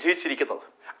ഇതാ വിജയിച്ചിരിക്കുന്നത്.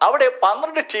 അവിടെ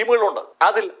 12 ടീമുകളുണ്ട്.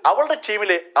 അതിൽ അവളുടെ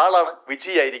ടീമിലെ ആളാണ്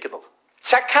വിജയിയായിരിക്കുന്നത്.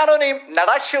 ചക്കാനോനെയും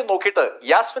നടാഷയും നോക്കിയിട്ട്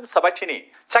യാസ്മിൻ സബാറ്റിനി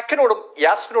ചക്കനോടും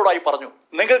യാസ്മിനോടായി പറഞ്ഞു,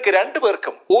 നിങ്ങൾക്ക് 2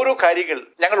 പേർക്കും ഓരോ കാര്യങ്ങൾ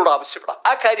ഞങ്ങളോട് ആവശ്യപ്പെടാം.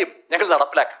 ആ കാര്യം ഞങ്ങൾ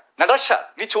നടപ്പിലാക്കാം. നടാഷ,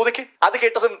 നീ ചോദിക്കേ. അത്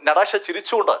കേട്ടതും നടാഷ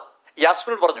ചിരിച്ചുകൊണ്ട്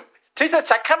യാസ്മിനോട് പറഞ്ഞു, ടീച്ചർ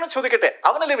ചക്കാനോൻ ചോദിക്കട്ടെ,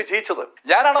 അവനല്ലേ വിജയിച്ചത്?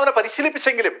 ഞാനാണ് അവനെ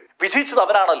പരിശീലിപ്പിച്ചെങ്കിലും വിജയിച്ചത്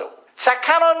അവനാണല്ലോ.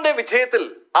 ചക്കാനോന്റെ വിജയത്തിൽ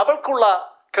അവൾക്കുള്ള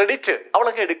ക്രെഡിറ്റ്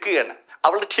അവളങ്ങ് എടുക്കുകയാണ്.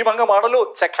 അവളുടെ ടീം അംഗമാണല്ലോ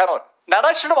ചക്കാനോൻ.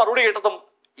 നടാഷയുടെ മറുപടി കേട്ടതും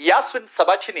യാസ്മിൻ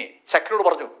സബാറ്റിനി ചക്കിനോട്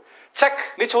പറഞ്ഞു, ചക്ക്,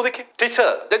 നീ ചോദിക്കേ. ടീച്ചർ,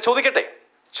 ഞാൻ ചോദിക്കട്ടെ?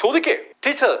 ചോദിക്കേ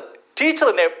ടീച്ചർ. ടീച്ചർ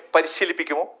എന്നെ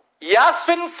പരിശീലിപ്പിക്കുമോ?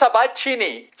 യാസ്മിൻ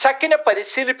സബാറ്റിനി ചക്കിനെ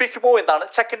പരിശീലിപ്പിക്കുമോ എന്നാണ്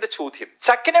ചക്കിന്റെ ചോദ്യം.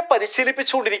 ചക്കിനെ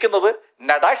പരിശീലിപ്പിച്ചുകൊണ്ടിരിക്കുന്നത്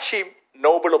നടാഷയും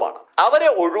നോബിളുമാണ്. അവരെ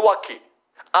ഒഴിവാക്കി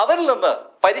അവരിൽ നിന്ന്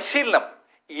പരിശീലനം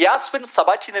യാസ്മിൻ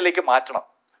സബാറ്റിനിലേക്ക് മാറ്റണം.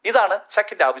 ഇതാണ്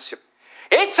ചക്കിന്റെ ആവശ്യം.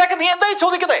 ചക്ക്, നീ എന്തായി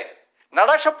ചോദിക്കുന്നേ?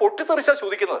 നടാഷ പൊട്ടിത്തെറിച്ചാ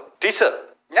ചോദിക്കുന്നത്. ടീച്ചർ,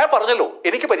 ഞാൻ പറഞ്ഞല്ലോ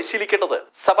എനിക്ക് പരിശീലിക്കേണ്ടത്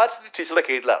സബാറ്റിനി ടീച്ചറുടെ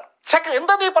കീഴിലാണ്. ചക്ക്,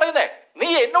 എന്താ നീ പറയുന്നേ? നീ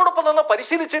എന്നോടൊപ്പം നിന്ന്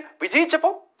പരിശീലിച്ച് വിജയിച്ചപ്പോ?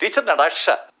 ടീച്ചർ, നടാഷ,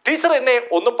 ടീച്ചർ എന്നെ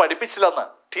ഒന്നും പഠിപ്പിച്ചില്ലെന്ന്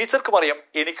ടീച്ചർക്കും അറിയാം,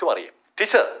 എനിക്കും അറിയാം.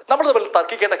 ടീച്ചർ, നമ്മൾ തമ്മിൽ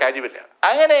തർക്കിക്കേണ്ട കാര്യമില്ല.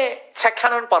 അങ്ങനെ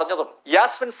ചക്കാനോൻ പറഞ്ഞതും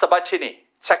യാസ്മിൻ സബാറ്റിനി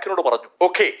ചക്കിനോട് പറഞ്ഞു,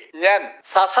 ഓക്കെ, ഞാൻ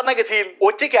സാധാരണഗതിയിൽ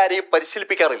ഒറ്റയ്ക്ക് ആരെയും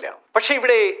പരിശീലിപ്പിക്കാറില്ല. പക്ഷെ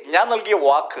ഇവിടെ ഞാൻ നൽകിയ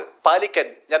വാക്ക് പാലിക്കാൻ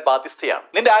ഞാൻ ബാധ്യസ്ഥയാണ്.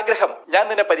 നിന്റെ ആഗ്രഹം ഞാൻ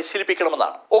നിന്നെ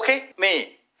പരിശീലിപ്പിക്കണമെന്നാണ്. ഓക്കെ, നീ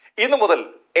ഇന്നു മുതൽ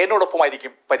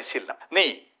എന്നോടൊപ്പമായിരിക്കും പരിശീലനം. നീ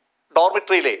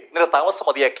ഡോർമിറ്ററിയിലെ നിന്റെ താമസം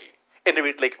മതിയാക്കി എന്റെ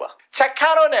വീട്ടിലേക്ക് വാ.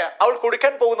 ചക്കാനോന് അവൾ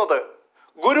കൊടുക്കാൻ പോകുന്നത്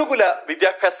ഗുരുകുല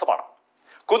വിദ്യാഭ്യാസമാണ്.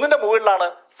 കുന്നിന്റെ മുകളിലാണ്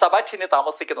സബാറ്റിനി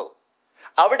താമസിക്കുന്നത്.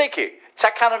 അവിടേക്ക്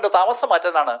ചക്കാനോന്റെ താമസം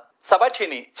മാറ്റാനാണ്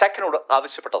സബാറ്റിനി ചക്കിനോട്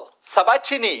ആവശ്യപ്പെട്ടത്.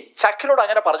 സബാറ്റിനി ചക്കിനോട്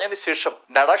അങ്ങനെ പറഞ്ഞതിന് ശേഷം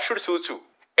നടാഷയോട് ചോദിച്ചു,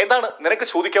 എന്താണ് നിനക്ക്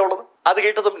ചോദിക്കാനുള്ളത്? അത്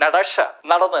കേട്ടതും നടാഷ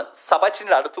നടന്ന്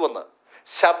സബാറ്റിനിയുടെ അടുത്ത് വന്ന്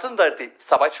ശബ്ദം താഴ്ത്തി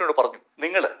സബാറ്റിനോട് പറഞ്ഞു,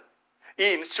 നിങ്ങള് ഈ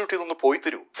ഇൻസ്റ്റിറ്റ്യൂട്ടിൽ നിന്ന് പോയി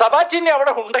തരൂ. സബാറ്റിനി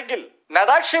അവിടെ ഉണ്ടെങ്കിൽ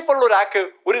നടാഷയെ പോലുള്ള ഒരാൾക്ക്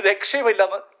ഒരു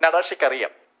രക്ഷയുമില്ലെന്ന് നടാഷയ്ക്ക്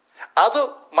അറിയാം. അത്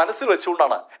മനസ്സിൽ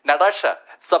വെച്ചുകൊണ്ടാണ് നടാഷ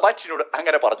സബാറ്റിനിയോട്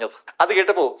അങ്ങനെ പറഞ്ഞത്. അത്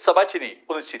കേട്ടപ്പോ സബാറ്റിനി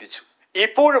ഒന്ന് ചിരിച്ചു.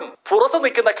 ഇപ്പോഴും പുറത്ത്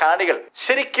നിൽക്കുന്ന കാണികൾ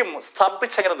ശരിക്കും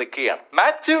സ്തംഭിച്ചങ്ങനെ നിൽക്കുകയാണ്.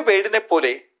 മാത്യു വെയ്ഡിനെ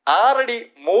പോലെ 6 അടി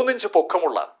 3 ഇഞ്ച്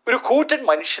പൊക്കമുള്ള ഒരു കൂറ്റൻ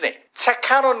മനുഷ്യനെ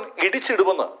ചക്കാനോൻ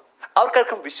ഇടിച്ചിടുമെന്ന്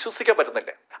അവർക്കാർക്കും വിശ്വസിക്കാൻ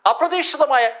പറ്റുന്നില്ല.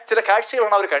 അപ്രതീക്ഷിതമായ ചില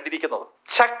കാഴ്ചകളാണ് അവർ കണ്ടിരിക്കുന്നത്.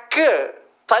 ചക്ക്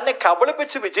തന്നെ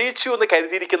കബളിപ്പിച്ച് വിജയിച്ചു എന്ന്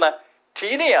കരുതിയിരിക്കുന്ന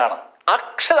ടീനയാണ്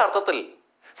അക്ഷരാർത്ഥത്തിൽ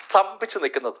സ്തംഭിച്ചു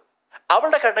നിൽക്കുന്നത്.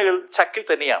 അവളുടെ കണ്ണുകൾ ചക്കിൽ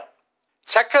തന്നെയാണ്.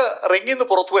 ചക്ക് റിങ്ങിന്ന്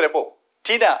പുറത്തു വരുമ്പോ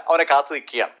ടീന അവനെ കാത്തു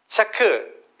നിൽക്കുകയാണ്. ചക്ക്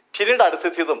ടീനയുടെ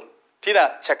അടുത്തെത്തിയതും ടീന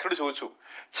ചക്കിനോട് ചോദിച്ചു,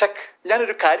 ചക്ക്,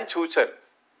 ഞാനൊരു കാര്യം ചോദിച്ചാൽ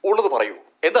ഉള്ളത് പറയൂ.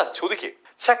 എന്താ ചോദിക്കേ?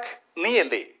 ചക്ക്,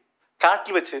 നീയല്ലേ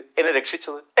കാട്ടിൽ വെച്ച് എന്നെ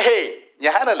രക്ഷിച്ചത്? ഏയ്,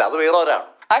 ഞാനല്ല, അത് വേറെ ഒരാണ്.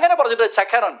 അങ്ങനെ പറഞ്ഞിട്ട്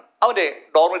ചക്കാനോൻ അവന്റെ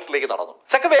ഡോർമെറ്ററിലേക്ക് നടന്നു.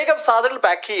 ചക്ക വേഗം സാധനങ്ങൾ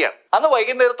പാക്ക് ചെയ്യാണ്. അന്ന്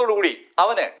വൈകുന്നേരത്തോടു കൂടി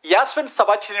അവന് യാസ്മിൻ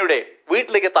സബാറ്റിനിയുടെ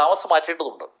വീട്ടിലേക്ക് താമസം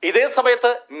മാറ്റേണ്ടതുണ്ട്. ഇതേ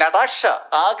സമയത്ത് നടാഷ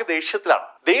ആകെ ദേഷ്യത്തിലാണ്.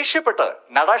 ദേഷ്യപ്പെട്ട്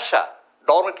നടാഷ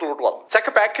ഡോർമെറ്ററിലോട്ട് വന്നു. ചക്ക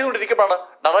പാക്ക് ചെയ്തുകൊണ്ടിരിക്കുമ്പോഴാണ്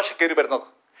നടാഷ കയറി വരുന്നത്.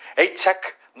 ഏയ് ചക്ക്,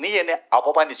 നീ എന്നെ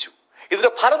അപമാനിച്ചു,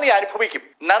 ഇതിന്റെ ഫലം നീ അനുഭവിക്കും.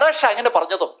 നടാഷ അങ്ങനെ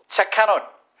പറഞ്ഞതും ചക്കാനോൻ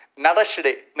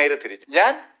നടാഷയുടെ നേരെ തിരിച്ചു.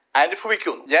 ഞാൻ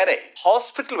അനുഭവിക്കും. ഞാനേ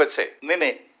ഹോസ്പിറ്റൽ വെച്ച്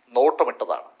നിന്നെ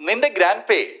നോട്ടമിട്ടതാണ്. നിന്റെ ഗ്രാൻഡ്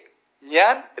പേ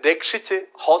ഞാൻ രക്ഷിച്ച്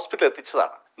ഹോസ്പിറ്റലിൽ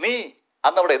എത്തിച്ചതാണ്. നീ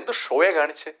അന്ന് അവിടെ എന്ത് ഷോയാ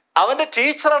കാണിച്ച്? അവന്റെ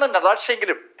ടീച്ചറാണ്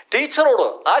നടാഷയെങ്കിലും ടീച്ചറോട്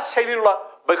ആ ശൈലിയിലുള്ള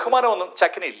ബഹുമാനമൊന്നും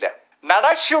ചക്കിനില്ല.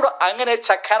 നടാഷയോട് അങ്ങനെ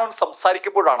ചക്കാനോൻ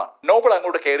സംസാരിക്കുമ്പോഴാണ് നോബിൾ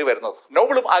അങ്ങോട്ട് കയറി വരുന്നത്.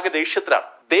 നോബിളും ആകെ ദേഷ്യത്തിലാണ്.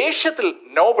 ദേഷ്യത്തിൽ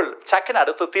നോബിൾ ചക്കിന്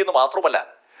അടുത്തെത്തിയെന്ന് മാത്രമല്ല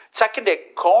ചക്കിന്റെ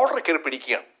കോളർ കയറി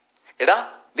പിടിക്കുകയാണ്. എടാ,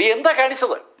 നീ എന്താ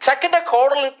കാണിച്ചത്? ചക്കിന്റെ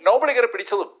കോളറിൽ നോബിൾ കയറി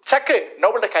പിടിച്ചതും ചക്ക്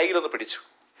നോബിളുടെ കയ്യിലൊന്ന് പിടിച്ചു.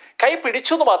 കൈ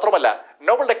പിടിച്ചു എന്ന് മാത്രമല്ല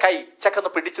നോബിളുടെ കൈ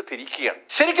ചക്കൊന്ന് പിടിച്ച് തിരിക്കുകയാണ്.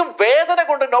 ശരിക്കും വേദന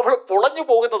കൊണ്ട് നോബിൾ പുളഞ്ഞു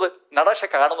പോകുന്നത് നടാഷ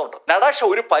കാണുന്നുണ്ട്. നടാഷ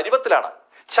ഒരു പരുവത്തിലാണ്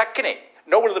ചക്കിനെ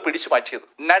നോബിൾ നിന്ന് പിടിച്ചു മാറ്റിയത്.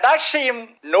 നടാഷയും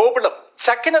നോബിളും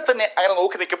ചക്കിനെ തന്നെ അങ്ങനെ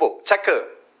നോക്കി നിൽക്കുമ്പോ ചക്ക്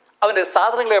അവന്റെ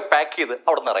സാധനങ്ങളെ പാക്ക് ചെയ്ത്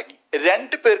അവിടെ നിന്ന് ഇറങ്ങി.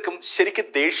 2 പേർക്കും ശരിക്കും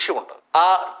ദേഷ്യമുണ്ട്. ആ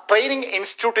ട്രെയിനിങ്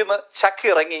ഇൻസ്റ്റിറ്റ്യൂട്ടിൽ നിന്ന് ചക്ക്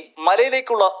ഇറങ്ങി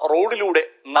മലയിലേക്കുള്ള റോഡിലൂടെ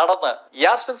നടന്ന്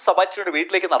യാസ്മിൻ സബാറ്റിനിയുടെ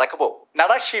വീട്ടിലേക്ക് നടക്കുമ്പോ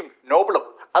നടാഷയും നോബിളും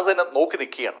അത് തന്നെ നോക്കി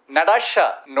നിൽക്കുകയാണ്. നടാഷ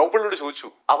നോബിളിനോട് ചോദിച്ചു,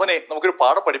 അവനെ നമുക്കൊരു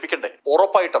പാഠം പഠിപ്പിക്കണ്ടേ?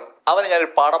 ഉറപ്പായിട്ടും അവനെ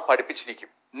ഞാനൊരു പാഠം പഠിപ്പിച്ചിരിക്കും.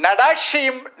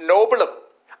 നടാഷയും നോബിളും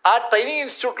ആ ട്രെയിനിങ്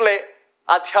ഇൻസ്റ്റിറ്റ്യൂട്ടിലെ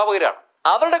അധ്യാപകരാണ്.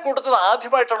 അവരുടെ കൂട്ടത്തിൽ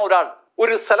ആദ്യമായിട്ടാണ് ഒരാൾ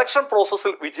ഒരു സെലക്ഷൻ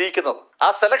പ്രോസസ്സിൽ വിജയിക്കുന്നത്. ആ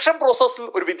സെലക്ഷൻ പ്രോസസ്സിൽ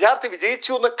ഒരു വിദ്യാർത്ഥി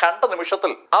വിജയിച്ചു എന്ന് കണ്ട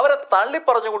നിമിഷത്തിൽ അവരെ തള്ളി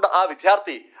പറഞ്ഞുകൊണ്ട് ആ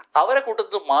വിദ്യാർത്ഥി അവരെ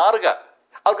കൂട്ടത്തിൽ മാറുക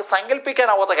അവർക്ക്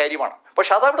സങ്കല്പിക്കാനാവാത്ത കാര്യമാണ്.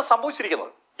 പക്ഷെ അതവിടെ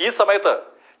സംഭവിച്ചിരിക്കുന്നത്. ഈ സമയത്ത്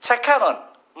ചക്കാനോൻ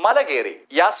മല കയറി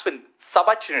യാസ്മിൻ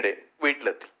സബാറ്റിനിയുടെ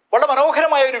വീട്ടിലെത്തി. വളരെ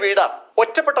മനോഹരമായ ഒരു വീടാണ്.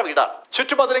 ഒറ്റപ്പെട്ട വീടാണ്.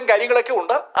 ചുറ്റുമതിലും കാര്യങ്ങളൊക്കെ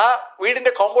ഉണ്ട്. ആ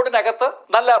വീടിന്റെ കോമ്പൗണ്ടിനകത്ത്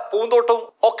നല്ല പൂന്തോട്ടവും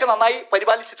ഒക്കെ നന്നായി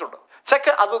പരിപാലിച്ചിട്ടുണ്ട്.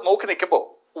 ചക്ക് അത് നോക്കി നിൽക്കുമ്പോ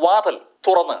വാതിൽ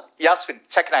തുറന്ന് യാസ്മിൻ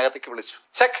ചക്കിനകത്തേക്ക് വിളിച്ചു.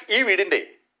 ചക്ക്, ഈ വീടിന്റെ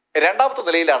 2ാമത്തെ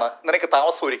നിലയിലാണ് നിനക്ക്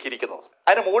താമസം ഒരുക്കിയിരിക്കുന്നത്.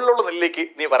 അതിന് മുകളിലുള്ള നിലയിലേക്ക്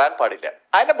നീ വരാൻ പാടില്ല.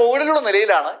 അതിന്റെ മുകളിലുള്ള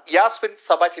നിലയിലാണ് യാസ്മിൻ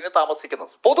സബാറ്റിനി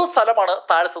താമസിക്കുന്നത്. പൊതു സ്ഥലമാണ്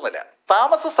താഴത്തെ നില.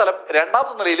 താമസ സ്ഥലം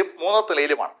 2ാമത്തെ നിലയിലും 3ാമത്തെ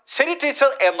നിലയിലുമാണ്. ശരി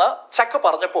ടീച്ചർ എന്ന് ചക്ക്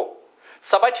പറഞ്ഞപ്പോ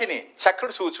സബാറ്റിനി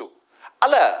ചക്കോട് ചോദിച്ചു,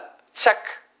 അല്ല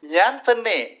ചക്ക്, ഞാൻ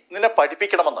തന്നെ നിന്നെ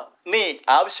പഠിപ്പിക്കണമെന്ന് നീ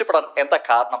ആവശ്യപ്പെടാൻ എന്താ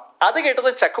കാരണം? അത് കേട്ടത്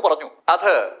ചക്ക് പറഞ്ഞു,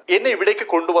 അത് എന്നെ ഇവിടേക്ക്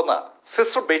കൊണ്ടുവന്ന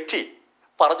സിസ്റ്റർ ബെറ്റി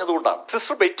പറഞ്ഞതുകൊണ്ടാണ്.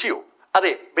 സിസ്റ്റർ ബെറ്റിയോ?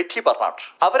 അതെ, ബെറ്റി ബർണാഡ്.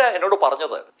 അവരാ എന്നോട്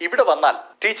പറഞ്ഞത് ഇവിടെ വന്നാൽ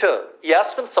ടീച്ചർ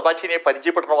യാസ്മിൻ സബാറ്റിനെ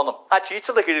പരിചയപ്പെടണമെന്നും ആ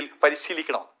ടീച്ചറുടെ കീഴിൽ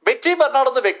പരിശീലിക്കണം. ബെറ്റി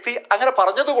ബർണാഡ് എന്ന വ്യക്തി അങ്ങനെ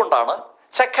പറഞ്ഞതുകൊണ്ടാണ്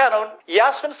ചക്കാനോൻ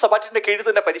യാസ്മിൻ സബാറ്റിന്റെ കീഴിൽ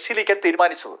തന്നെ പരിശീലിക്കാൻ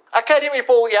തീരുമാനിച്ചത്. അക്കാര്യം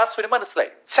ഇപ്പോ യാസ്മിന്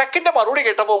മനസ്സിലായി. ചക്കിന്റെ മറുപടി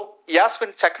കേട്ടപ്പോ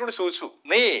യാസ്മിൻ ചക്കിനോട് ചോദിച്ചു,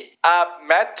 നീ ആ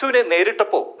മാത്യുവിനെ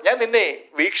നേരിട്ടപ്പോ ഞാൻ നിന്നെ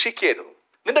വീക്ഷിക്കുകയായിരുന്നു.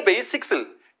 നിന്റെ ബേസിക്സിൽ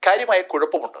കാര്യമായ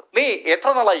കുഴപ്പമുണ്ട്. നീ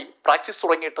എത്ര നാളായി പ്രാക്ടീസ്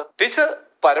തുടങ്ങിയിട്ട്? ടീച്ചർ,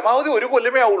 പരമാവധി 1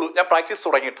 കൊല്ലമേ ആവുള്ളൂ ഞാൻ പ്രാക്ടീസ്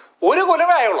തുടങ്ങിയിട്ട്. 1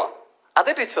 കൊല്ലമേ ആയുള്ളൂ?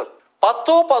 അതെ ടീച്ചർ,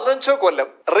 10-15 കൊല്ലം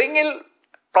റിങ്ങിൽ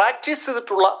പ്രാക്ടീസ്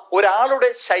ചെയ്തിട്ടുള്ള ഒരാളുടെ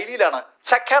ശൈലിയിലാണ്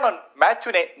ചക്കാനോൻ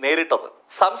മാത്യുവിനെ നേരിട്ടത്.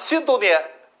 സംശയം തോന്നിയ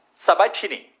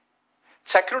സബാറ്റിനി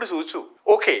ചക്കിനോട് ചോദിച്ചു,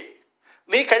 ഓക്കെ,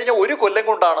 നീ കഴിഞ്ഞ 1 കൊല്ലം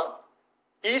കൊണ്ടാണ്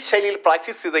ഈ ശൈലിയിൽ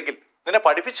പ്രാക്ടീസ് ചെയ്തെങ്കിൽ നിന്നെ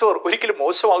പഠിപ്പിച്ചവർ ഒരിക്കലും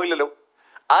മോശമാവില്ലല്ലോ.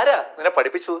 ആരാ നിന്നെ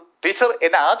പഠിപ്പിച്ചത്? ടീച്ചർ,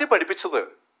 എന്നെ ആദ്യം പഠിപ്പിച്ചത്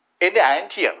എന്റെ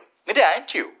ആന്റിയാണ്. നിന്റെ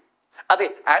ആന്റിയോ? അതെ,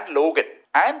 ആൻഡ് ലോഗൻ.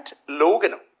 ആൻഡ്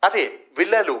ലോഗനോ? അതെ,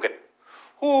 വില്ല ലോഗൻ.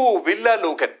 ഓ, വില്ല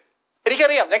ലോഗൻ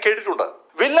എനിക്കറിയാം, ഞാൻ കേട്ടിട്ടുണ്ട്.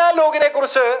 വില്ല ലോഗനെ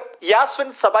കുറിച്ച് യാസ്മിൻ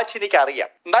സബാറ്റിനിക്ക് അറിയാം.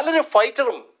 നല്ലൊരു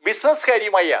ഫൈറ്ററും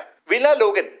ബിസിനസ്കാരിയുമായ വില്ല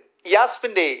ലോഗൻ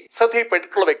യാസ്മിന്റെ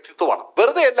ശ്രദ്ധയിൽപ്പെട്ടിട്ടുള്ള വ്യക്തിത്വമാണ്.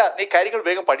 വെറുതെ അല്ല നീ കാര്യങ്ങൾ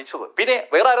വേഗം പഠിച്ചത്. പിന്നെ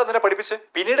വേറെ ആരാ നിന്നെ പഠിപ്പിച്ച്?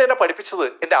 പിന്നീട് എന്നെ പഠിപ്പിച്ചത്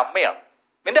എന്റെ അമ്മയാണ്.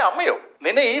 നിന്റെ അമ്മയോ?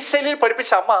 നിന്നെ ഈ ശൈലിയിൽ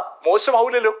പഠിപ്പിച്ച അമ്മ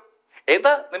മോശമാവില്ലല്ലോ.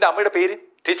 എന്താ നിന്റെ അമ്മയുടെ പേര്?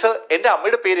 ടീച്ചർ, എന്റെ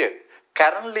അമ്മയുടെ പേര്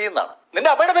കരൺ ലീ എന്നാണ്. നിന്റെ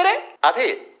അമ്മയുടെ പേര്? അതെ,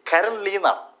 കരൺ ലീ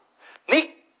എന്നാണ്. നീ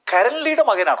കരൺ ലീയുടെ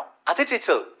മകനാണോ? അതെ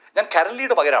ടീച്ചർ, ഞാൻ കരൺ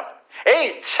ലീയുടെ മകനാണ്. ഏയ്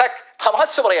ഛക്,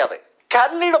 തമാശ പറയാതെ.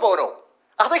 കരൺ ലീയുടെ മോനോ?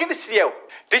 അതെങ്ങനെ ശരിയാവും?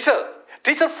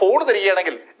 ടീച്ചർ ഫോൺ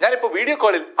തരികയാണെങ്കിൽ ഞാനിപ്പോ വീഡിയോ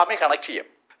കോളിൽ അമ്മയെ കണക്ട് ചെയ്യാം.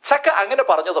 ചക്ക അങ്ങനെ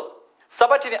പറഞ്ഞതും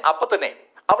സബാറ്റിനി അപ്പൊ തന്നെ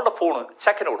അവളുടെ ഫോണ്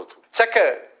ചക്കന് കൊടുത്തു. ചക്ക്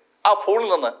ആ ഫോണിൽ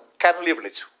നിന്ന് കരൺലിയെ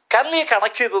വിളിച്ചു. കരൺലിയെ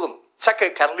കണക്ട് ചെയ്തതും ചക്ക്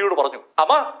കരൺലിയോട് പറഞ്ഞു,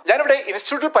 അമ്മ, ഞാനിവിടെ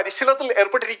ഇൻസ്റ്റിറ്റ്യൂട്ടിൽ പരിശീലനത്തിൽ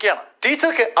ഏർപ്പെട്ടിരിക്കുകയാണ്,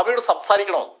 ടീച്ചർക്ക് അവയോട്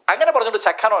സംസാരിക്കണമെന്ന്. അങ്ങനെ പറഞ്ഞുകൊണ്ട്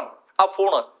ചക്കാനോൻ ആ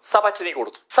ഫോണ് സബാറ്റിനി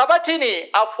കൊടുത്തു. സബാറ്റിനി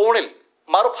ആ ഫോണിൽ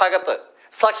മറുഭാഗത്ത്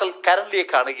സാക്ഷാൽ കരൺലിയെ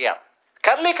കാണുകയാണ്.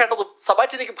 കരൺലിയെ കണ്ടതും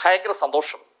സബാറ്റിനിക്ക് ഭയങ്കര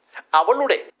സന്തോഷം.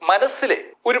 അവളുടെ മനസ്സിലെ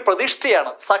ഒരു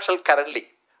പ്രതിഷ്ഠയാണ് സാക്ഷാൽ കരൺലി.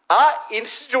 ആ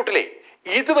ഇൻസ്റ്റിറ്റ്യൂട്ടിലെ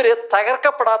ഇതുവരെ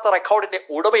തകർക്കപ്പെടാത്ത റെക്കോർഡിന്റെ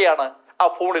ഉടമയാണ് ആ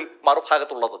ഫോണിൽ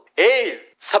മറുഭാഗത്തുള്ളത്. ഏയ്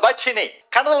സബാറ്റിനി,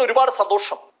 കണ്ടതിൽ ഒരുപാട്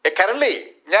സന്തോഷം. കരൺലി,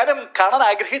 ഞാനും കാണാൻ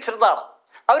ആഗ്രഹിച്ചിരുന്നതാണ്.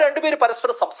 അവർ രണ്ടുപേരും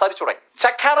പരസ്പരം സംസാരിച്ചു തുടങ്ങി.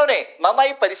 ചക്കാനോനെ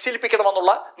നന്നായി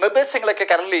പരിശീലിപ്പിക്കണമെന്നുള്ള നിർദ്ദേശങ്ങളൊക്കെ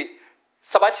കരൺലി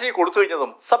സബാറ്റിനി കൊടുത്തു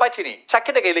കഴിഞ്ഞതും സബാറ്റിനി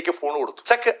ചക്കിന്റെ കയ്യിലേക്ക് ഫോൺ കൊടുത്തു.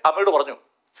 ചക്ക് അമ്മയോട് പറഞ്ഞു,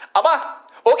 അമ്മ,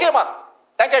 ഓക്കെ അമ്മ,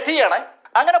 ഞാൻ കട്ട് ചെയ്യാണ്.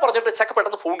 അങ്ങനെ പറഞ്ഞിട്ട് ചക്ക്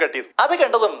പെട്ടെന്ന് ഫോൺ കട്ട് ചെയ്തു. അത്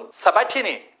കണ്ടതും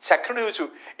സബാറ്റിനി ചക്കിനോട് ചോദിച്ചു,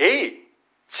 ഏയ്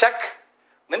ചക്ക്,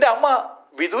 നിന്റെ അമ്മ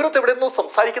വിദൂരത്ത് എവിടെ നിന്നും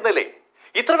സംസാരിക്കുന്നില്ലേ?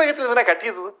 ഇത്ര വേഗത്തിൽ നിന്നെ കട്ട്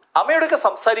ചെയ്തത്? അമ്മയോടൊക്കെ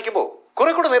സംസാരിക്കുമ്പോ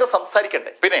കുറെ കൂടെ നേരം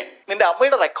സംസാരിക്കണ്ടേ? പിന്നെ നിന്റെ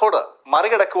അമ്മയുടെ റെക്കോർഡ്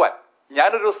മറികടക്കുവാൻ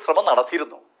ഞാനൊരു ശ്രമം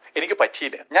നടത്തിയിരുന്നു, എനിക്ക്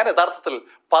പറ്റിയില്ല. ഞാൻ യഥാർത്ഥത്തിൽ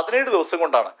 17 ദിവസം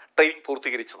കൊണ്ടാണ് ട്രെയിനിങ്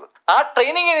പൂർത്തീകരിച്ചത്. ആ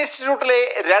ട്രെയിനിങ് ഇൻസ്റ്റിറ്റ്യൂട്ടിലെ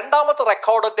 2ാമത്തെ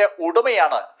റെക്കോർഡിന്റെ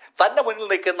ഉടമയാണ് തന്റെ മുന്നിൽ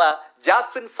നിൽക്കുന്ന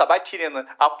യാസ്മിൻ സബാറ്റിനി എന്ന്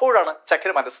അപ്പോഴാണ്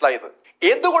ചക്കിന് മനസ്സിലായത്.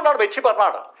 എന്തുകൊണ്ടാണ് വെറ്റി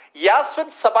ബർണാഡ് യാസ്മിൻ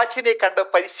സബാറ്റിനെ കണ്ട്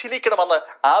പരിശീലിക്കണമെന്ന്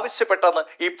ആവശ്യപ്പെട്ടെന്ന്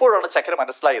ഇപ്പോഴാണ് ചക്കിന്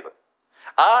മനസ്സിലായത്.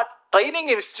 ആ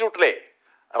ട്രെയിനിങ് ഇൻസ്റ്റിറ്റ്യൂട്ടിലെ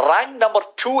റാങ്ക് നമ്പർ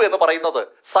 2 എന്ന് പറയുന്നത്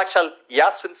സാക്ഷാൽ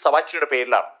യാസ്മിൻ സബാറ്റിനിയുടെ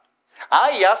പേരിലാണ്. ആ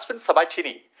യാസ്മിൻ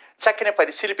സബാറ്റിനി ചക്കിനെ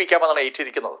പരിശീലിപ്പിക്കാമെന്നാണ്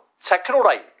ഏറ്റിരിക്കുന്നത്.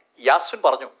 ചക്കിനോടായി യാസ്മിൻ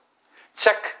പറഞ്ഞു,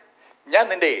 ചക്ക്, ഞാൻ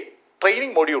നിന്റെ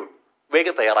ട്രെയിനിങ് മൊഡ്യൂൾ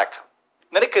വേഗം തയ്യാറാക്കാം.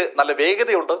 നിനക്ക് നല്ല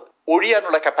വേഗതയുണ്ട്,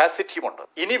 ഒഴിയാനുള്ള കപ്പാസിറ്റിയുമുണ്ട്.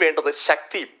 ഇനി വേണ്ടത്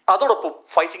ശക്തിയും അതോടൊപ്പം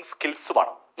ഫൈറ്റിംഗ്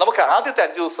സ്കിൽസുമാണ്. നമുക്ക് ആദ്യത്തെ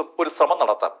 5 ദിവസം ഒരു ശ്രമം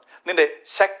നടത്താം, നിന്റെ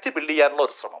ശക്തി ബിൽഡ് ചെയ്യാനുള്ള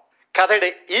ഒരു ശ്രമം. കഥയുടെ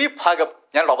ഈ ഭാഗം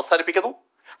ഞാൻ അവസാനിപ്പിക്കുന്നു.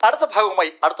 അടുത്ത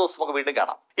ഭാഗവുമായി അടുത്ത ദിവസം നമുക്ക് വീണ്ടും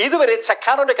കാണാം. ഇതുവരെ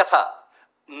ചക്കാനോന്റെ കഥ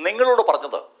നിങ്ങളോട്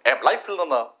പറഞ്ഞത് ലൈഫിൽ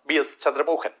നിന്ന് BS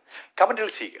ചന്ദ്രമോഹൻ. കമന്റിൽ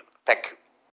ചെയ്യുക. Thank you.